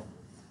example.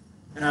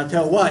 And I'll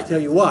tell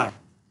you why.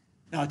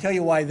 Now I'll tell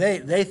you why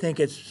they think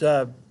it's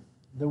the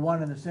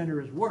one in the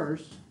center is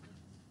worse.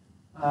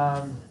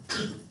 The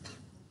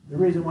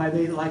reason why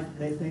they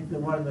think the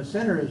one in the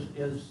center is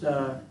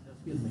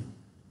excuse me.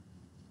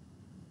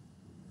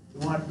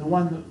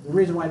 The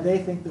reason why they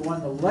think the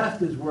one on the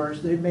left is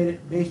worse, they've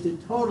based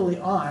it totally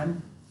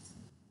on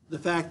the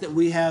fact that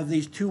we have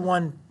these two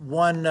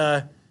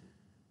one-column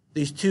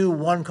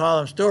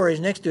stories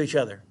next to each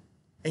other,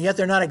 and yet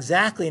they're not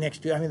exactly next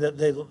to. I mean,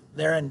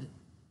 they're in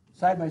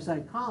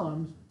side-by-side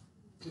columns,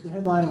 but the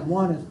headline of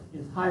one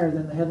is higher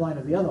than the headline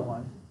of the other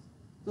one,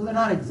 so they're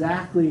not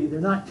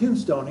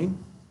tombstoning.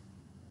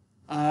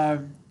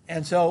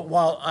 And so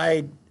while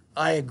I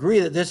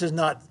agree that this is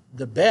not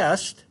the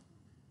best,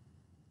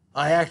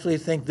 I actually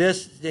think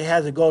it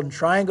has a golden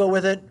triangle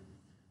with it.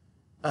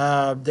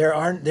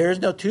 There is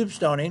no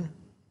tombstoning,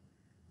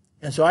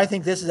 and so I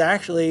think this is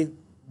actually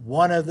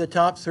one of the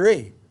top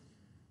 3.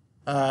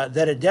 That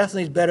it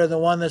definitely is better than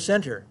one in the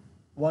center.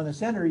 One in the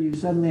center, you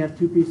suddenly have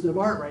 2 pieces of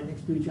art right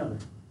next to each other.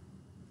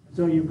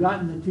 So you've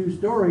gotten the 2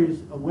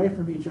 stories away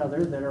from each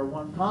other that are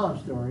one-column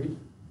stories,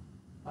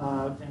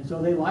 and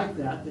so they like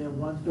that. They have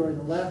one story on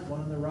the left,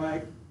 one on the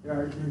right.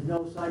 There's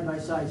no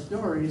side-by-side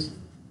stories,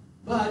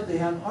 but they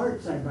have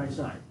art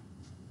side-by-side.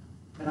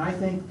 And I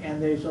think,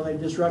 so they've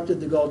disrupted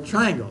the golden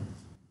triangle.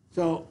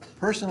 So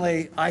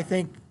personally, I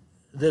think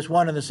this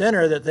one in the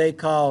center that they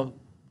call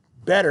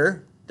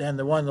better than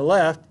the one on the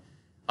left,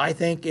 I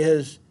think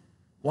is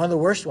one of the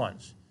worst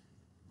ones,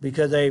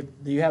 because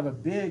you have a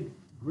big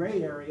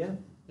gray area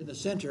in the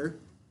center.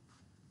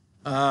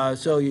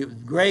 So you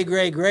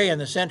gray in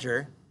the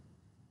center,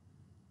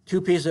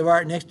 2 pieces of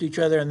art next to each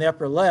other in the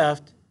upper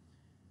left.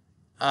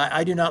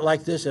 I do not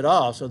like this at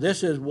all. So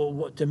this is,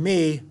 to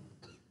me,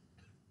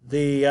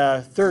 the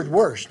 3rd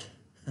worst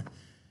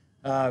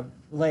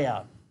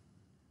layout.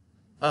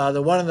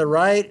 The one on the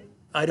right,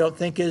 I don't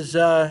think is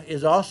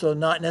also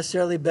not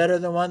necessarily better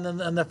than one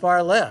on the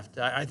far left.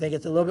 I think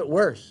it's a little bit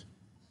worse.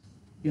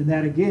 In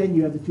that, again,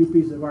 you have the 2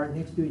 pieces of art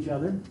next to each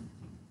other.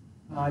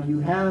 You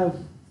have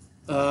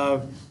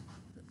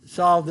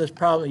solved this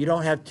problem. You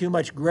don't have too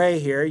much gray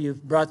here.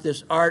 You've brought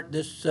this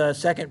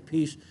second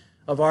piece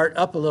of art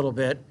up a little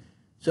bit,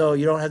 so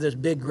you don't have this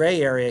big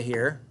gray area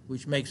here,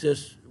 which makes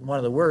this one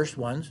of the worst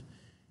ones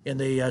in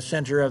the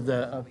center of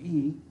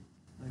E,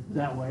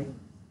 that way.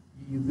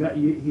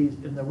 He's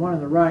in the one on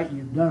the right,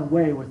 you've done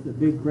away with the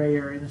big gray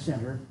area in the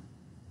center.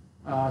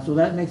 So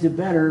that makes it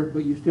better,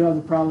 but you still have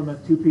the problem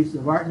of 2 pieces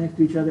of art next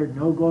to each other,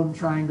 no golden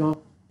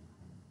triangle.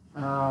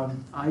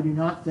 I do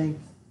not think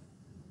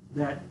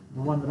that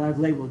the one that I've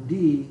labeled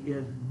D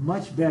is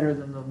much better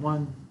than the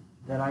one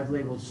that I've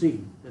labeled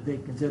C, that they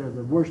consider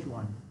the worst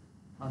one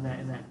on that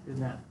in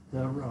that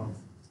row.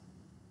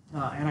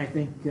 And I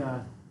think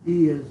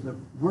E is the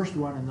worst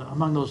one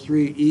among those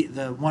 3.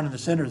 The one in the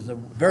center is the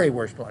very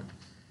worst one.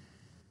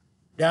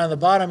 Down at the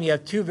bottom, you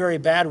have 2 very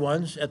bad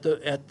ones on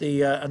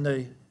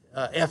the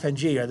F and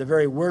G are the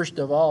very worst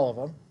of all of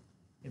them,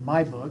 in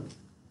my book.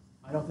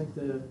 I don't think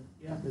the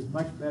F is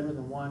much better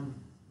than one.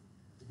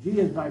 The G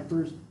is by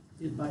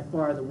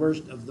far the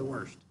worst of the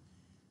worst,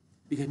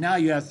 because now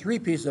you have 3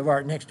 pieces of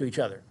art next to each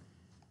other.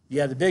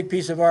 You have the big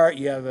piece of art,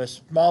 you have a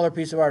smaller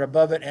piece of art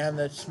above it, and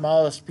the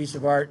smallest piece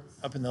of art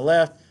up in the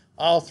left.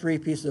 All 3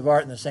 pieces of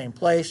art in the same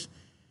place,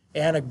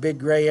 and a big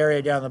gray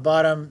area down the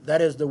bottom.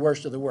 That is the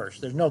worst of the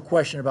worst. There's no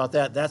question about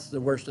that. That's the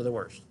worst of the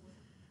worst.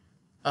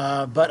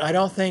 But I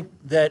don't think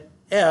that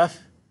F,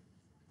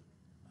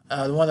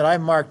 the one that I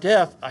marked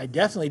F, I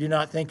definitely do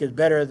not think is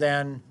better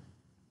than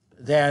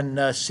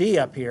than C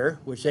up here,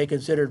 which they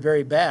considered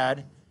very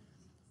bad.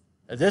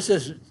 This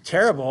is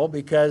terrible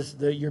because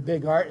your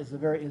big art is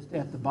is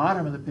at the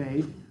bottom of the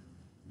page.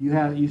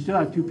 You still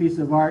have two pieces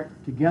of art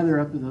together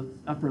up to the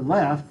upper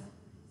left,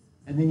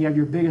 and then you have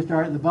your biggest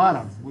art at the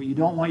bottom. Well, you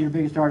don't want your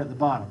biggest art at the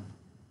bottom.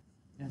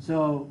 And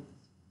so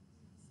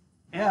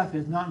F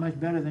is not much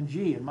better than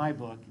G in my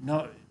book.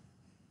 No,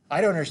 I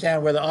don't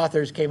understand where the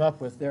authors came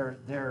up with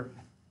their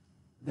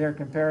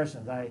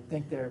comparisons. I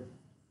think they're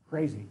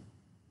crazy.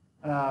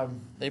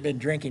 They've been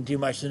drinking too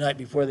much the night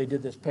before they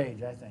did this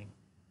page, I think.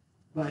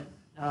 But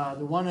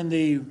the one on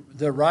the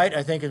right,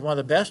 I think, is one of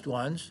the best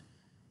ones.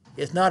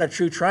 It's not a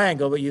true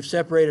triangle, but you've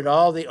separated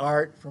all the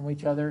art from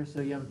each other.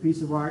 So you have a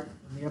piece of art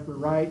in the upper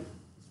right,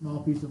 a small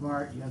piece of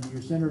art. You have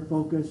your center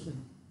focus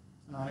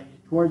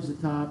towards the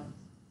top,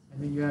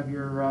 and then you have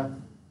your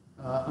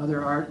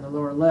other art in the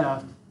lower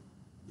left.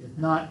 It's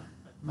not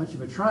much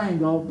of a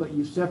triangle, but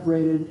you've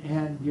separated,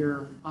 and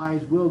your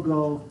eyes will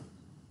go,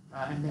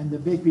 and then the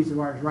big piece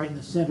of art is right in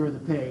the center of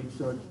the page,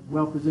 so it's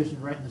well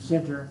positioned right in the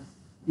center.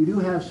 You do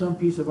have some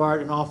piece of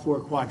art in all four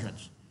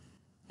quadrants.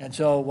 And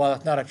so while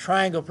it's not a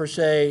triangle per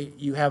se,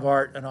 you have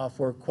art in all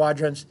four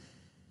quadrants,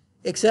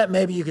 except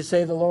maybe you could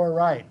say the lower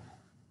right.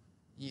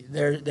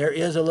 There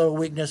is a little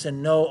weakness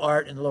in no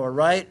art in the lower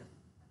right,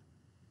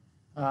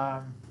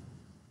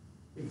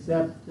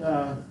 except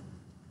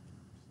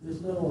this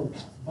little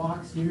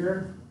box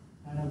here,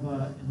 kind of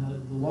in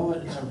the lower,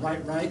 in the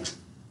right,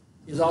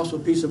 is also a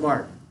piece of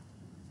art.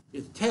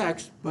 It's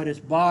text, but it's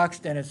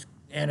boxed, and it's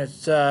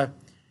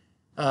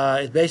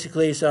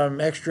basically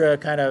some extra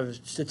kind of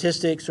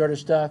statistic sort of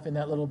stuff in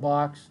that little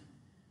box.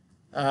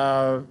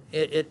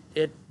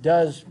 It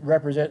does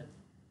represent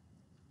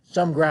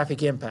some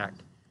graphic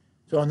impact.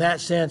 So in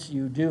that sense,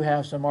 you do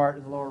have some art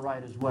in the lower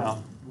right as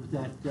well with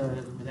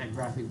that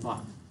graphic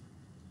box.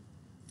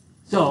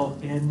 So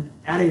in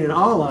adding it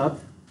all up,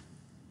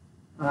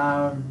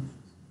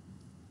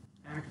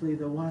 actually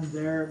the one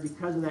there,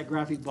 because of that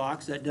graphic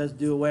box, that does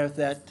do away with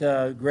that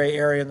gray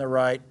area on the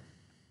right.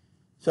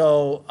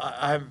 So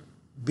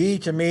B,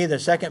 to me, the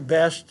second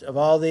best of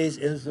all these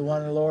is the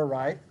one in the lower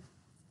right.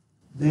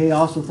 They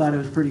also thought it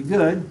was pretty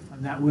good,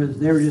 and that was,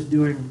 they were just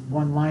doing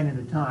one line at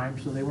a time,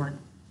 so they weren't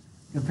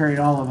comparing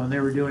all of them. They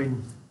were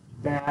doing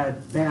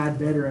bad,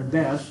 better, and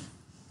best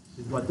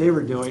is what they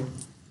were doing,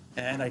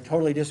 and I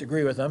totally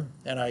disagree with them,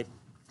 and I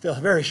feel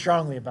very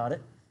strongly about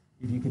it,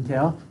 if you can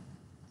tell.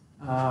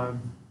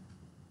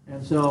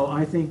 And so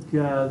I think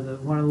the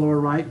one in the lower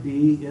right,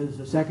 B, is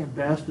the second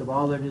best of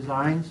all their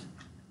designs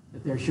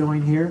that they're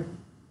showing here.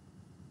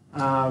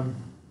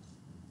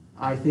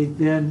 I think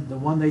then the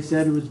one they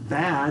said was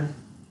bad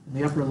in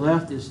the upper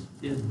left is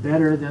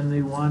better than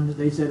the one that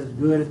they said is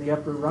good in the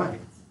upper right.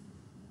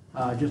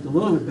 Just a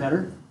little bit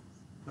better,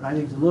 but I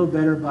think it's a little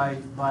better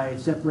by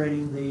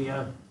separating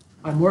the,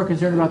 I'm more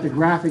concerned about the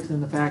graphics than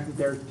the fact that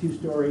there's two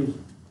stories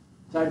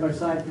side by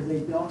side, because they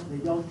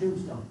don't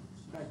tombstone.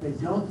 In fact, they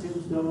don't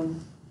tombstone.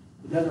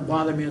 It doesn't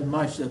bother me as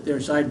much that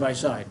they're side by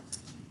side.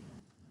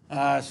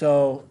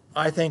 So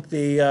I think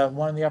the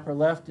one in the upper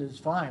left is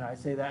fine. I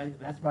say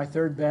that's my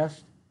third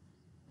best.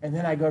 And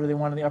then I go to the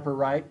one in the upper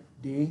right,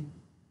 D,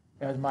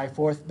 as my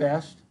fourth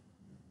best.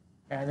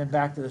 And then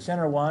back to the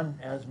center one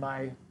as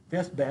my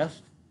fifth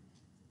best.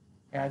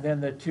 And then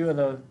the two in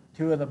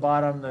the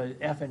bottom, the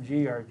F and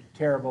G, are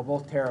terrible,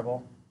 both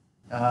terrible.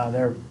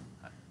 To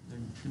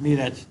me,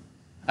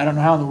 I don't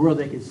know how in the world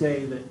they could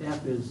say that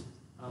F is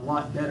a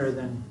lot better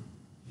than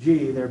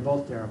G. They're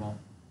both terrible.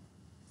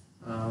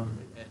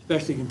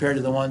 Especially compared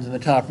to the ones in the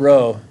top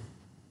row.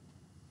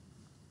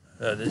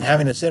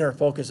 Having the center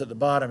focus at the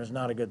bottom is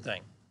not a good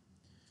thing.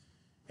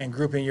 And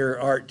grouping your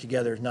art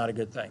together is not a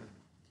good thing.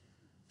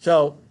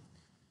 So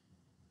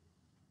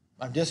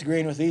I'm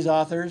disagreeing with these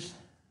authors,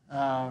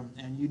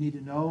 and you need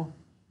to know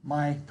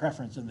my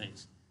preference in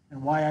these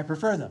and why I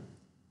prefer them.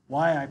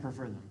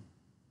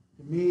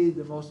 To me,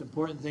 the most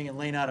important thing in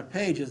laying out a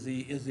page is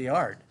the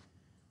art,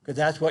 because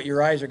that's what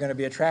your eyes are going to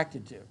be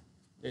attracted to.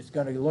 It's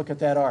going to look at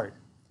that art.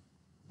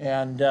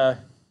 And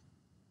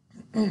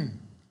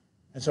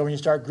and so when you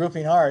start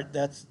grouping art,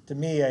 that's, to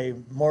me, a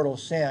mortal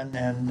sin,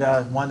 and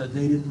one that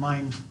they didn't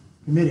mind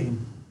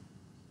committing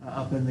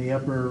up in the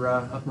upper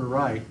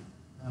right.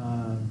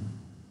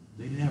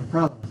 They didn't have a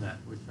problem with that,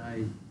 which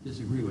I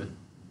disagree with.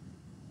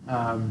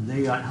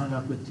 They got hung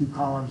up with two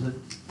columns at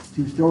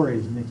two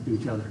stories next to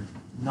each other.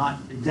 Not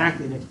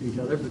exactly next to each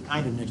other, but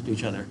kind of next to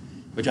each other,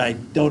 which I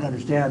don't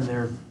understand.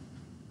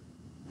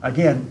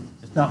 Again,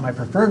 it's not my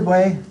preferred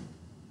way.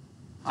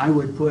 I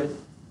would put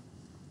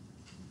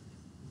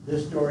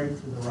this story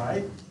to the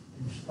right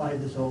and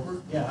slide this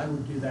over. Yeah, I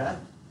would do that.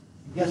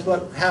 And guess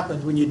what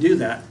happens when you do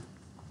that?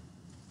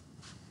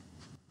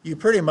 You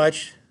pretty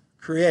much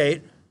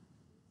create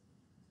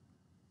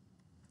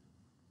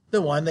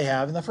the one they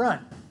have in the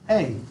front.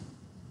 A.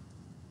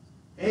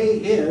 A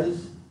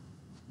is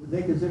what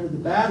they consider the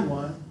bad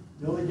one.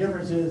 The only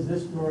difference is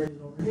this story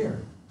is over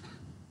here.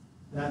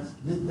 That's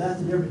the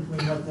difference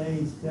between what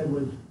they said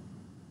was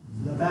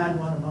the bad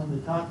one among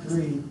the top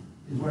three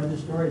is where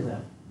this story is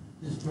at.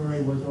 this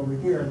story was over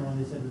here and the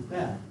one they said was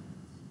bad.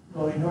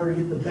 So in order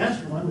to get the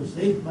best one, which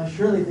they must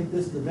surely think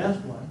this is the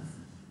best one,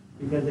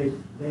 because this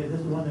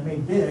is the one they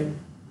made big,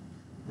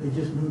 they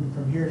just moved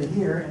from here to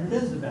here, and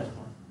it is the best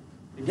one.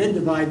 They did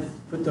divide,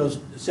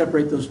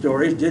 separate those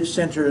stories, did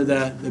center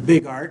the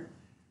big art,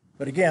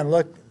 but again,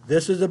 look,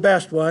 this is the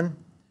best one,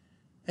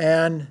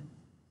 and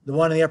the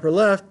one in the upper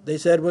left, they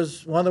said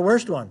was one of the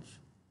worst ones.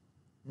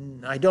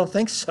 I don't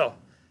think so.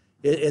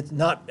 It's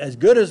not as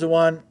good as the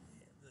one,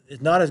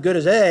 it's not as good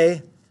as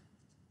A,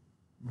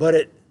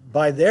 but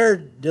by their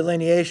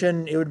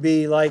delineation, it would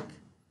be like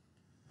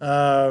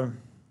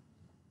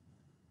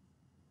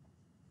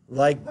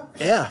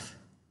F,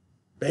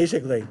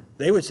 basically.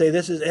 They would say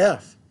this is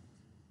F.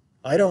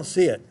 I don't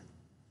see it.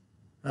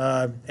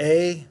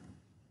 A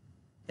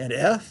and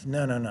F?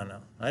 No.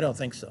 I don't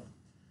think so.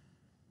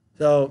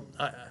 So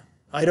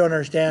I don't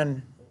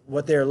understand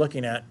what they're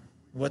looking at,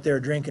 what they're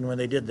drinking when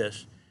they did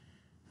this.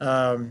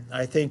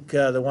 I think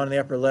the one in the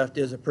upper left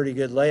is a pretty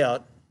good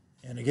layout.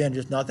 And again,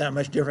 just not that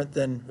much different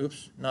than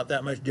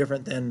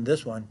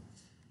this one,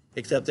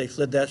 except they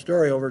slid that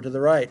story over to the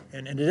right.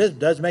 And it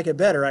does make it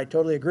better. I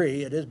totally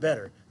agree. It is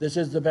better. This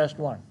is the best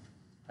one.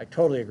 I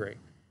totally agree.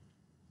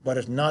 But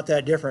it's not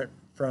that different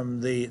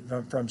from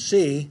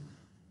C,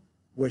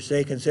 which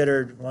they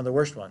considered one of the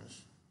worst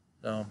ones.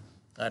 So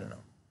I don't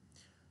know.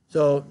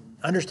 So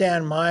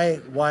understand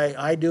why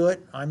I do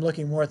it. I'm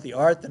looking more at the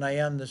art than I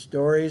am the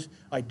stories.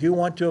 I do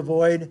want to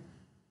avoid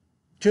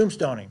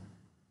tombstoning.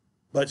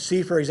 But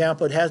C, for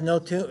example, it has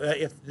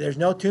if there's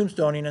no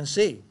tombstoning in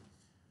C.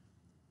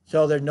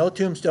 So there's no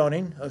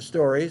tombstoning of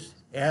stories,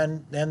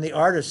 and then the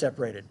art is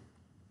separated.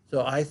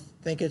 So I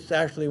think it's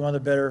actually one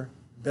of the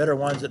better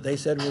ones that they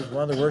said was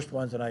one of the worst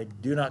ones, and I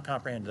do not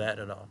comprehend that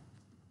at all.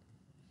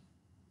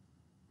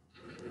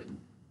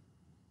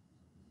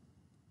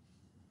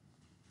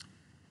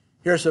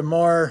 Here's some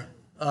more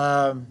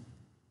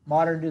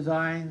modern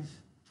designs,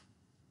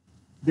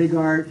 big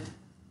art,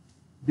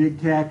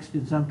 big text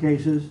in some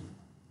cases,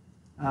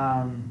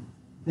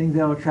 things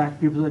that will attract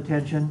people's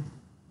attention.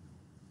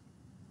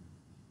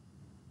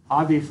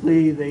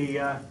 Obviously,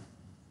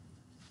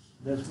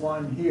 this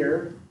one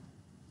here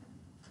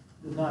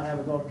does not have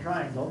a golden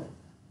triangle,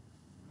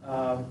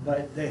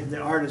 but the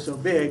art is so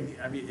big.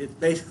 I mean, it's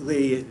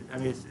basically,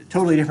 it's a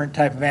totally different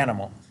type of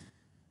animal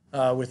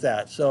with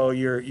that. So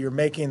you're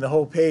making the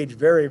whole page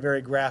very,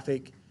 very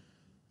graphic,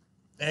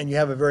 and you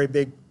have a very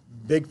big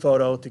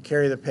photo to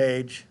carry the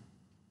page.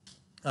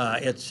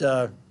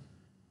 You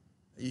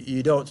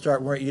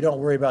don't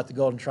worry about the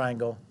golden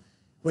triangle.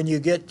 When we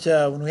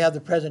have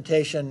the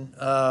presentation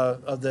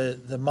of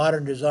the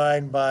modern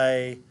design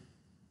by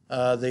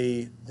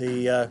the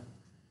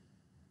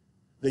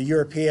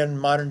European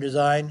modern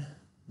design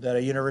that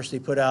a university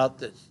put out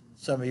that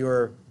some of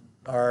you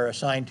are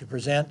assigned to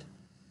present,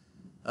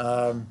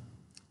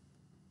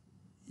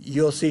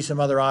 you'll see some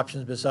other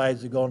options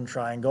besides the golden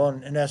triangle,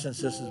 and in essence,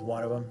 this is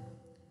one of them.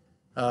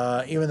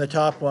 Even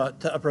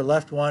the upper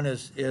left one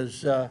is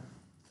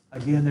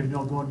again, there's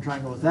no golden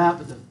triangle with that,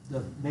 but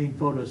the main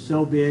photo is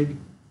so big,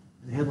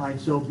 the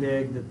headline's so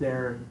big that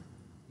they're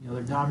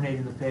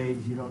dominating the page.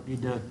 You don't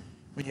need to,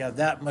 when you have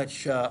that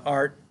much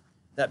art,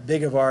 that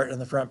big of art on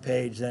the front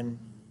page, then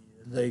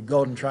the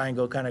golden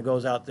triangle kind of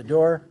goes out the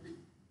door.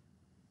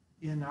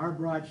 In our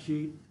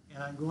broadsheet,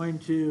 and I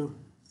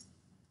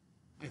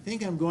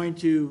think I'm going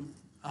to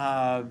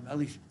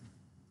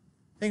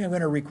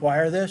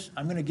require this.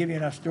 I'm going to give you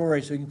enough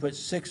stories so you can put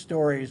 6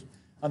 stories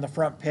on the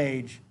front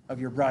page of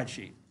your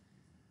broadsheet.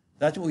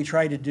 That's what we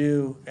tried to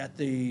do at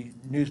the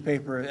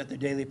newspaper, at the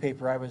daily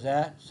paper I was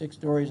at, 6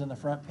 stories on the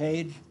front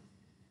page.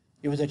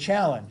 It was a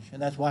challenge,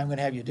 and that's why I'm going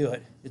to have you do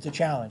it. It's a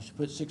challenge to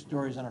put 6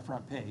 stories on a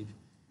front page.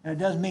 And it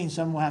does mean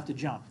some will have to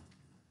jump.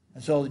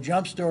 And so the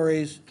jump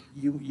stories,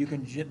 you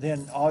can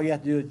then, all you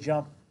have to do is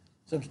jump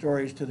some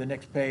stories to the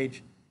next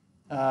page.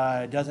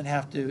 You don't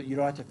have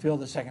to fill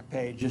the second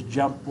page, just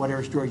jump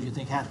whatever stories you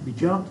think have to be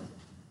jumped.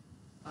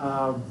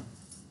 But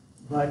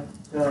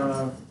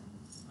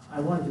I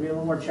wanted to be a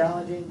little more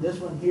challenging. This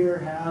one here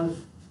has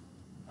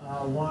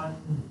 1,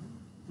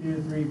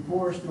 2, 3,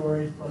 4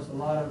 stories plus a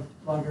lot of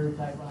plugger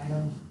type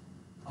items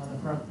on the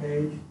front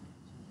page.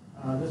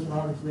 This one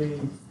obviously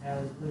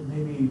has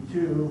maybe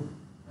 2.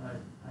 I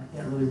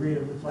can't really read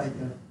it. It looks like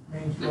a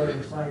main story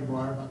and a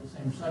sidebar about the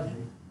same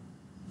subject.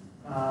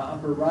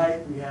 Upper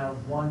right, we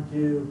have 1,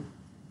 2,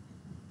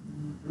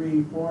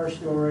 3, 4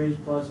 stories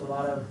plus a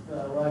lot of,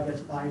 I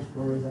guess 5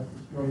 stories. That's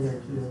the story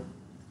there too.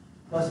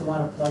 Plus a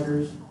lot of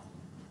pluggers.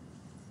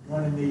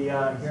 One in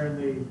here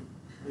in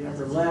the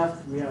upper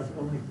left, we have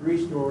only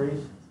 3 stories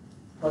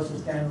plus a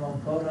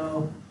standalone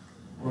photo,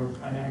 or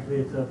actually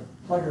it's a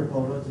plugger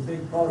photo. It's a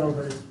big photo,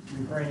 but it's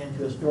referring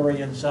into a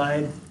story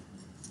inside.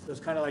 So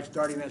it's kind of like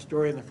starting that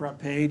story in the front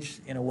page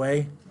in a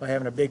way by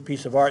having a big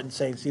piece of art and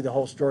saying, see the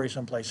whole story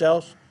someplace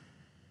else.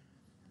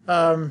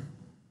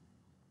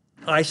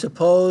 I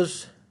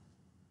suppose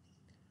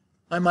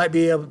I might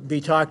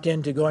be talked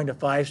into going to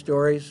 5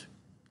 stories.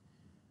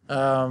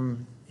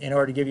 in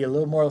order to give you a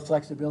little more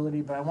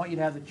flexibility, but I want you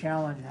to have the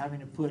challenge of having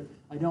to put,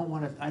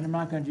 I'm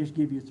not going to just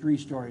give you 3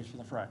 stories for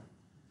the front.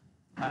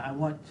 I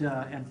want,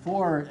 and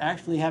 4,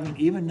 actually having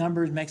even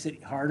numbers makes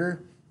it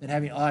harder than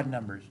having odd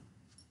numbers.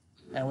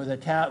 And with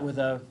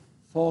a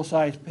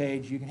full-size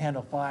page, you can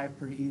handle 5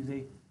 pretty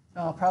easy.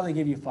 No, I'll probably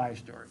give you 5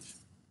 stories.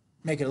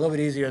 Make it a little bit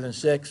easier than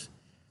 6,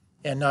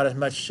 and not as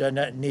much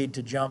need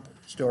to jump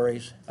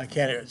stories. I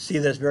can't see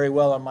this very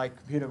well on my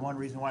computer. One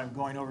reason why I'm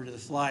going over to the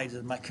slides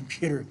is my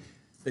computer,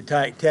 the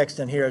text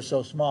in here is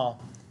so small.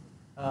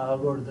 I'll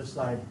go to this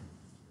side.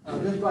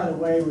 This, by the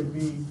way, would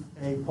be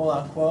a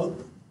pull-out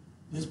quote.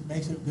 This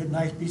makes a good,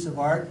 nice piece of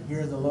art.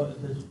 Here,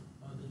 this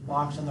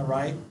box on the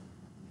right.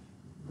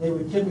 They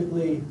would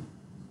typically,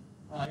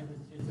 they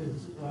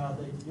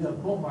do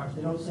have quote marks,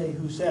 they don't say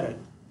who said it.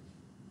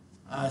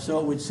 So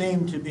it would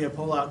seem to be a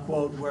pull-out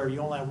quote where you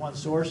only have one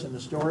source in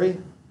the story.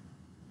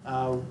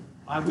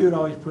 We would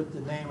always put the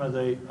name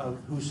of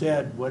who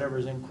said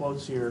whatever's in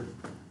quotes here.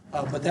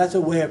 But that's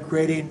a way of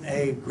creating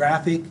a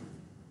graphic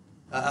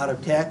out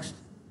of text.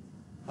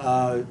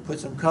 Put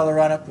some color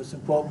on it, put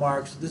some quote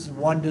marks. This is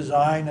one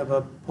design of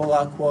a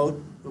pull-out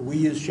quote. We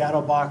use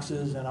shadow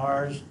boxes in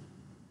ours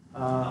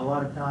a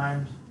lot of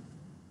times.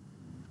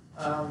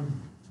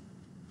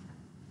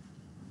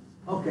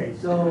 Okay,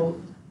 so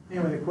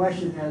anyway, the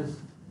question is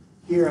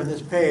here on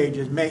this page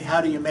is how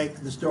do you make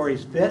the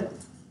stories fit?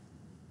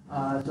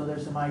 So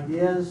there's some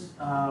ideas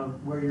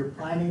where you're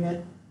planning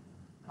it.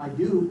 I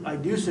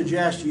do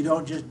suggest you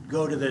don't just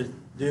go to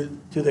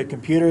the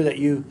computer, that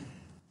you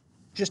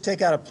just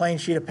take out a plain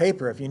sheet of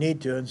paper if you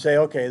need to and say,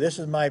 okay, this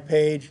is my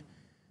page.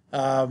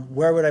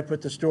 Where would I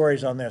put the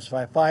stories on this? If I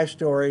have 5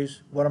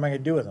 stories, what am I going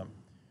to do with them?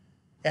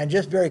 And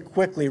just very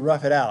quickly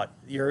rough it out.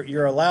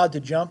 You're allowed to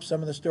jump some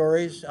of the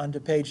stories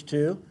onto page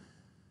 2.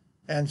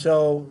 And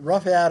so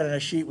rough it out on a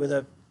sheet with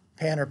a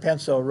pen or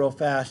pencil real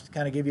fast,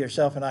 kind of give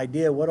yourself an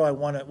idea,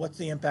 what's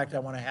the impact I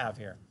want to have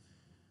here?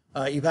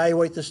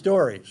 Evaluate the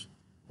stories.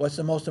 What's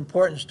the most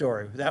important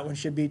story? That one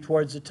should be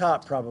towards the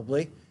top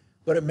probably,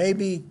 but it may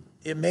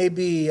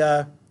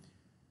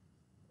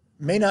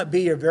not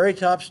be your very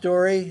top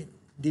story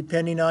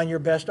depending on your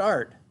best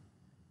art.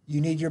 You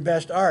need your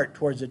best art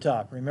towards the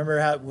top. Remember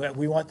how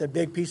we want the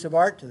big piece of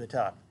art to the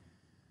top.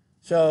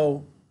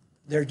 So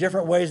there are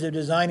different ways of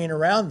designing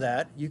around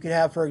that. You could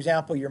have, for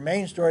example, your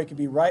main story could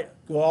be go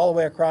all the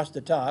way across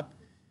the top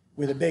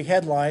with a big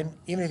headline,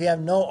 even if you have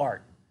no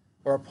art,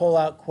 or a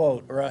pull-out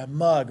quote, or a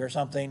mug or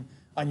something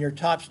on your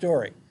top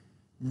story.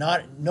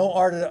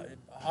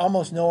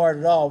 Almost no art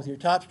at all with your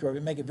top story,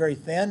 but make it very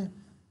thin,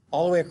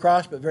 all the way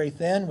across, but very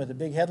thin with a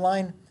big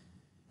headline.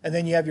 And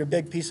then you have your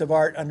big piece of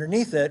art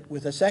underneath it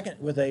with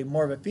a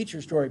more of a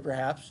feature story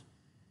perhaps,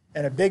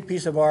 and a big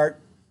piece of art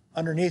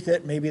underneath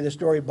it, maybe the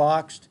story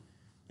boxed.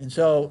 And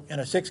so in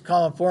a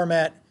 6-column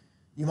format,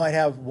 you might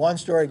have one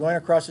story going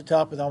across the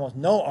top with almost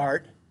no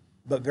art,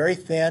 but very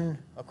thin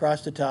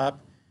across the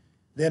top.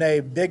 Then a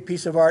big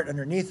piece of art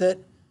underneath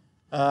it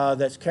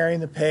that's carrying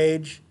the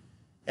page,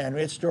 and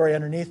its story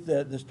underneath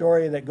the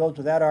story that goes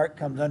with that art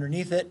comes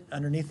underneath it,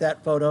 underneath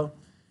that photo.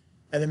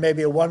 And then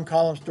maybe a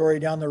 1-column story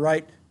down the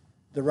right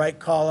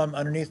column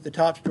underneath the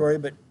top story,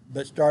 but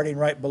starting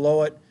right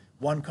below it,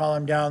 1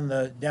 column down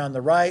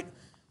the right.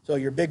 So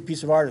your big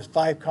piece of art is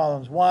 5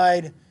 columns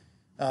wide,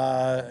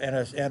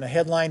 and a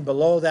headline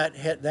below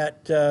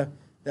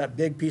that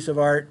big piece of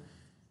art.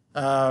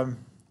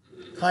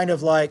 Kind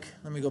of like,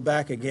 let me go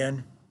back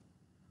again.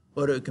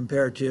 What do it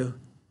compare to?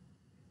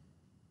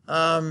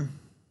 Well,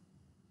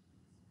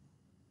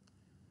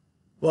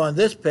 on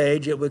this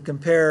page, it would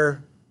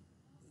compare.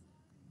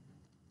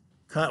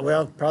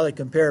 Well, probably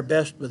compare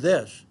best with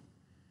this.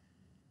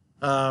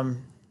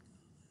 I'm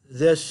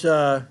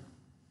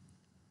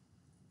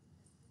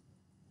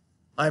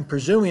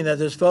presuming that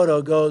this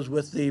photo goes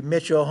with the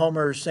Mitchell,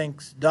 Homer,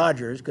 Sinks,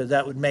 Dodgers, because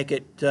that would make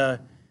it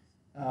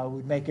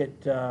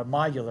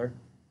modular.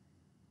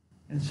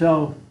 And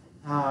so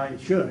it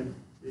should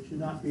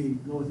not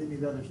go with any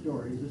of the other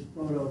stories. This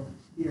photo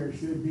here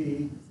should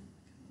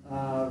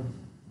go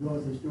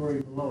with the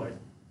story below it.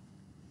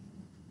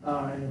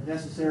 And if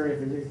necessary, if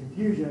there's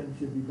confusion, it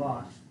should be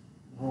boxed,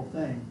 the whole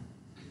thing.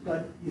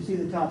 But you see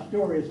the top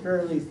story is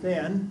fairly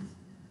thin.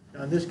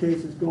 Now in this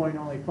case, it's going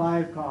only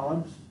 5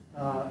 columns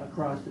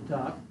across the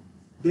top.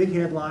 Big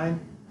headline,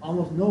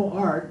 almost no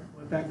art.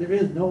 In fact, there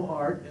is no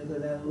art other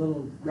than a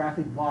little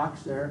graphic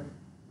box there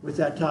with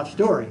that top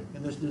story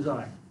in this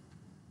design.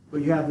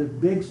 But you have the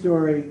big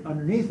story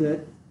underneath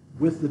it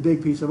with the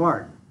big piece of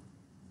art.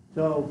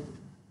 So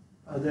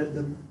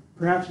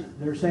perhaps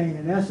they're saying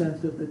in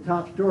essence that the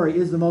top story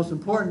is the most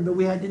important, but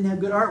we didn't have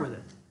good art with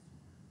it.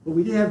 But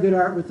we did have good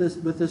art with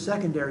this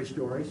secondary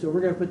story, so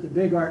we're going to put the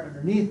big art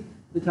underneath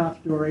the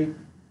top story,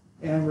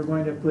 and we're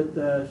going to put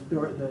the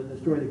story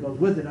that goes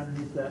with it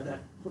underneath the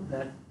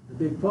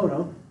big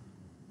photo.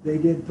 They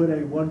did put a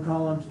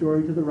 1-column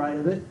story to the right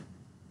of it,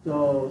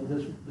 so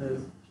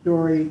the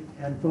story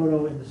and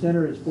photo in the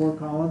center is 4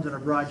 columns on a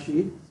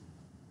broadsheet.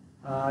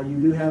 You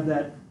do have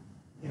that.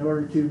 In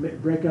order to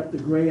break up the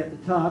gray at the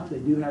top, they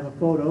do have a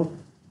photo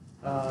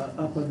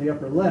up on the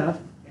upper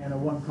left, and a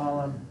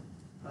one-column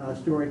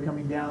story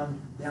coming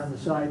down the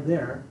side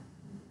there.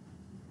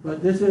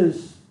 But this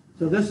is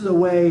a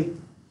way.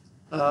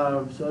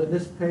 So in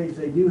this page,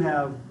 they do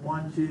have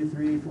 1, 2,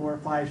 3, 4,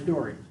 5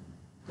 stories,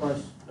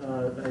 plus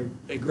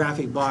a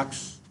graphic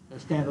box, a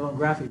standalone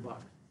graphic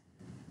box.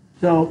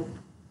 So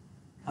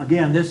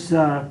again, this.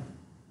 And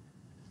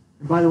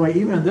by the way,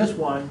 even in this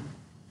one,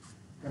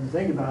 when you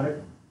think about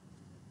it,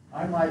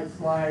 I might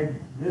slide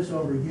this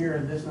over here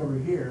and this over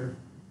here,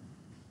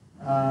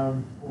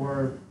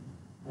 or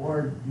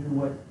do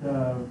what,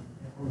 or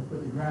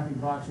put the graphic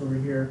box over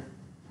here.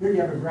 Here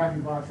you have a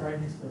graphic box right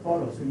next to the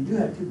photo, so you do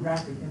have two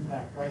graphic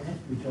impacts right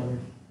next to each other.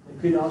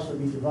 They could also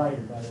be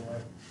divided, by the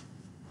way.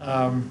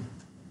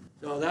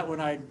 So that one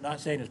I'm not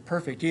saying is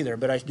perfect either,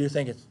 but I do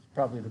think it's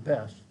probably the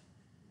best.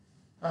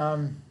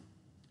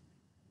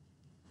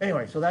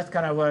 Anyway, so that's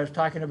kind of what I was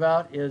talking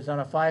about, is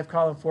on a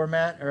 5-column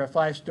format, or a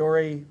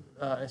 5-story,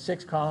 a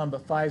 6-column,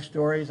 but 5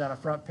 stories on a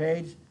front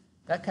page.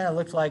 That kind of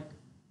looks like,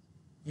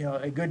 you know,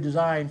 a good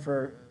design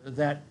for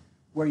that,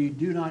 where you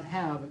do not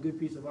have a good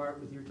piece of art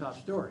with your top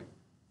story.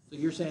 So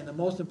you're saying the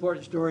most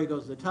important story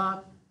goes to the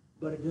top,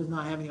 but it does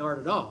not have any art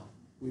at all.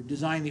 We've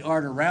designed the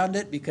art around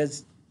it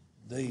because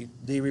the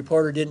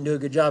reporter didn't do a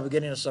good job of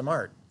getting us some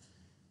art.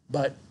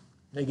 But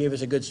they gave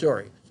us a good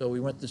story. So we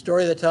went the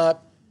story at the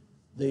top.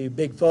 The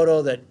big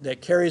photo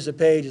that carries the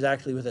page is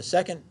actually with a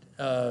second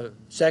or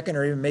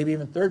even maybe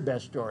even third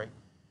best story,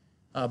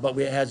 but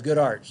it has good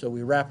art. So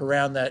we wrap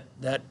around that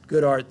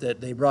good art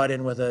that they brought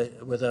in with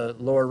a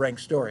lower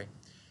ranked story.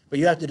 But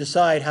you have to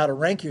decide how to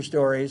rank your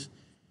stories,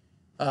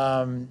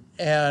 and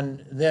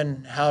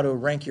then how to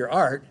rank your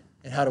art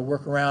and how to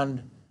work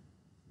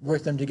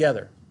them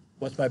together.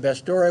 What's my best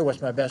story?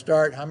 What's my best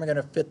art? How am I going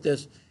to fit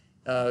this?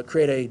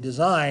 Create a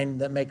design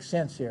that makes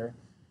sense here.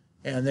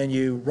 And then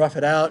you rough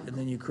it out, and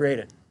then you create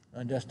it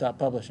on desktop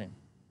publishing.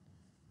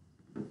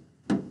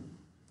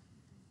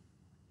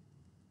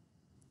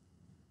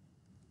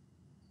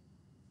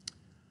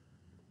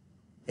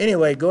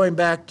 Anyway, going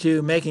back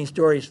to making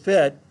stories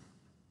fit,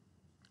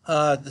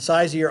 the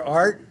size of your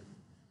art,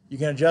 you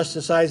can adjust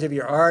the size of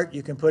your art.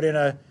 You can put in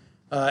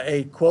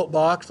a quote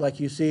box like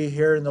you see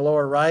here in the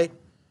lower right.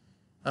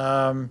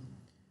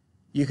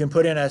 You can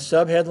put in a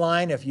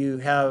subheadline if you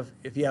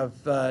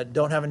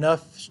don't have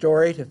enough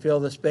story to fill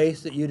the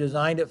space that you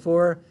designed it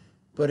for.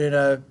 Put in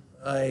a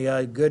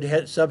good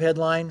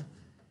subheadline.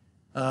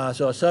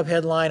 So a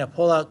subheadline, a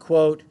pull-out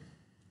quote,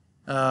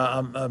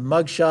 a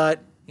mugshot.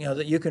 You know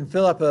that you can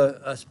fill up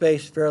a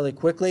space fairly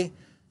quickly.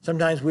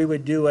 Sometimes we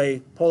would do a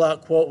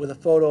pull-out quote with a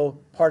photo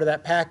part of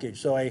that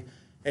package. So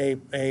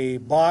a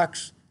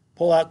box,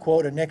 pull-out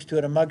quote, and next to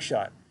it a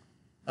mugshot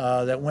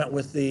that went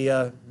with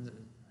the.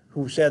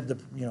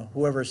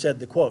 Whoever said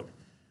the quote.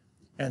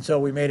 And so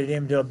we made it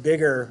into a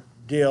bigger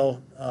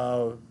deal,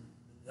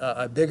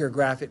 a bigger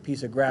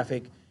piece of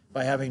graphic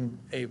by having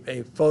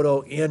a photo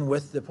in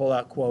with the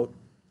pull-out quote.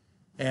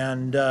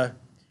 And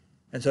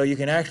so you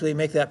can actually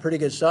make that pretty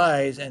good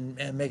size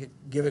and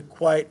give it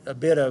quite a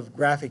bit of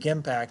graphic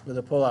impact with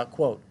a pull-out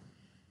quote.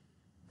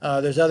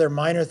 There's other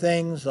minor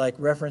things like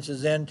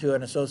references to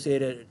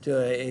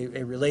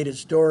a related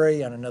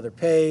story on another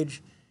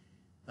page.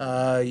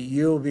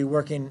 You'll be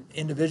working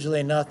individually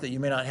enough that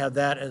you may not have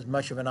that as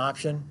much of an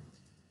option.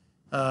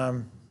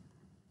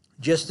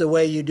 Just the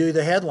way you do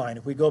the headline.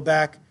 If we go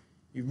back,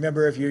 you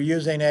remember if you're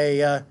using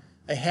a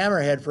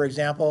hammerhead, for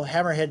example,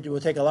 hammerhead will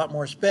take a lot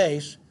more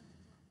space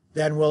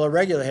than will a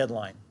regular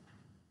headline.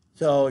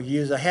 So you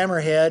use a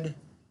hammerhead,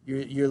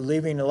 you're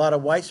leaving a lot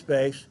of white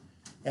space,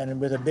 and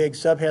with a big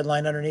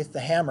subheadline underneath the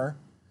hammer,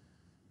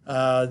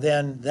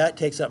 then that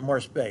takes up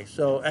more space.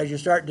 So as you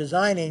start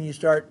designing, you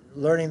start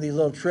learning these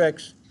little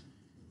tricks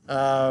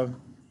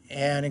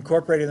and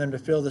incorporating them to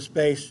fill the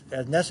space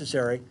as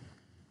necessary.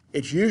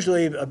 It's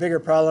usually a bigger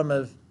problem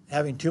of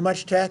having too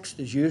much text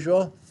as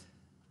usual,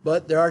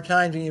 but there are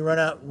times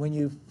when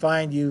you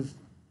find you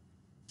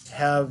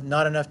have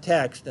not enough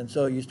text, and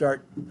so you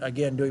start,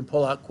 again, doing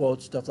pull-out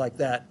quotes, stuff like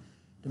that,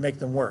 to make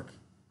them work.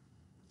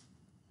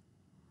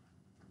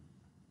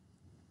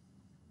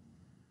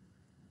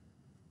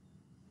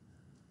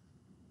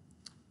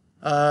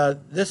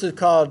 This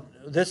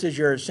is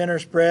your center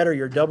spread or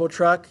your double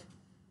truck.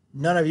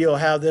 None of you will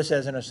have this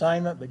as an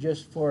assignment, but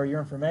just for your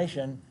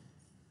information,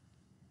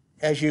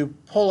 as you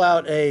pull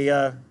out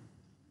a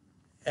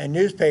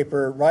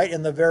newspaper, right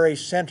in the very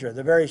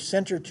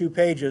center 2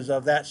 pages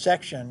of that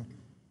section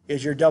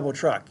is your double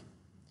truck.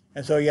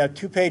 And so you have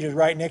 2 pages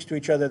right next to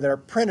each other that are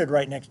printed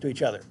right next to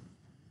each other.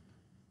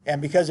 And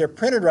because they're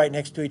printed right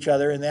next to each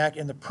other in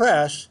the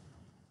press,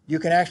 you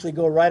can actually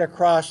go right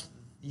across.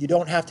 You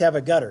don't have to have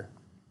a gutter.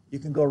 You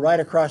can go right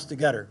across the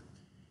gutter.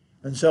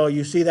 And so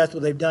you see that's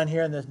what they've done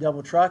here in this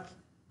double truck.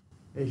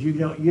 Is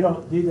these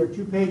are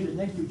 2 pages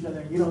next to each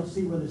other and you don't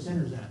see where the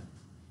center's at.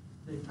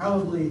 They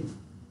probably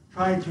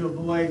tried to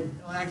avoid,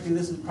 actually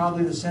this is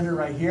probably the center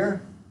right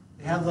here.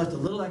 They have left a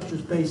little extra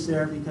space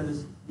there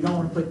because you don't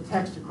want to put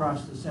text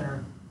across the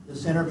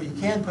center, but you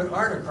can put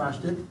art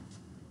across it.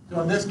 So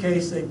in this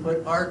case, they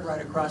put art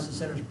right across the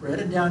center spread,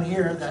 and down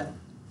here, that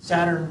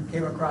Saturn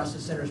came across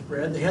the center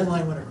spread. The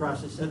headline went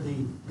across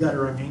the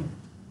gutter, I mean.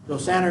 So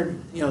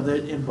Saturn,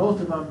 in both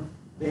of them,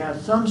 they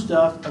have some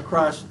stuff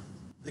across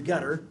the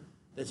gutter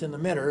that's in the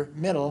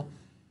middle,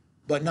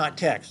 but not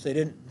text.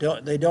 You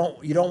don't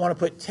want to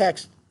put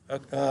text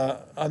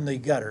on the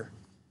gutter,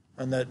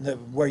 on the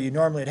where you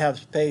normally would have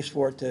space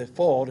for it to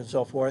fold and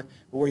so forth.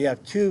 But where you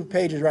have two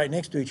pages right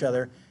next to each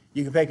other,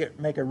 you can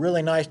make a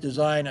really nice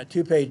design, a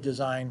two-page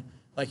design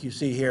like you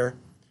see here,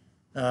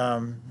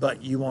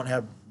 but you won't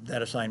have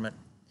that assignment.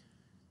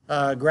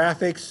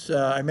 Graphics,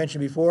 I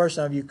mentioned before,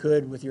 some of you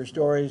could, with your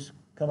stories,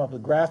 come up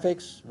with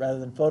graphics rather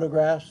than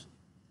photographs.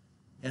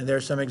 And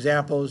there's some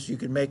examples you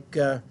can make.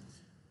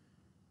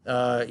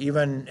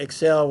 Even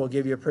Excel will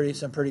give you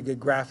some pretty good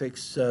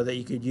graphics that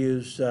you could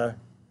use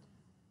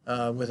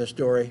with a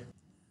story.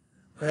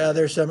 Well,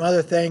 there's some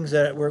other things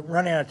that we're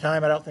running out of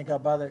time. I don't think I'll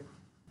bother.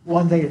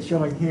 One thing it's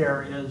showing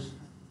here is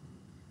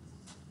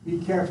be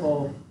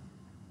careful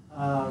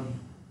about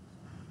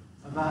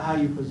how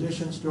you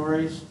position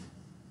stories.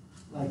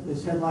 Like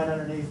this headline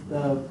underneath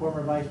the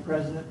former Vice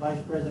President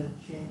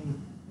Cheney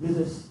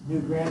visits new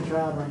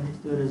grandchild, right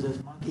next to it is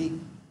this monkey.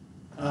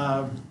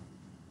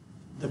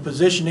 The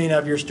positioning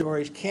of your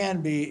stories can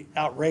be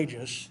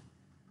outrageous.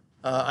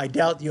 I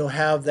doubt you'll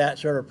have that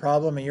sort of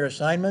problem in your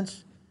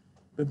assignments,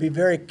 but be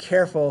very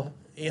careful.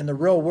 In the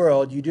real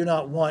world, you do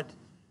not want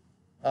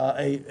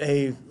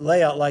a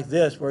layout like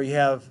this where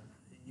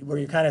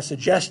you're kind of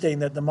suggesting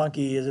that the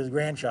monkey is his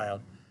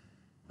grandchild.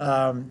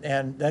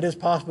 And that is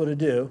possible to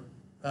do,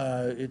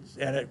 and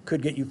it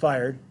could get you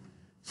fired,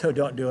 so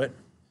don't do it,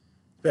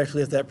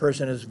 especially if that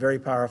person is very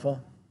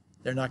powerful.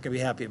 They're not going to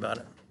be happy about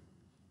it.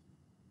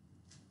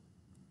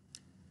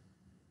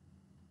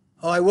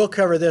 Oh, I will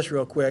cover this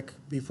real quick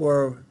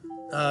before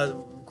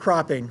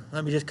cropping.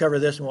 Let me just cover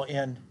this and we'll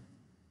end.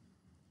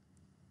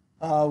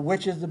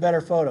 Which is the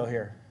better photo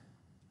here?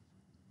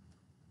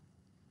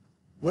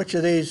 Which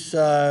of these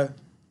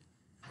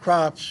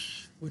cropped,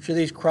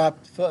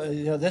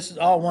 this is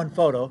all one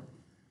photo,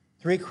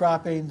 3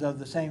 croppings of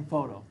the same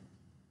photo.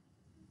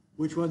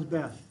 Which one's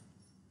best?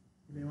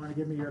 You may want to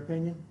give me your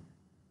opinion.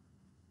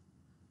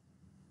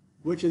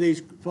 Which of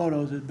these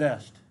photos is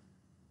best?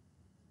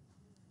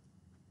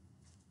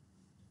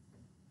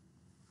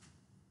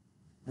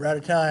 We're out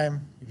of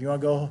time. If you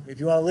want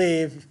to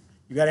leave,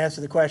 you got to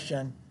answer the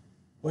question.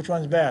 Which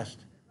one's best?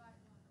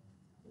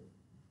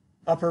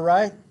 Upper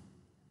right?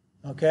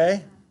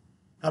 Okay.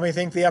 How many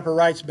think the upper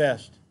right's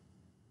best?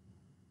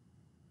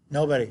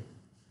 Nobody.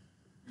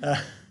 How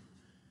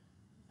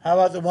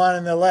about the one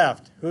on the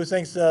left? Who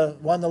thinks the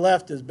one on the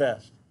left is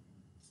best?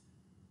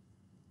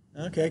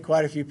 Okay,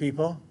 quite a few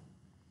people.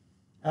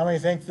 How many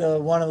think the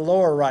one on the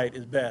lower right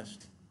is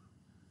best?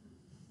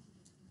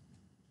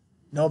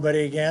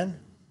 Nobody again.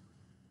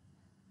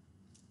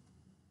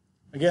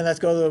 Again, let's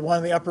go to the one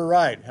on the upper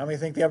right. How many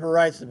think the upper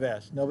right's the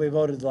best? Nobody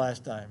voted the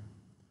last time.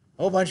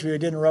 A whole bunch of you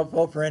didn't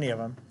vote for any of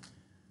them.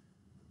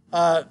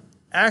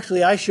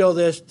 Actually, I show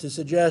this to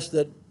suggest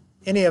that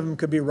any of them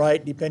could be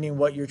right depending on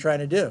what you're trying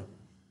to do.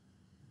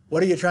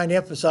 What are you trying to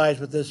emphasize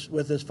with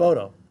this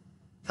photo?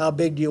 How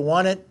big do you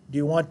want it? Do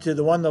you want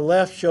the one on the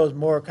left shows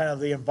more kind of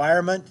the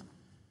environment?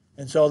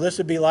 And so this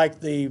would be like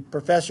the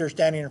professor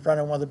standing in front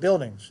of one of the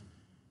buildings.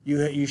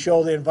 You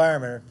show the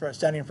environment, or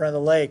standing in front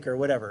of the lake or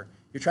whatever.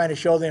 You're trying to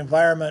show the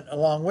environment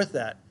along with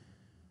that.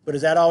 But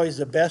is that always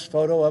the best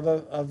photo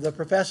of the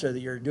professor that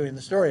you're doing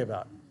the story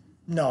about?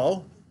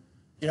 No.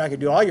 You're not going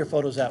to do all your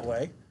photos that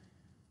way.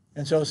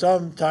 And so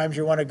sometimes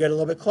you want to get a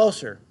little bit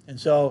closer. And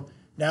so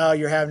now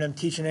you're having him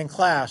teaching in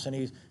class, and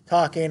he's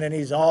talking, and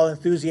he's all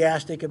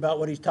enthusiastic about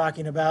what he's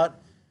talking about.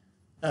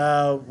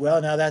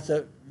 Well, now that's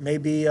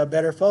maybe a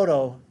better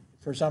photo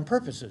for some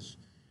purposes.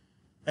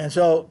 And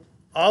so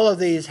all of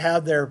these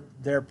have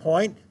their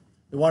point.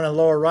 The one on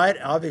the lower right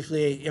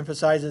obviously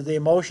emphasizes the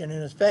emotion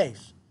in his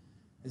face.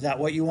 Is that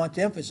what you want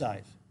to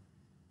emphasize?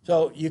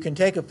 So you can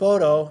take a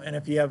photo, and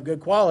if you have good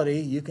quality,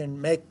 you can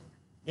make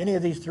any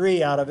of these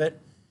 3 out of it.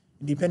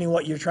 And depending on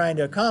what you're trying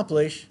to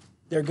accomplish,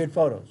 they're good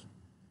photos.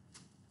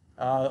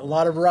 A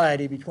lot of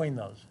variety between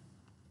those.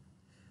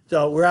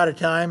 So we're out of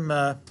time,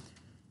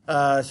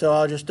 so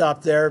I'll just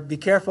stop there. Be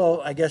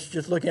careful, I guess,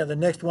 just looking at the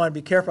next one,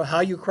 be careful how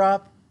you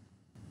crop.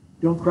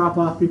 Don't crop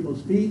off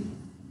people's feet.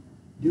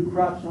 Do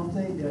crop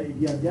something.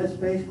 If you have dead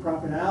space,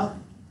 crop it out.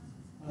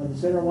 The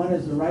center one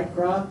is the right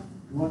crop.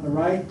 The one on the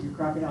right, you're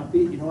cropping out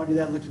feet. You don't want to do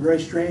that. It looks very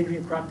strange when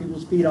you crop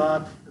people's feet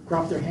off, or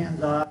crop their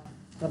hands off,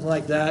 something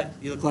like that.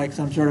 You look like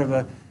some sort of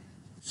a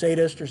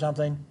sadist or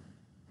something.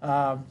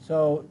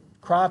 So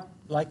crop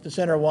like the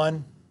center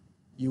one.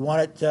 You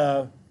want it.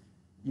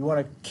 You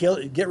want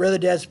to get rid of the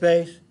dead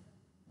space,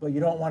 but you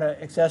don't want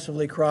to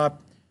excessively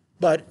crop.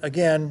 But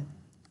again,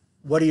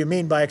 what do you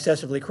mean by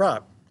excessively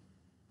crop?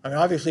 I mean,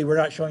 obviously, we're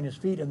not showing his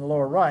feet in the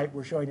lower right.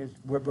 We're showing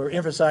we're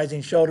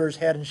emphasizing shoulders,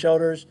 head and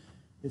shoulders.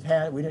 His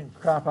hand, we didn't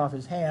crop off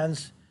his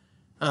hands.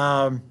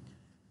 So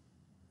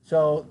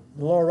the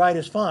lower right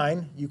is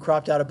fine. You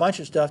cropped out a bunch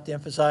of stuff to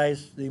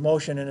emphasize the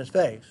emotion in his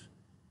face.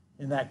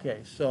 in that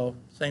case. So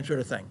same sort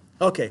of thing.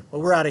 Okay,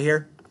 well, we're out of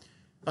here.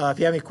 If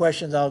you have any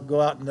questions, I'll go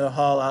out in the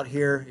hall out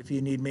here if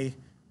you need me,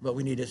 but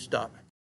we need to stop.